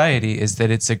capitalist society is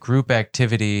that it's a group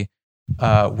activity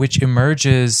which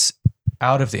emerges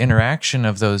out of the interaction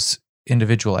of those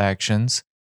individual actions,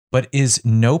 but is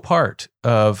no part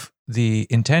of the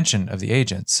intention of the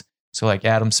agents. So like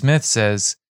Adam Smith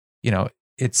says, you know,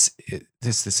 it's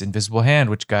this invisible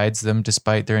hand which guides them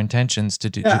despite their intentions to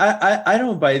do. I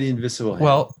don't buy the invisible hand.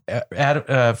 Well,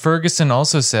 Ferguson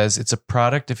also says it's a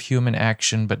product of human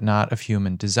action, but not of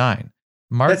human design.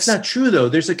 That's not true, though.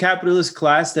 There's a capitalist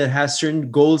class that has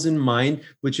certain goals in mind,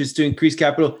 which is to increase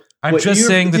capital. I'm just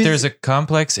saying that there's a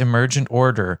complex emergent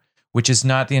order, which is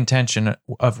not the intention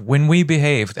of when we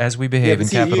behave as we behave in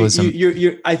capitalism.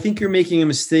 I think you're making a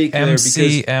mistake.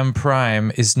 MCM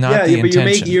prime is not the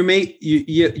intention.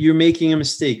 You're making a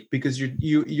mistake because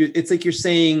it's like you're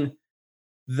saying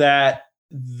that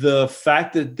the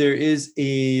fact that there is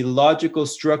a logical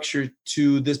structure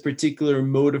to this particular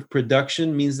mode of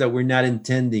production means that we're not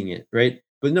intending it, right?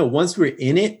 But no, once we're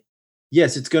in it,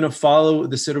 yes, it's going to follow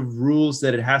the set of rules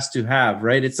that it has to have,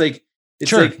 right? It's like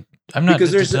I'm not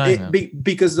because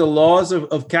because the laws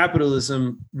of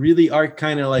capitalism really are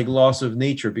kind of like laws of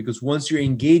nature, because once you're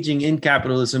engaging in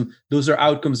capitalism, those are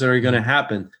outcomes that are going to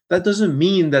happen. That doesn't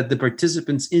mean that the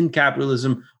participants in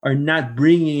capitalism are not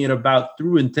bringing it about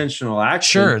through intentional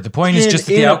action. Sure. The point is just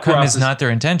that the outcome is not their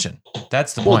intention.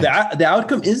 That's the point. Well, the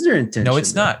outcome is their intention. No,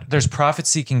 it's not. There's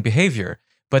profit-seeking behavior.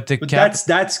 But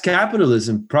that's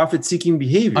capitalism, profit-seeking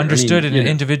behavior. Understood in an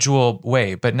individual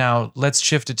way. But now let's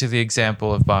shift it to the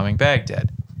example of bombing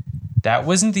Baghdad. That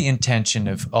wasn't the intention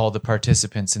of all the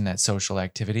participants in that social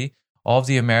activity. All of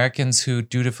the Americans who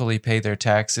dutifully pay their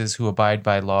taxes, who abide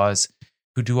by laws,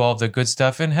 who do all the good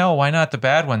stuff. And hell, why not the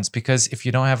bad ones? Because if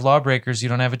you don't have lawbreakers, you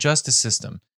don't have a justice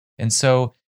system. And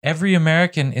so every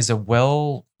American is a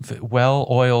well-oiled,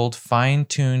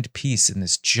 fine-tuned piece in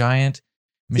this giant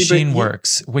machine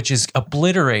works, which is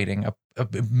obliterating a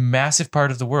massive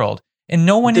part of the world, and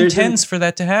no one intends for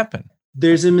that to happen.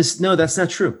 No, that's not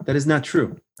true. That is not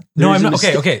true. No, I'm not.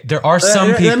 Okay. There are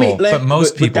some people, but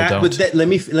most people don't. Let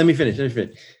me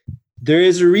finish. There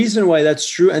is a reason why that's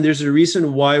true, and there's a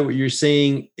reason why what you're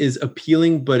saying is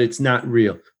appealing, but it's not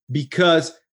real.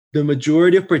 Because the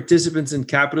majority of participants in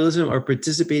capitalism are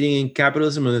participating in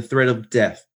capitalism on the threat of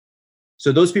death.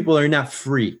 So those people are not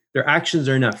free. Their actions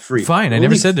are not free. Fine, I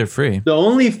never said they're free. The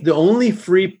only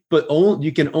free, but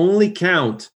you can only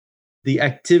count the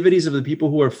activities of the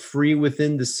people who are free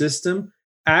within the system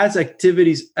as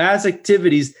activities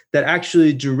that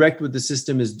actually direct what the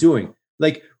system is doing.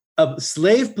 Like a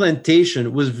slave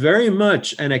plantation was very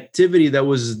much an activity that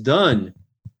was done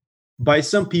by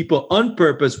some people on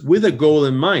purpose with a goal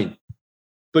in mind.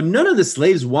 But none of the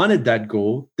slaves wanted that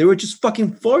goal. They were just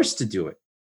fucking forced to do it.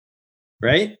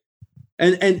 Right.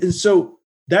 And so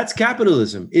that's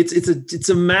capitalism. It's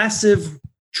a massive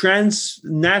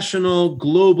transnational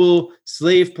global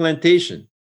slave plantation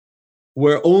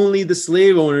where only the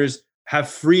slave owners have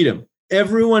freedom.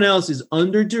 Everyone else is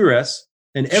under duress,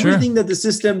 and everything that the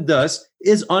system does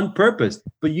is on purpose.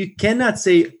 But you cannot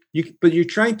say but you're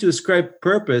trying to ascribe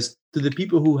purpose to the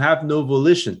people who have no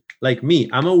volition. Like me,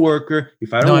 I'm a worker.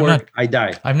 If I don't work, I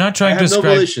die. I'm not trying to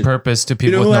ascribe purpose to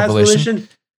people with no volition.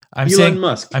 Elon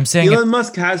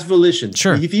Musk has volition.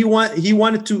 Sure. If he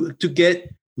wanted to get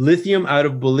lithium out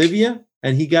of Bolivia,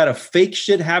 and he got a fake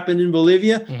shit happen in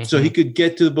Bolivia, so he could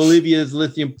get to Bolivia's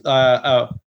lithium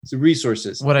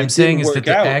resources. What I'm saying is that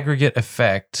the aggregate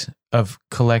effect of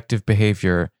collective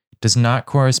behavior does not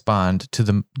correspond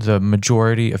to the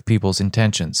majority of people's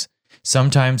intentions.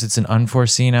 Sometimes it's an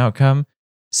unforeseen outcome.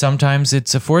 Sometimes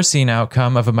it's a foreseen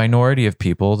outcome of a minority of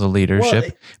people, the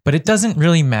leadership, but it doesn't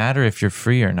really matter if you're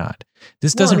free or not.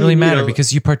 This doesn't really matter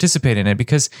because you participate in it,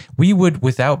 because we would,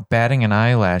 without batting an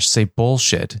eyelash, say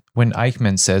bullshit when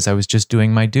Eichmann says I was just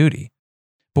doing my duty.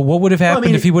 But what would have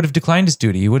happened if he would have declined his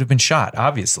duty? He would have been shot,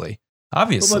 obviously.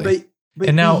 But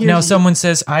and now someone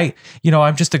says,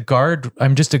 I'm just a guard.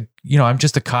 I'm just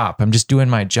a cop. I'm just doing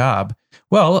my job.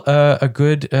 Well, a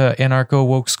good anarcho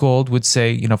woke scold would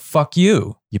say, fuck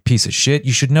you, you piece of shit.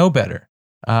 You should know better.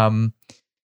 And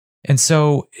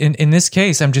so in this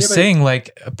case, I'm just saying,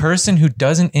 like, a person who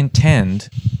doesn't intend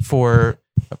for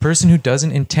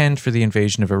the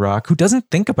invasion of Iraq, who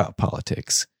doesn't think about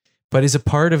politics, but is a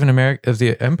part of of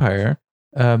the empire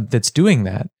that's doing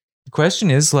that. The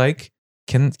question is, like,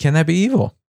 can that be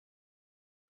evil?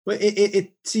 Well,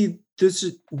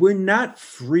 we're not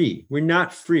free. We're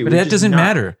not free. But that doesn't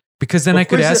matter, because then I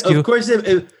could ask you,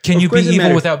 can you be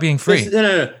evil without being free?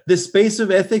 No. The space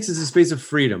of ethics is a space of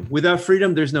freedom. Without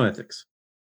freedom, there's no ethics.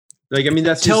 Like, I mean,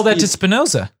 tell that to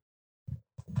Spinoza.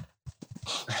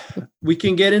 We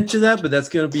can get into that, but that's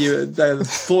going to be a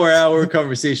 4-hour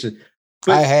conversation.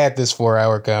 But, I had this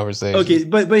 4-hour conversation. Okay,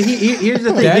 but here's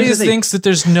the thing. Thaddeus thinks that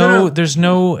there's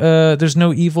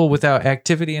no evil without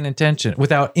activity and intention,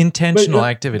 without intentional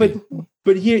activity.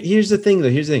 But here's the thing,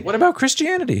 though. Here's the thing. What about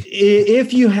Christianity?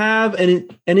 If you have an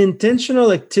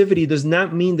intentional activity, does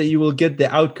not mean that you will get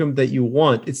the outcome that you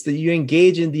want. It's that you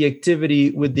engage in the activity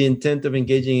with the intent of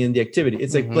engaging in the activity.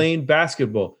 It's like playing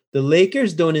basketball. The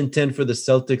Lakers don't intend for the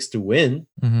Celtics to win.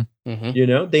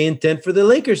 They intend for the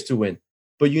Lakers to win.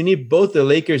 But you need both the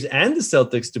Lakers and the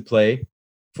Celtics to play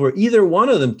for either one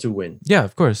of them to win. Yeah,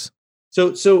 of course.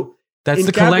 So that's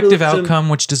the collective outcome,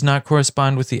 which does not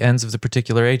correspond with the ends of the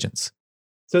particular agents.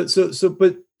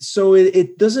 So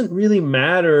it doesn't really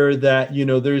matter that,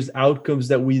 there's outcomes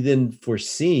that we didn't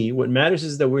foresee. What matters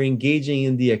is that we're engaging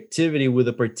in the activity with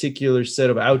a particular set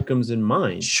of outcomes in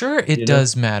mind. Sure, it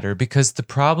does matter, because the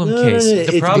problem because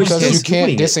you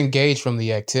can't disengage from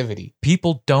the activity.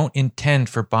 People don't intend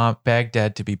for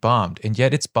Baghdad to be bombed, and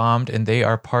yet it's bombed, and they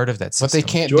are part of that system. But they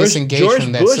can't disengage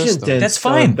from that system. That's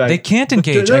fine. They can't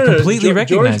engage. I completely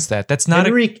recognize that. That's not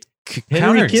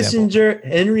Henry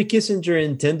Kissinger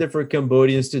intended for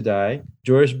Cambodians to die.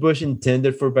 George Bush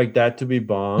intended for Baghdad to be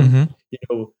bombed.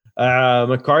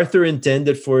 MacArthur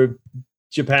intended for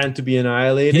Japan to be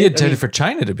annihilated. He intended for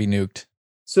China to be nuked.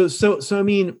 So I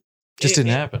mean, just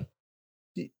didn't happen.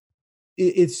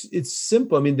 It's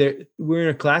simple. I mean, we're in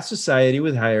a class society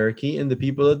with hierarchy, and the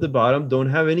people at the bottom don't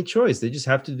have any choice. They just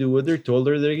have to do what they're told,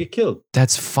 or they get killed.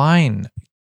 That's fine.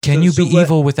 Can you be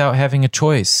evil without having a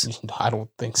choice? I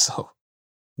don't think so.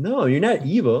 No, you're not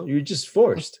evil. You're just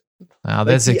forced. Wow,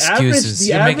 that's excuses.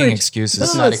 You're making excuses.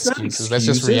 That's not excuses. That's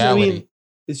just reality. I mean,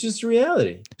 it's just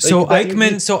reality. So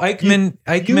Eichmann,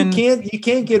 you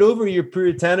can't get over your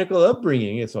puritanical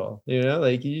upbringing. It's all,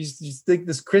 like you just think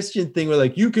this Christian thing where,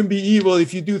 like, you can be evil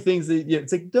if you do things that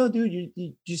it's like, no, dude,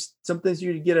 you just sometimes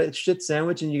you get a shit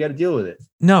sandwich and you got to deal with it.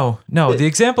 No. The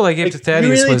example I gave to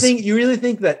Thaddeus you really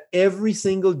think that every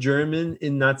single German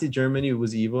in Nazi Germany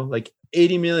was evil? Like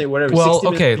 80 million, whatever. Well,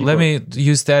 okay, let me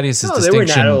use Thaddeus' distinction. They were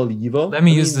not all evil. Let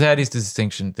me use Thaddeus'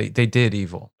 distinction. They did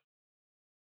evil.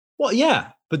 Well,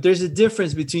 yeah, but there's a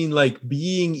difference between, like,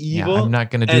 being evil. Yeah, I'm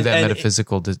not going to do that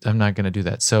metaphysical. I'm not going to do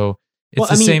that. So it's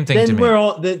the same thing to me.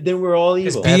 Then we're all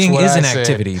evil. Being is an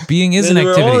activity. Being is an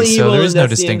activity. So there is no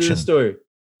distinction. The story.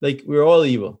 Like, we're all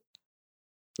evil,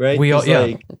 right? We all,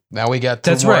 yeah. Now we got.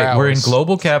 That's right. Hours. We're in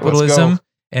global capitalism.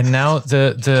 And now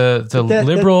the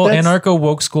liberal anarcho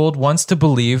woke school wants to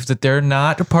believe that they're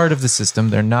not a part of the system.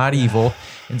 They're not evil.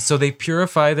 And so they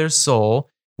purify their soul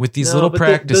with these little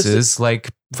practices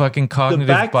like fucking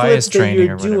cognitive bias training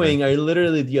or whatever. The backflips that you're doing are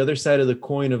literally the other side of the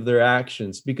coin of their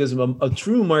actions, because a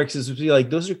true Marxist would be like,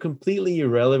 those are completely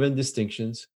irrelevant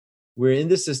distinctions. We're in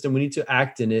the system. We need to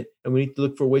act in it, and we need to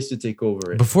look for ways to take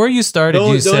over it. Before you started,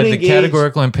 you said the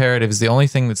categorical imperative is the only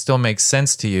thing that still makes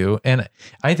sense to you. And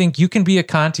I think you can be a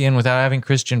Kantian without having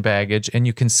Christian baggage, and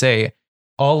you can say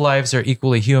all lives are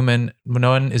equally human.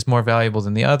 One is more valuable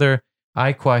than the other.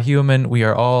 I qua human, we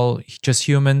are all just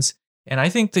humans. And I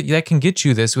think that can get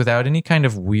you this without any kind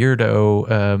of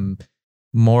weirdo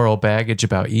moral baggage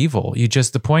about evil.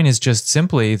 The point is just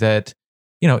simply that,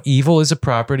 evil is a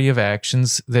property of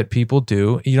actions that people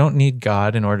do. You don't need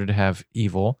God in order to have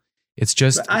evil. It's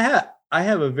just... I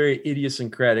have a very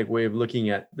idiosyncratic way of looking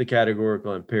at the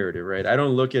categorical imperative, right? I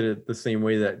don't look at it the same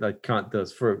way that Kant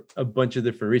does for a bunch of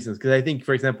different reasons. Because I think,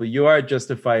 for example, you are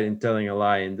justified in telling a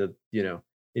lie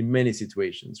in many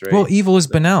situations, right? Well, evil is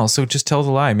banal, so just tell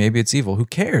the lie. Maybe it's evil. Who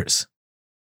cares?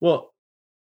 Well,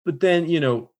 but then,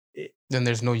 then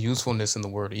there's no usefulness in the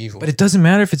word evil. But it doesn't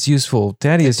matter if it's useful.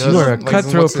 Thaddeus, you are a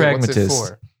cutthroat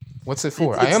pragmatist. What's it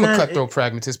for? I am a cutthroat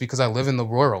pragmatist because I live in the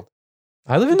world.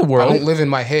 I live in the world. I don't live in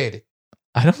my head.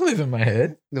 I don't live in my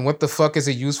head. Then what the fuck is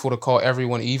it useful to call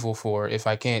everyone evil for if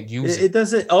I can't use it? It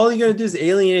doesn't. All you're going to do is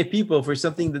alienate people for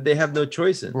something that they have no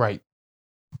choice in. Right.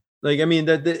 Like, I mean,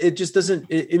 that it just doesn't.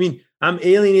 I mean, I'm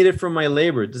alienated from my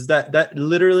labor. Does that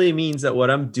literally means that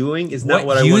what I'm doing is not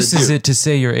what I want to do? What use is it to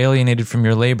say you're alienated from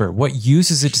your labor? What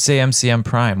use is it to say MCM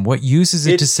prime? What use is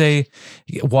it to say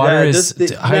water is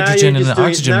hydrogen and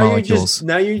oxygen molecules?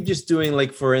 Now you're just doing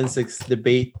like forensics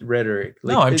debate rhetoric.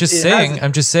 Like, no, I'm just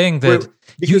saying that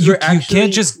you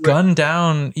can't just gun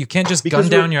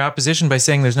down your opposition by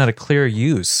saying there's not a clear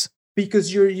use.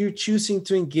 Because you're choosing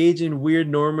to engage in weird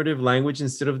normative language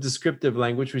instead of descriptive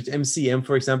language, which MCM,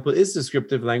 for example, is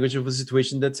descriptive language of a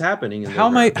situation that's happening. How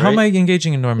am I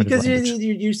engaging in normative language? Because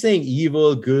you're saying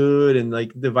evil, good, and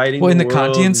like dividing. Well, in the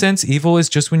world. Kantian sense, evil is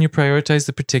just when you prioritize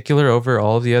the particular over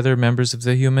all of the other members of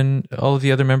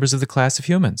the class of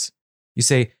humans. You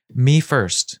say me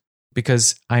first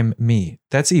because I'm me.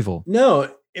 That's evil.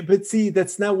 No. But see,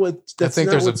 that's not what. I think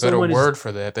there's a better word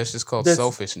for that. That's just called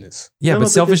selfishness. Yeah, but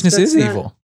selfishness is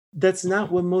evil. That's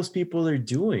not what most people are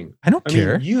doing. I don't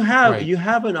care. Mean, you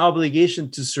have an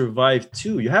obligation to survive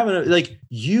too.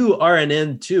 You are an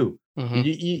end too. Mm-hmm.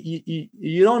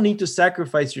 You don't need to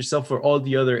sacrifice yourself for all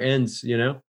the other ends. You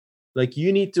know, like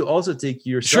you need to also take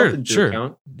yourself into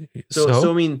account.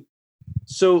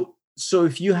 So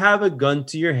if you have a gun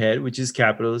to your head, which is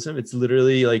capitalism, it's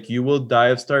literally like you will die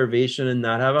of starvation and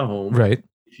not have a home. Right.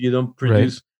 If you don't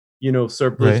produce,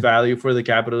 surplus value for the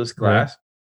capitalist class,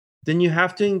 then you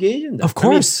have to engage in that. Of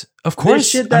course.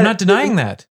 I'm not denying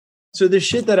that. So there's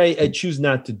shit that I choose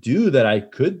not to do that I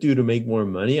could do to make more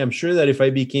money. I'm sure that if I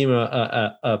became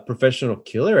a professional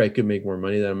killer, I could make more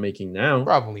money than I'm making now.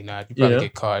 Probably not. You probably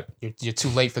get caught. You're too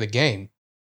late for the game.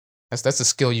 That's a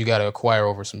skill you got to acquire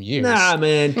over some years. Nah,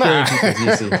 man.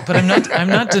 But I'm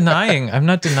not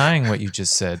denying what you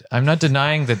just said. I'm not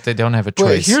denying that they don't have a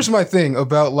choice. But here's my thing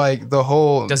about like the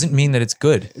whole. Doesn't mean that it's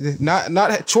good.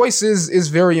 Not choice is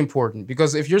very important,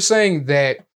 because if you're saying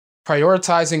that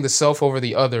prioritizing the self over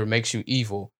the other makes you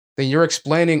evil, then you're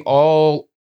explaining all.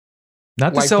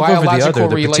 Not the self over the other,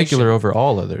 the particular over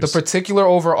all others. The particular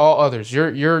over all others.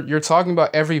 You're talking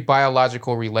about every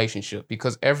biological relationship,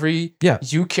 because every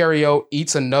eukaryote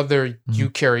eats another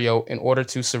eukaryote in order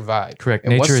to survive. Correct.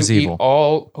 And nature is evil.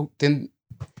 Okay.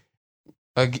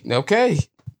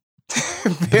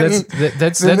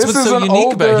 That's what's so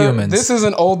unique about humans. This is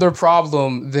an older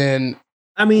problem than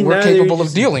we're capable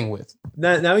of dealing with.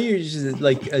 Now you're just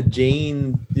like a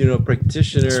Jain,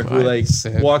 practitioner who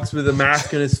walks with a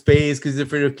mask on his face because he's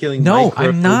afraid of killing. No,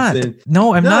 I'm not.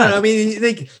 No, I'm not. I mean,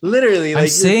 like literally. I'm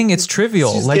saying it's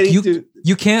trivial. Like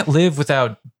you can't live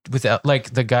without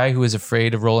like the guy who is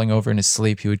afraid of rolling over in his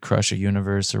sleep. He would crush a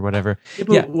universe or whatever.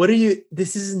 Yeah, but what are you?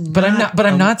 This is.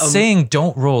 I'm not saying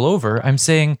don't roll over. I'm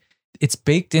saying it's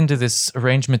baked into this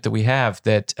arrangement that we have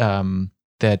that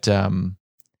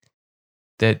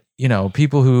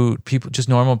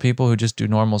normal people who just do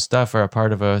normal stuff are a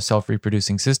part of a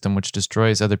self-reproducing system which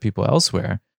destroys other people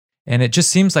elsewhere. And it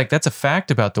just seems like that's a fact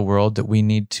about the world that we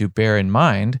need to bear in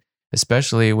mind,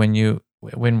 especially when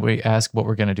we ask what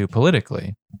we're going to do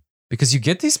politically. Because you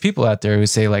get these people out there who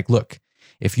say like, look,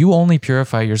 if you only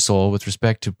purify your soul with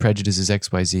respect to prejudices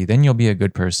XYZ, then you'll be a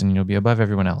good person, you'll be above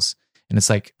everyone else. And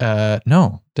it's like,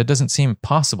 no, that doesn't seem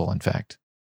possible, in fact.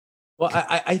 Well,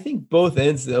 I think both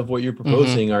ends of what you're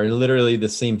proposing are literally the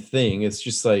same thing. It's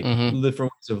just like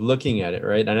different ways of looking at it,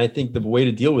 right? And I think the way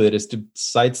to deal with it is to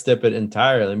sidestep it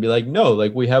entirely and be like, no,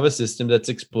 like we have a system that's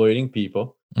exploiting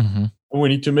people. Mm-hmm. We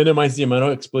need to minimize the amount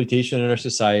of exploitation in our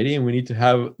society, and we need to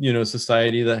have,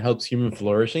 society that helps human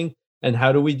flourishing. And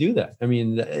how do we do that? I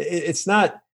mean, it's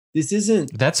not. This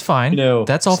isn't. That's fine.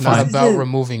 That's all it's fine. It's not about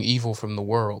removing evil from the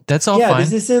world. That's all fine.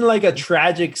 This isn't like a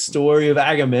tragic story of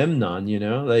Agamemnon.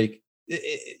 Like.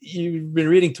 You've been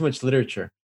reading too much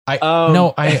literature.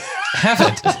 No, I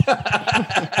haven't.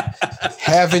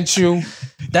 Haven't you?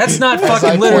 That's not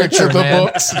fucking literature,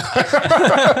 man.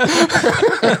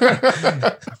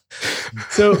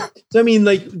 So I mean,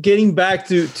 like getting back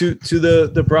to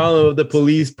the problem of the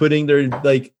police putting their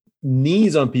like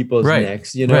knees on people's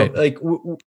necks. Like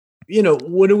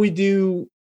what do we do?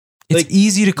 It's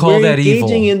easy to call that evil.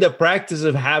 We're engaging in the practice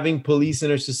of having police in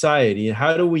our society.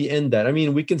 How do we end that? I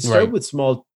mean, we can start with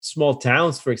small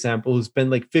towns, for example, who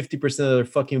spend like 50% of their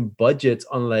fucking budgets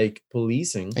on like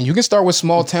policing. And you can start with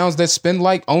small towns that spend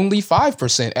like only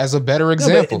 5% as a better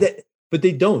example. But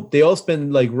they don't. They all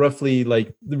spend like roughly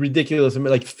like the ridiculous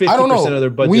amount, like 50% of their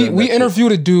budget. We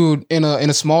interviewed a dude in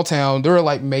a small town. There were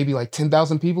like maybe like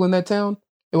 10,000 people in that town.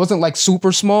 It wasn't like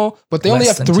super small, but they only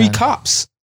have 3 cops.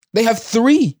 They have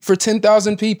 3 for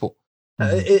 10,000 people.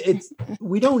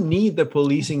 We don't need the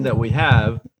policing that we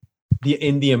have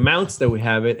in the amounts that we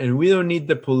have it, and we don't need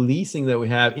the policing that we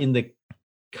have in the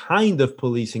kind of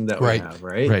policing that we have,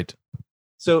 right? Right.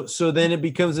 So then it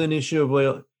becomes an issue of,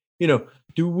 well, you know,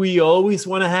 do we always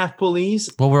want to have police?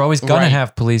 Well, we're always gonna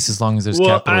have police as long as there's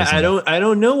capitalism. I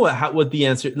don't know what the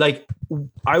answer. Like,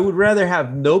 I would rather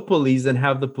have no police than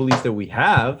have the police that we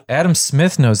have. Adam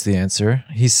Smith knows the answer.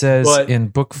 He says in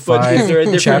Book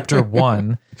 5, Chapter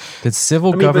 1, that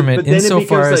civil government,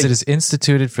 insofar as it is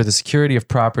instituted for the security of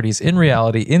properties, in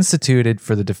reality instituted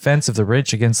for the defense of the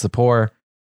rich against the poor,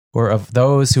 or of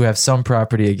those who have some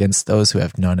property against those who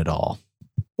have none at all.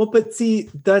 Well, but see,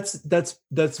 that's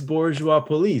bourgeois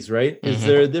police, right? Mm-hmm. Is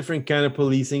there a different kind of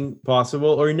policing possible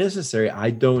or necessary?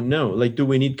 I don't know. Like, do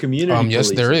we need community yes,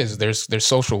 policing? there is. There's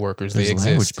social workers. There's they exist.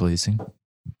 Language policing.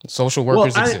 Social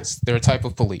workers exist. They're a type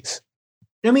of police.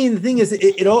 I mean, the thing is,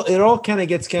 it all kind of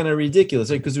gets kind of ridiculous,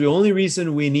 right? Because the only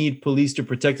reason we need police to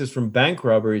protect us from bank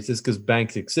robberies is because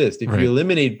banks exist. If you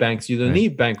eliminate banks, you don't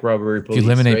need bank robbery police. If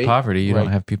you eliminate poverty, you don't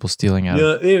have people stealing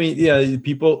out. I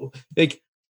mean,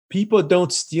 people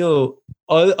don't steal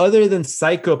other than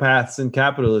psychopaths in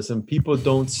capitalism. People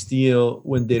don't steal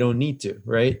when they don't need to,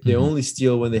 right? They only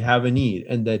steal when they have a need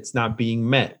and that's not being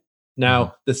met.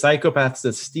 Now, the psychopaths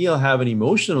that steal have an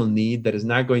emotional need that is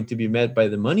not going to be met by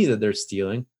the money that they're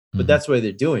stealing, but that's why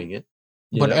they're doing it.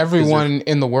 But everyone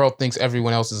in the world thinks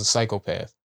everyone else is a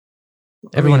psychopath.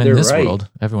 Everyone in this world.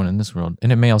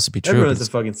 And it may also be true. Everyone's a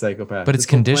fucking psychopath. But it's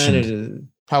conditioned.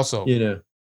 How so? You know.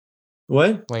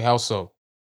 What? Like, how so?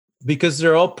 Because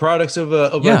they're all products of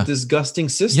a disgusting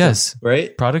system. Yes.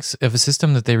 Right? Products of a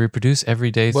system that they reproduce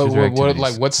every day through their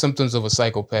activities. What symptoms of a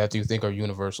psychopath do you think are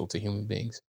universal to human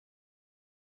beings?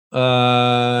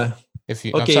 How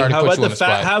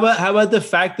about the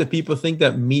fact that people think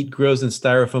that meat grows in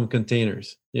styrofoam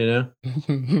containers? You know?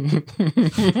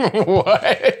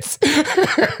 What?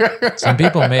 Some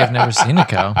people may have never seen a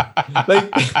cow.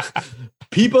 Like,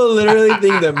 people literally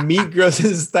think that meat grows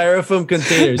in styrofoam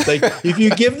containers. Like, if you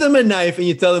give them a knife and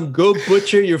you tell them, go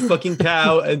butcher your fucking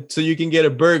cow and so you can get a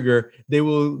burger, they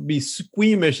will be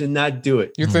squeamish and not do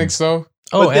it. You think so?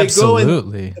 Oh,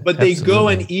 absolutely. They go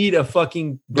and eat a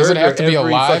fucking burger. Does it have to be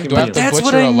alive? Do I have to That's butcher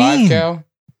what I a live mean. cow?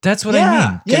 That's what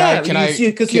I mean. Can I?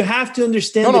 Because you have to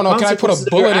understand. No. Can I put a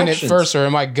bullet in it first, or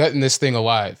am I gutting this thing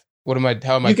alive? How am I killing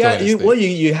this thing? Well,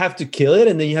 you have to kill it,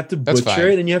 and then you have to butcher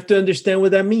it, and you have to understand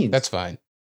what that means. That's fine.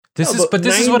 This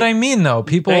is what I mean, though.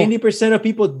 90% of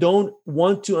people don't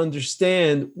want to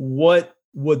understand what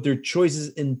their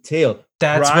choices entail.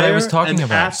 That's what I was talking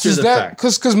about.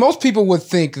 Because most people would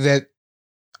think that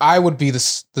I would be the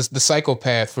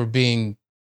psychopath for being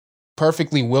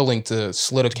perfectly willing to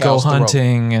slit a cow's throat. Go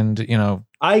hunting and, you know.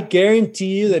 I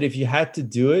guarantee you that if you had to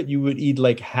do it, you would eat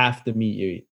like half the meat you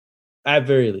eat. At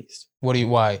very least.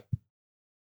 Why?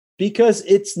 Because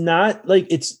it's not like,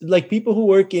 it's like people who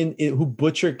work who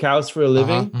butcher cows for a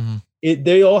living.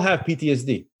 They all have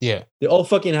PTSD. Yeah. They all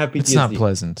fucking have PTSD. It's not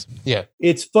pleasant. Yeah.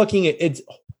 It's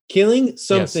killing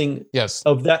something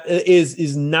of that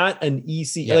is not an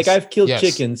easy. Like, I've killed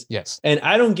chickens. Yes. And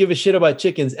I don't give a shit about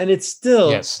chickens. And it's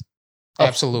still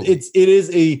absolutely. It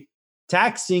is a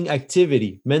taxing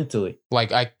activity mentally.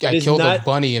 Like, I killed a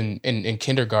bunny in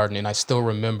kindergarten, and I still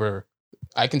remember.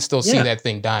 I can still see that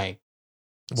thing dying.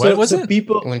 What was it?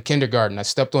 In kindergarten, I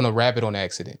stepped on a rabbit on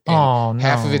accident. And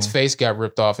half of its face got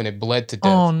ripped off and it bled to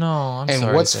death. Oh, no. I'm sorry.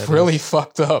 And what's really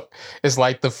fucked up is,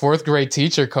 like, the 4th grade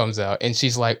teacher comes out and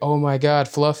she's like, "Oh my God,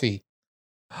 Fluffy."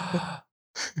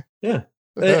 Yeah.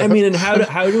 I mean, and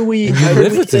how do we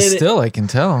live with this still? I can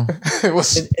tell.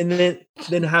 And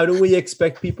then how do we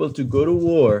expect people to go to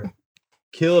war,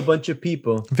 kill a bunch of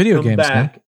people, come games,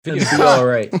 back, man. and be all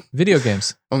right? Video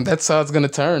games. That's how it's gonna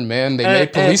turn, man. They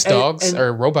made police dogs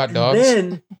or robot dogs.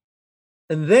 And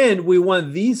then we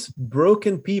want these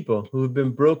broken people who have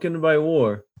been broken by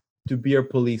war to be our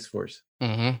police force.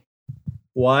 Mm-hmm.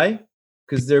 Why?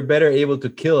 Because they're better able to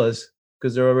kill us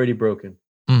because they're already broken.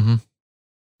 Mm-hmm.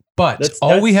 But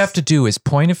all we have to do is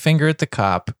point a finger at the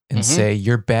cop and say,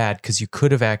 you're bad because you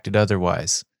could have acted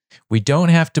otherwise. We don't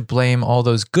have to blame all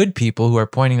those good people who are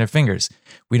pointing their fingers.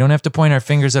 We don't have to point our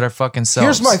fingers at our fucking selves.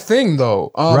 Here's my thing,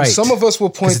 though. Some of us will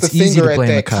point the finger at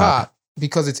that cop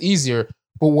because it's easier.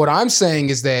 But what I'm saying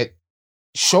is that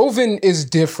Chauvin is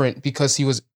different because he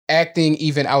was acting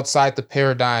even outside the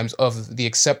paradigms of the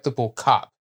acceptable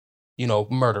cop,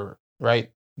 murderer,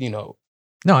 right?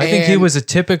 No, I think he was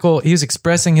he was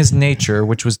expressing his nature,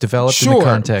 which was developed in the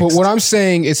context. But what I'm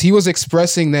saying is he was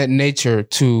expressing that nature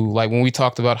to, like, when we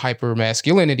talked about hyper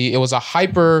masculinity, it was a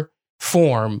hyper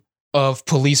form of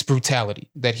police brutality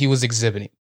that he was exhibiting.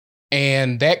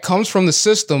 And that comes from the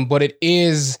system, but it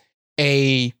is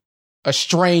a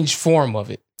strange form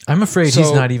of it. I'm afraid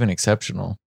he's not even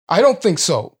exceptional. I don't think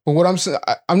so. But what I'm saying,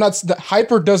 I'm not. The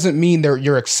hyper doesn't mean that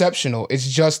you're exceptional. It's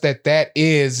just that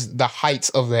is the heights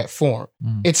of that form.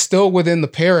 It's still within the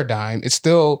paradigm. It's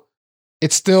still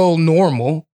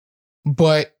normal,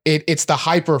 but it's the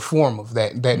hyper form of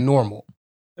that normal.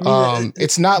 I mean,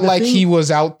 it's not like he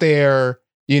was out there,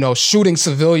 shooting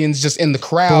civilians just in the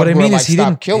crowd. But what I mean is he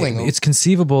didn't killing them. It's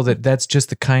conceivable that that's just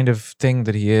the kind of thing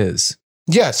that he is.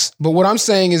 Yes, but what I'm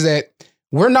saying is that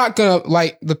we're not gonna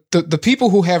like the people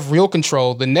who have real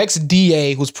control. The next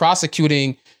DA who's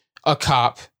prosecuting a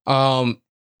cop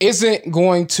isn't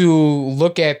going to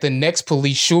look at the next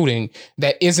police shooting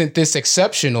that isn't this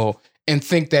exceptional and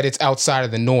think that it's outside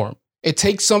of the norm. It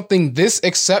takes something this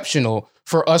exceptional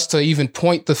for us to even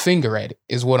point the finger at it,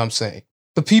 is what I'm saying.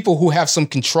 The people who have some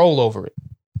control over it.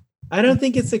 I don't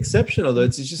think it's exceptional, though.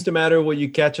 It's just a matter of what you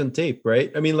catch on tape,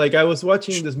 right? I mean, like I was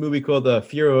watching this movie called The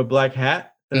Fear of a Black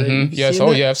Hat. Yes.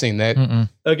 Oh, yeah, I've seen that.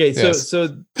 Okay, yes.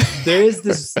 so there is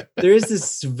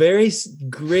this very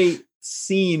great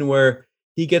scene where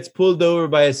he gets pulled over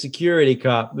by a security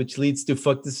cop, which leads to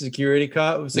fuck the security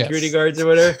guards or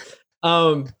whatever.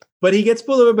 But he gets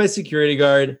pulled over by a security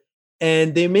guard,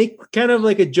 and they make kind of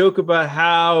like a joke about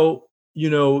how,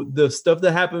 the stuff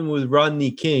that happened with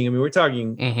Rodney King. I mean, we're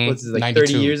talking, what's this, like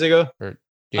 30 years ago?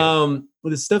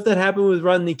 The stuff that happened with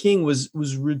Rodney King was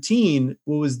routine.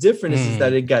 What was different is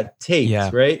that it got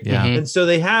taped, right? Yeah. And so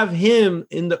they have him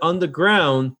on the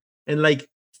ground and like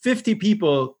 50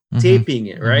 people taping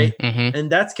it, right?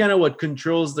 And that's kind of what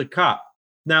controls the cop.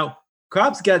 Now,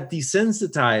 cops got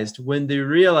desensitized when they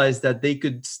realized that they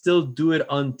could still do it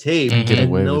on tape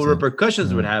and no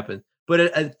repercussions would happen.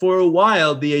 But for a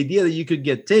while, the idea that you could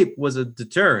get taped was a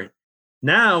deterrent.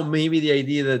 Now, maybe the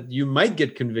idea that you might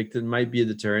get convicted might be a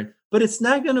deterrent, but it's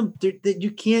not going to, that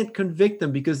you can't convict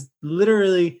them because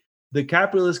literally the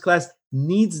capitalist class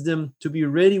needs them to be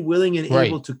ready, willing, and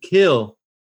able to kill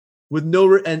with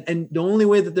and the only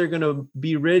way that they're going to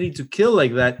be ready to kill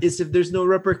like that is if there's no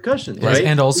repercussions, right?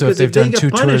 And also if they've done 2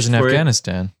 tours in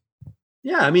Afghanistan.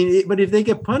 Yeah, I mean, but if they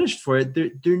get punished for it,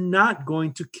 they're not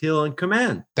going to kill on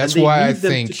command. That's why I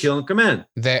think to kill on command.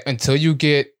 That until you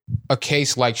get a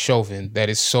case like Chauvin that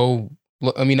is so,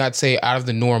 I mean, not say out of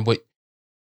the norm, but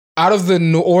out of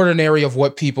the ordinary of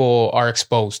what people are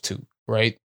exposed to,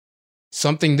 right?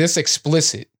 Something this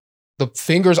explicit, the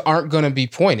fingers aren't going to be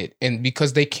pointed, and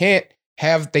because they can't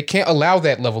allow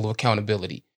that level of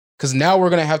accountability. Because now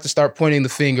we're going to have to start pointing the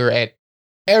finger at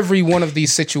every one of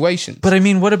these situations. But I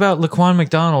mean, what about Laquan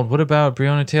McDonald? What about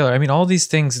Breonna Taylor? I mean, all these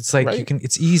things, it's like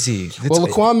it's easy. Well,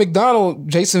 Laquan McDonald,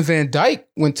 Jason Van Dyke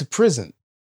went to prison.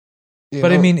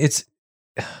 But I mean,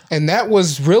 and that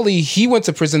was really, he went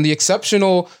to prison. The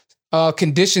exceptional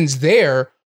conditions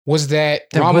there was that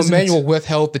Rahm Emanuel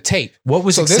withheld the tape. What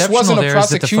was exceptional there is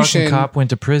that the fucking cop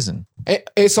went to prison.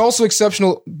 It's also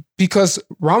exceptional because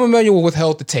Rahm Emanuel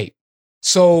withheld the tape.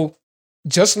 So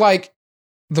just like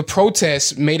the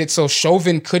protests made it so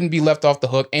Chauvin couldn't be left off the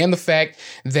hook, and the fact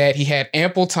that he had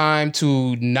ample time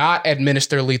to not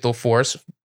administer lethal force,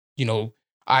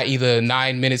 i.e. the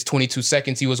 9 minutes, 22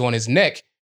 seconds he was on his neck,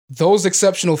 those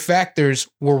exceptional factors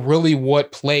were really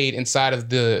what played inside of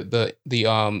the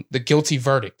guilty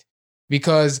verdict.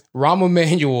 Because Rahm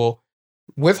Emanuel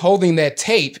withholding that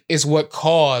tape is what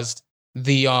caused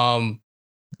the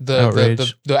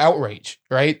outrage,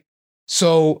 right?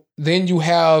 So then you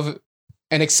have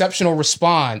an exceptional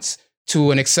response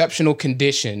to an exceptional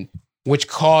condition, which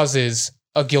causes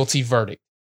a guilty verdict.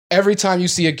 Every time you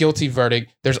see a guilty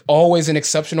verdict, there's always an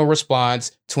exceptional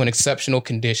response to an exceptional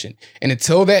condition. And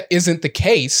until that isn't the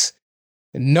case,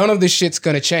 none of this shit's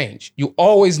going to change. You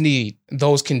always need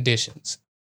those conditions.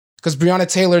 Because Breonna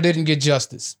Taylor didn't get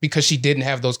justice because she didn't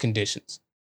have those conditions.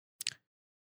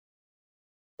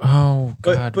 Oh,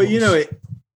 God. But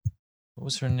what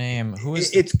was her name?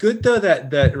 It's good though that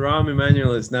Rahm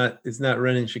Emanuel is not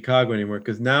running Chicago anymore,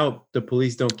 because now the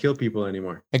police don't kill people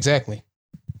anymore. Exactly.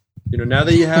 Now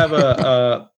that you have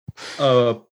a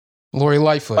Lori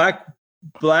Lightfoot,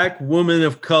 black woman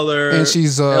of color, and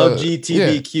she's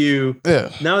LGBTQ.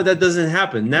 Yeah. Now that doesn't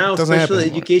happen. Now special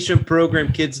education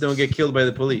program kids don't get killed by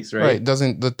the police, right? Right.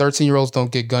 The 13-year-olds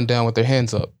don't get gunned down with their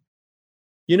hands up.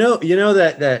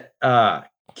 That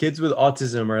kids with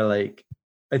autism are like,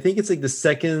 I think it's like the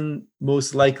second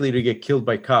most likely to get killed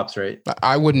by cops, right?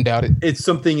 I wouldn't doubt it. It's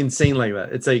something insane like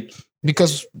that. It's like,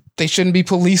 because they shouldn't be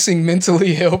policing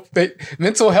mentally ill.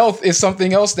 Mental health is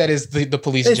something else that is the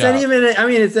police job. Not even, I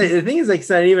mean, the thing is, like, it's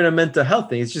not even a mental health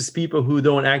thing. It's just people who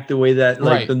don't act the way that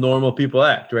the normal people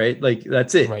act, right? Like,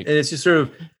 that's it. Right. And it's just sort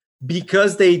of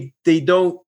because they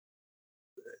don't,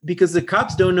 because the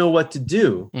cops don't know what to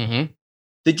do. Mm-hmm.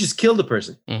 They just kill the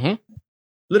person. Mm-hmm.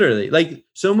 Literally, like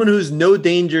someone who's no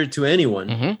danger to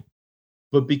anyone,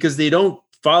 but because they don't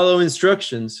follow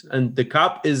instructions and the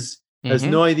cop has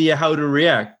no idea how to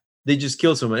react, they just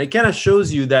kill someone. It kind of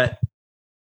shows you that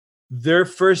their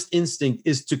first instinct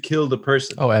is to kill the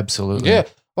person. Oh, absolutely. Yeah.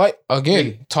 Like,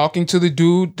 again, talking to the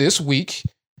dude this week,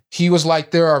 he was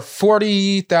like, there are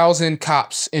 40,000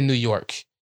 cops in New York,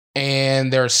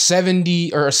 and there are 7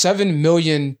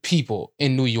 million people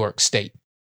in New York State.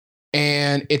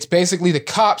 And it's basically the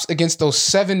cops against those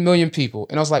 7 million people.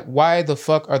 And I was like, why the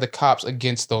fuck are the cops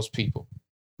against those people?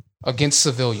 Against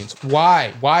civilians?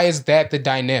 Why? Why is that the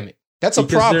dynamic? That's a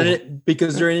problem.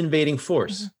 Because they're an invading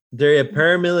force. They're a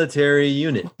paramilitary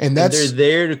unit. And they're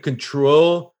there to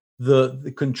control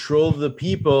the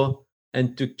people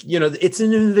and to, it's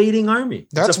an invading army.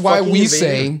 That's why we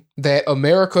say that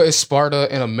America is Sparta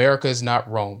and America is not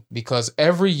Rome. Because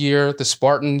every year the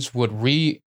Spartans would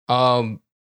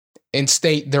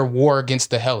instate their war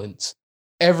against the Hellenes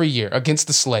every year against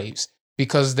the slaves,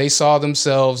 because they saw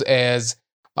themselves as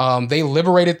they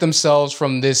liberated themselves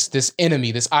from this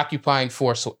enemy, this occupying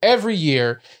force. So every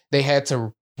year they had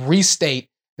to restate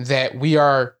that we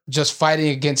are just fighting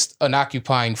against an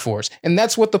occupying force. And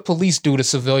that's what the police do to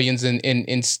civilians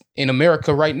in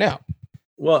America right now.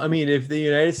 Well, I mean, if the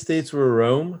United States were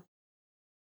Rome,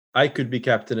 I could be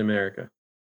Captain America.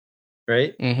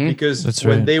 Right? Because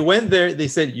when they went there, they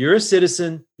said, you're a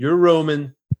citizen, you're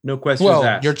Roman, no questions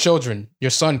asked. Your children,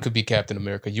 your son could be Captain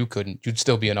America. You couldn't. You'd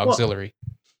still be an auxiliary.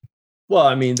 Well,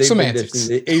 I mean, they've been there since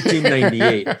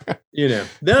 1898.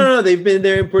 No, they've been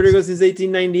there in Puerto Rico since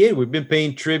 1898. We've been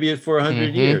paying tribute for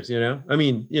 100 years. I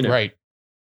mean, right?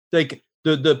 Like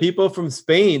the people from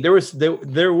Spain,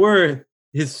 there were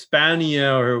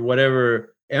Hispania or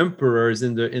whatever emperors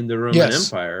in the Roman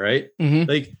Empire, right?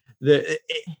 Like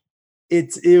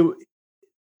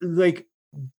like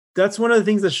that's one of the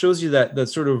things that shows you that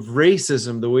sort of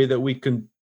racism, the way that we can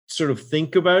sort of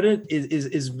think about it,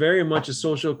 is very much a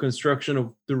social construction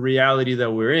of the reality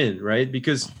that we're in, right?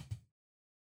 Because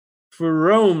for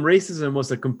Rome, racism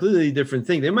was a completely different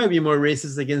thing. They might be more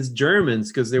racist against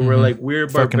Germans because they were like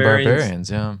weird barbarians.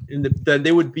 Yeah. That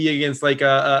they would be against like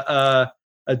a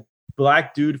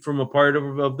black dude from a part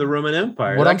of the Roman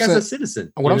Empire. That guy's a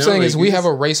citizen. What I'm saying is we have a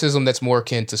racism that's more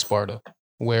akin to Sparta,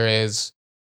 whereas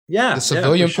the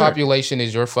civilian population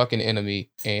is your fucking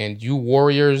enemy, and you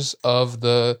warriors of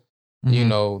the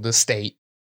the state,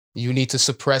 you need to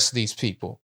suppress these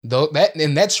people.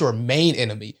 That's your main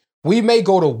enemy. We may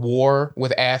go to war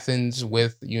with Athens,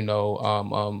 with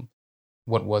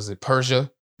what was it,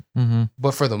 Persia,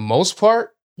 but for the most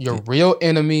part, your real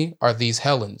enemy are these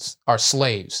Hellenes, are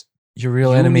slaves. Your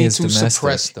real enemy is domestic.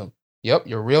 Suppress them. Yep,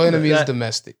 your real enemy is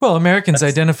domestic. Well, Americans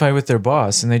identify with their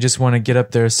boss, and they just want to get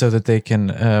up there so that they can,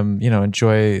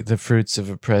 enjoy the fruits of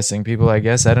oppressing people, I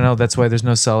guess. I don't know. That's why there's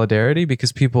no solidarity,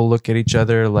 because people look at each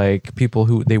other like people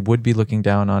who they would be looking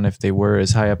down on if they were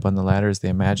as high up on the ladder as they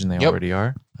imagine they already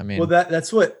are. I mean, well,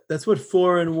 that's what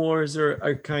foreign wars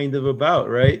are kind of about,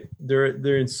 right?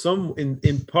 They're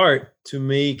in part to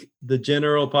make the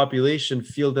general population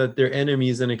feel that their enemy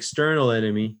is an external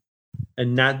enemy,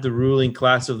 and not the ruling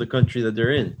class of the country that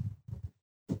they're in,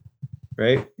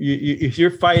 right? If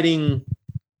you're fighting,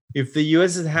 if the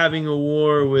U.S. is having a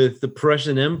war with the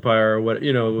Prussian Empire, or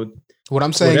what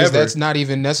I'm saying is that's not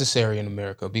even necessary in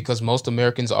America, because most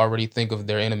Americans already think of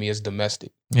their enemy as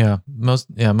domestic. Yeah, most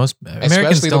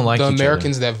Americans don't like each other. The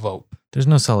Americans that vote. There's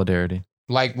no solidarity.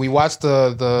 Like, we watched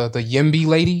the Yimby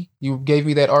lady. You gave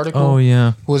me that article. Oh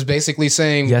yeah, who was basically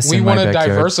saying we want to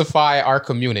diversify our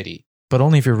community. But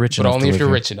only if you're rich enough. But only if you're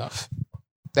rich enough.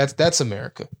 That's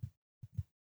America.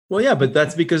 Well, yeah, but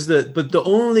that's because the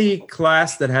only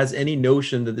class that has any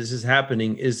notion that this is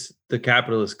happening is the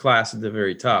capitalist class at the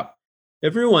very top.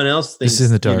 Everyone else thinks this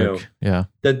is in the dark.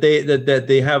 that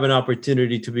they have an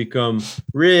opportunity to become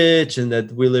rich and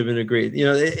that we live in a great.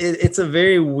 It's a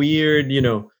very weird.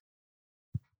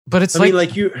 But it's it's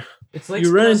like you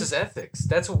run ethics.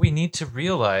 That's what we need to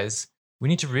realize. We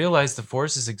need to realize the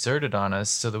forces exerted on us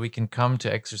so that we can come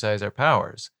to exercise our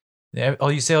powers.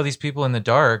 You say all these people in the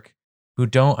dark who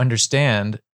don't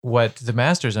understand what the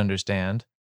masters understand.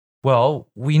 Well,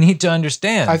 we need to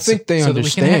understand. I think they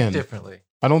understand. That we can act differently.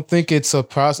 I don't think it's a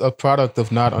product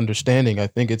of not understanding. I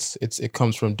think it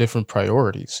comes from different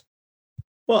priorities.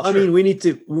 Well, I mean, we need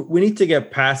to get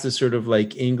past this sort of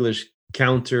like English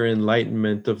counter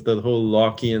enlightenment of the whole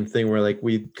Lockean thing, where like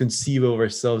we conceive of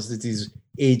ourselves as these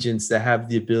agents that have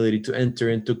the ability to enter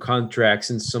into contracts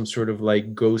in some sort of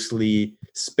like ghostly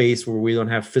space where we don't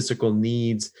have physical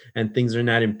needs and things are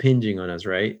not impinging on us,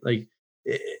 right? Like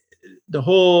the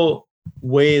whole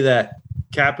way that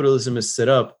capitalism is set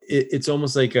up, it's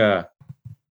almost like the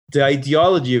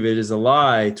ideology of it is a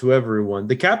lie to everyone.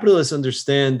 The capitalists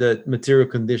understand that material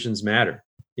conditions matter.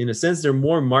 In a sense, they're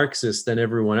more Marxist than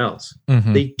everyone else.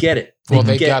 Mm-hmm. They get it.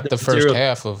 They got the first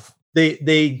half of they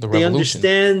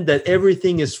understand that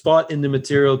everything is fought in the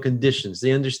material conditions.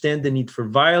 They understand the need for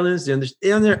violence. They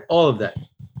understand all of that.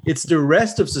 It's the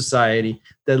rest of society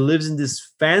that lives in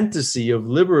this fantasy of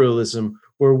liberalism,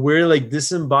 where we're like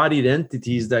disembodied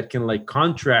entities that can like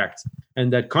contract,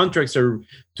 and that contracts are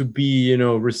to be,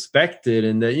 respected,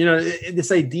 and that,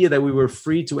 this idea that we were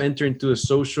free to enter into a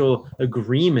social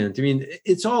agreement. I mean,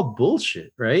 it's all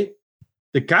bullshit, right?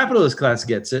 The capitalist class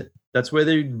gets it. That's why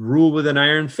they rule with an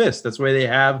iron fist. That's why they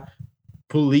have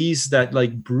police that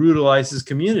like brutalizes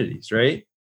communities, right?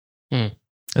 That's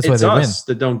why it's they us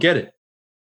win. that don't get it.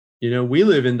 We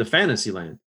live in the fantasy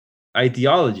land.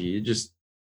 Ideology,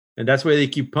 and that's why they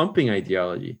keep pumping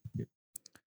ideology.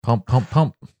 Pump.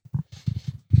 All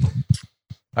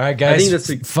right, guys. I think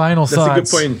that's final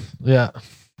thoughts. That's a good point. Yeah.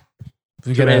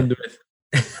 We to end with.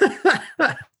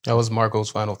 That was Marco's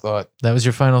final thought. That was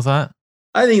your final thought?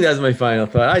 I think that's my final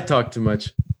thought. I talk too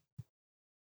much.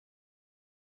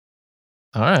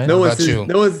 All right. No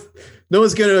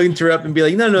one's going to interrupt and be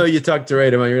like, no, you talked the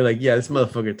right amount. You're like, yeah, this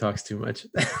motherfucker talks too much.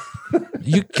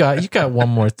 You got one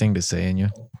more thing to say in you.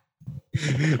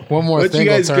 One more thing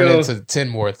will turn into 10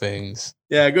 more things.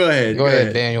 Yeah, go ahead. Go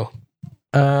ahead, Daniel.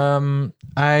 I'll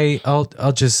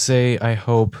just say I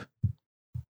hope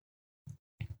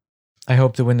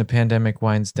that when the pandemic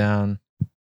winds down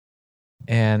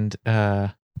and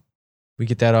we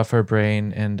get that off our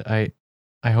brain, and I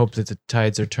hope that the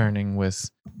tides are turning with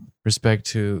respect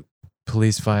to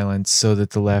police violence, so that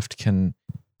the left can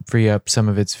free up some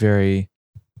of its very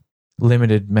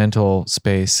limited mental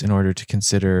space in order to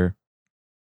consider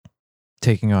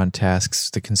taking on tasks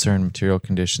that concern material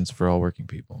conditions for all working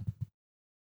people.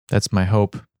 That's my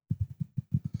hope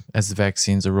as the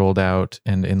vaccines are rolled out,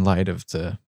 and in light of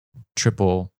the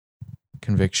triple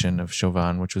conviction of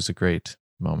Chauvin, which was a great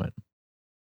moment.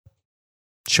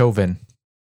 Chauvin.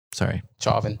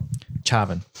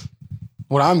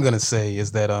 What I'm going to say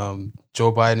is that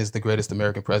Joe Biden is the greatest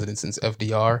American president since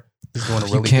FDR. He's doing a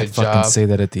really good job. You can't fucking say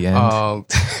that at the end.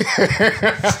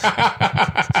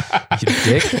 You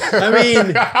dick. I mean,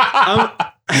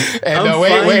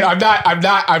 wait.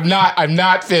 I'm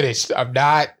not finished. I'm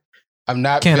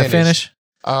not Can't finished. Finish?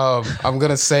 I'm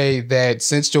gonna say that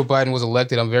since Joe Biden was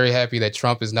elected, I'm very happy that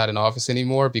Trump is not in office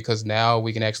anymore, because now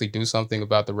we can actually do something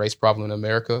about the race problem in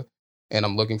America, and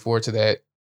I'm looking forward to that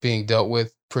being dealt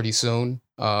with pretty soon.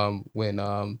 When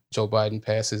Joe Biden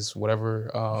passes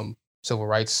whatever civil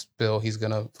rights bill he's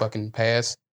gonna fucking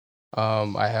pass,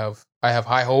 I have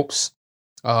high hopes.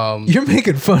 You're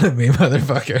making fun of me,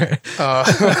 motherfucker.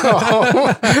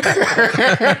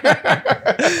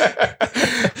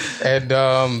 And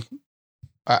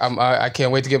I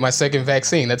can't wait to get my second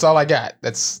vaccine. That's all I got.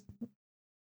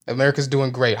 America's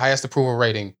doing great. Highest approval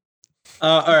rating.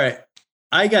 All right.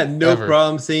 I got no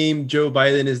problem saying Joe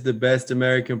Biden is the best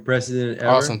American president ever.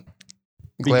 Awesome.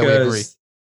 Glad we agree.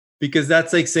 Because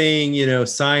that's like saying,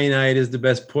 cyanide is the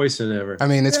best poison ever. I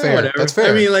mean, it's fair. Whatever. That's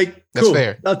fair. I mean, like, that's cool.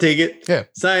 Fair. I'll take it. Yeah.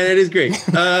 Cyanide is great.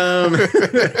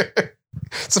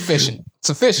 Sufficient.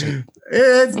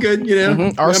 Yeah, it's good,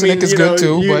 Mm-hmm. Arsenic is good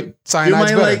too, but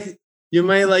cyanide's better. You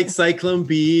might like Cyclone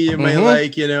B. You might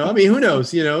like, who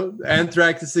knows?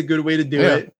 Anthrax is a good way to do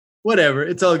it. Whatever.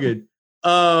 It's all good.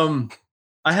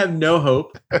 I have no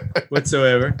hope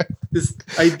whatsoever. This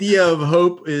idea of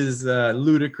hope is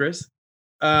ludicrous.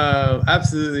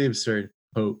 Absolutely absurd.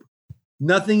 Hope.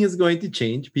 Nothing is going to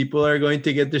change. People are going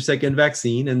to get their second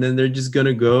vaccine, and then they're just going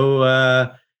to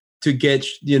go to get,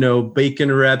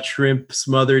 bacon wrapped shrimp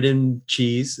smothered in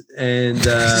cheese and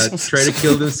try to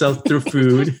kill themselves through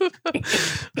food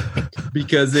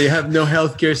because they have no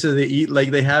healthcare, so they eat like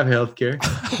they have healthcare.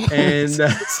 And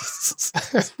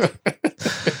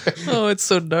oh, it's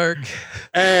so dark.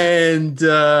 And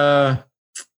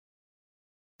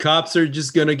cops are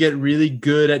just gonna get really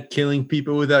good at killing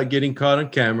people without getting caught on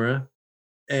camera.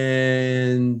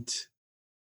 And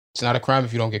it's not a crime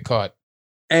if you don't get caught.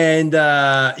 And,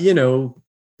 Rahm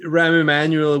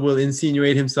Emanuel will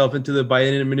insinuate himself into the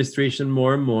Biden administration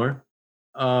more and more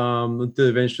until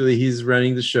eventually he's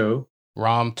running the show.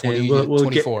 Rahm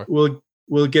 2024.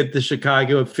 We'll get the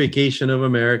Chicagoification of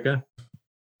America.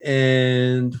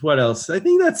 And what else? I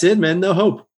think that's it, man. No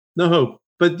hope.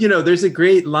 But, there's a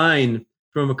great line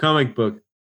from a comic book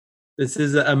that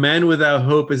says a man without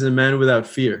hope is a man without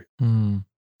fear.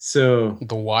 So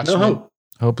The Watchmen. No hope.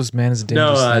 Hopeless man is a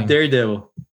dangerous thing.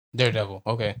 Daredevil. Daredevil.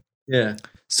 Okay. Yeah.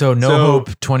 So hope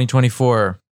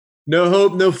 2024. No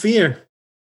hope, no fear.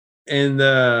 And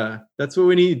that's what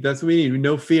we need. That's what we need.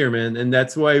 No fear, man. And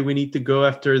that's why we need to go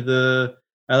after the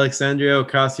Alexandria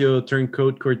Ocasio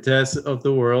Turncoat Cortez of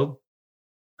the world.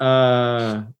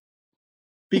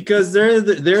 Because they're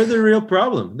the real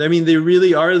problem. I mean, they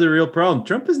really are the real problem.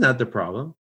 Trump is not the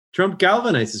problem. Trump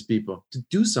galvanizes people to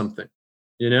do something,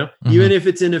 even if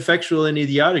it's ineffectual and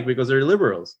idiotic because they're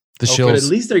liberals. But at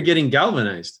least they're getting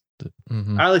galvanized.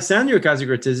 Alexandria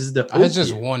Ocasio-Cortez is the I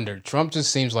just wondered. Trump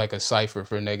just seems like a cipher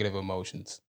for negative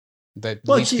emotions that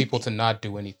leads people to not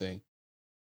do anything.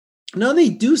 No, they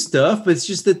do stuff, but it's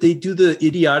just that they do the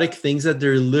idiotic things that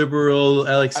their liberal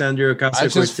Alexandria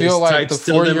Ocasio-Cortez I just feel like the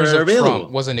 4 years of available.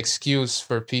 Trump was an excuse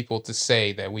for people to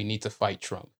say that we need to fight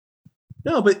Trump.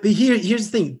 No, but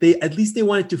here's the thing. At least they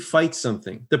wanted to fight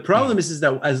something. The problem is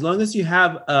that as long as you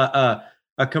have a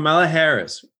Kamala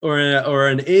Harris or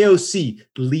an AOC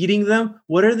leading them,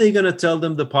 what are they going to tell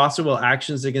them the possible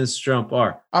actions against Trump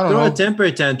are? I don't know. Throw a temper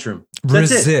tantrum.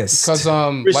 That's Resist. Because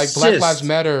like Black Lives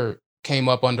Matter came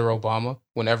up under Obama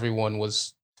when everyone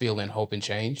was feeling hope and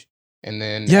change. And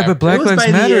then but Black Lives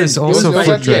Matter is also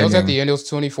foot dragging. It was at the end. It was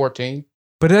 2014.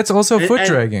 But that's also foot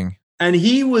dragging. And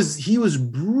he was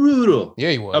brutal.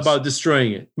 Yeah, he was about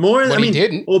destroying it. He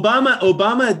didn't.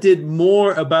 Obama did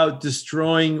more about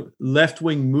destroying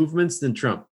left-wing movements than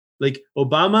Trump. Like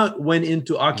Obama went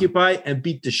into Occupy and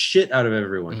beat the shit out of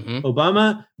everyone.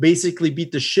 Obama basically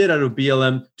beat the shit out of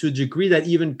BLM to a degree that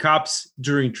even cops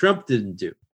during Trump didn't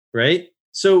do. Right?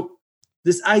 So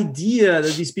this idea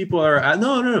that these people are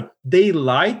no, they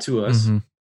lied to us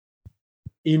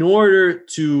in order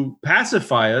to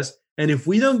pacify us. And if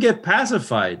we don't get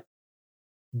pacified,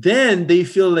 then they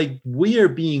feel like we are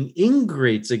being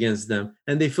ingrates against them,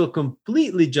 and they feel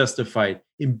completely justified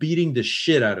in beating the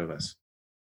shit out of us.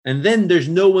 And then there's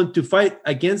no one to fight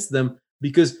against them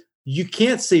because you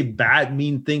can't say bad,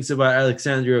 mean things about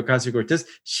Alexandria Ocasio-Cortez.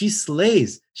 She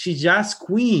slays. She's jazz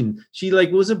queen. She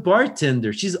was a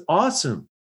bartender. She's awesome,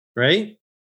 right?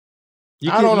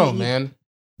 I don't know, man.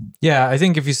 Yeah, I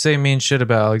think if you say mean shit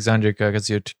about Alexandria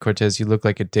Ocasio-Cortez, you look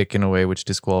like a dick in a way, which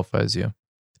disqualifies you.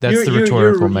 That's the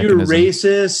rhetorical mechanism. You're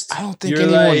racist. I don't think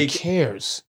anyone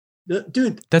cares.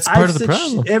 Dude, that's part of the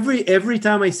problem. Every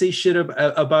time I say shit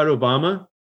about Obama,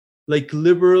 like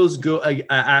liberals go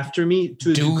after me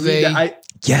to do they?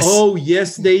 Yes. Oh,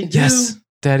 yes, they do. Yes.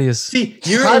 Thaddeus. See,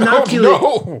 you're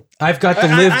inoculated. I've got the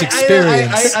lived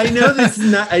experience. I know this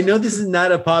is not. I know this is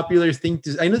not a popular thing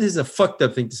to. I know this is a fucked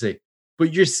up thing to say.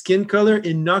 But your skin color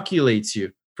inoculates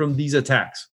you from these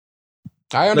attacks.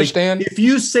 I understand. If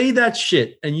you say that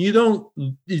shit and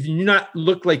if you not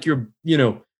look like you're,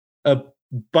 a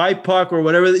BIPOC or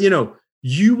whatever,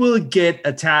 you will get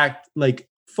attacked like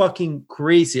fucking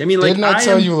crazy. I mean, didn't I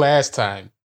tell you last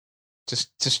time?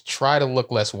 Just try to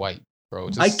look less white, bro.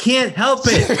 I can't help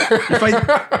it.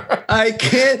 I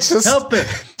can't help it.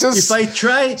 If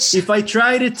I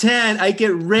try to tan, I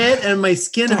get red and my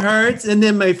skin hurts, and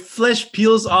then my flesh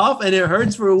peels off and it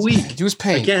hurts for a week. Use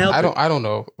paint. I can't help it. I don't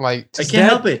know. I can't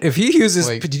help it. If he uses,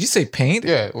 did you say paint?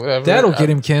 Yeah, whatever. That'll get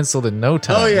him canceled in no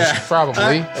time. Oh yeah,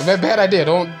 probably. Bad idea.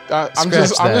 I'm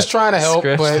just trying to help,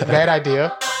 but bad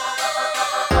idea.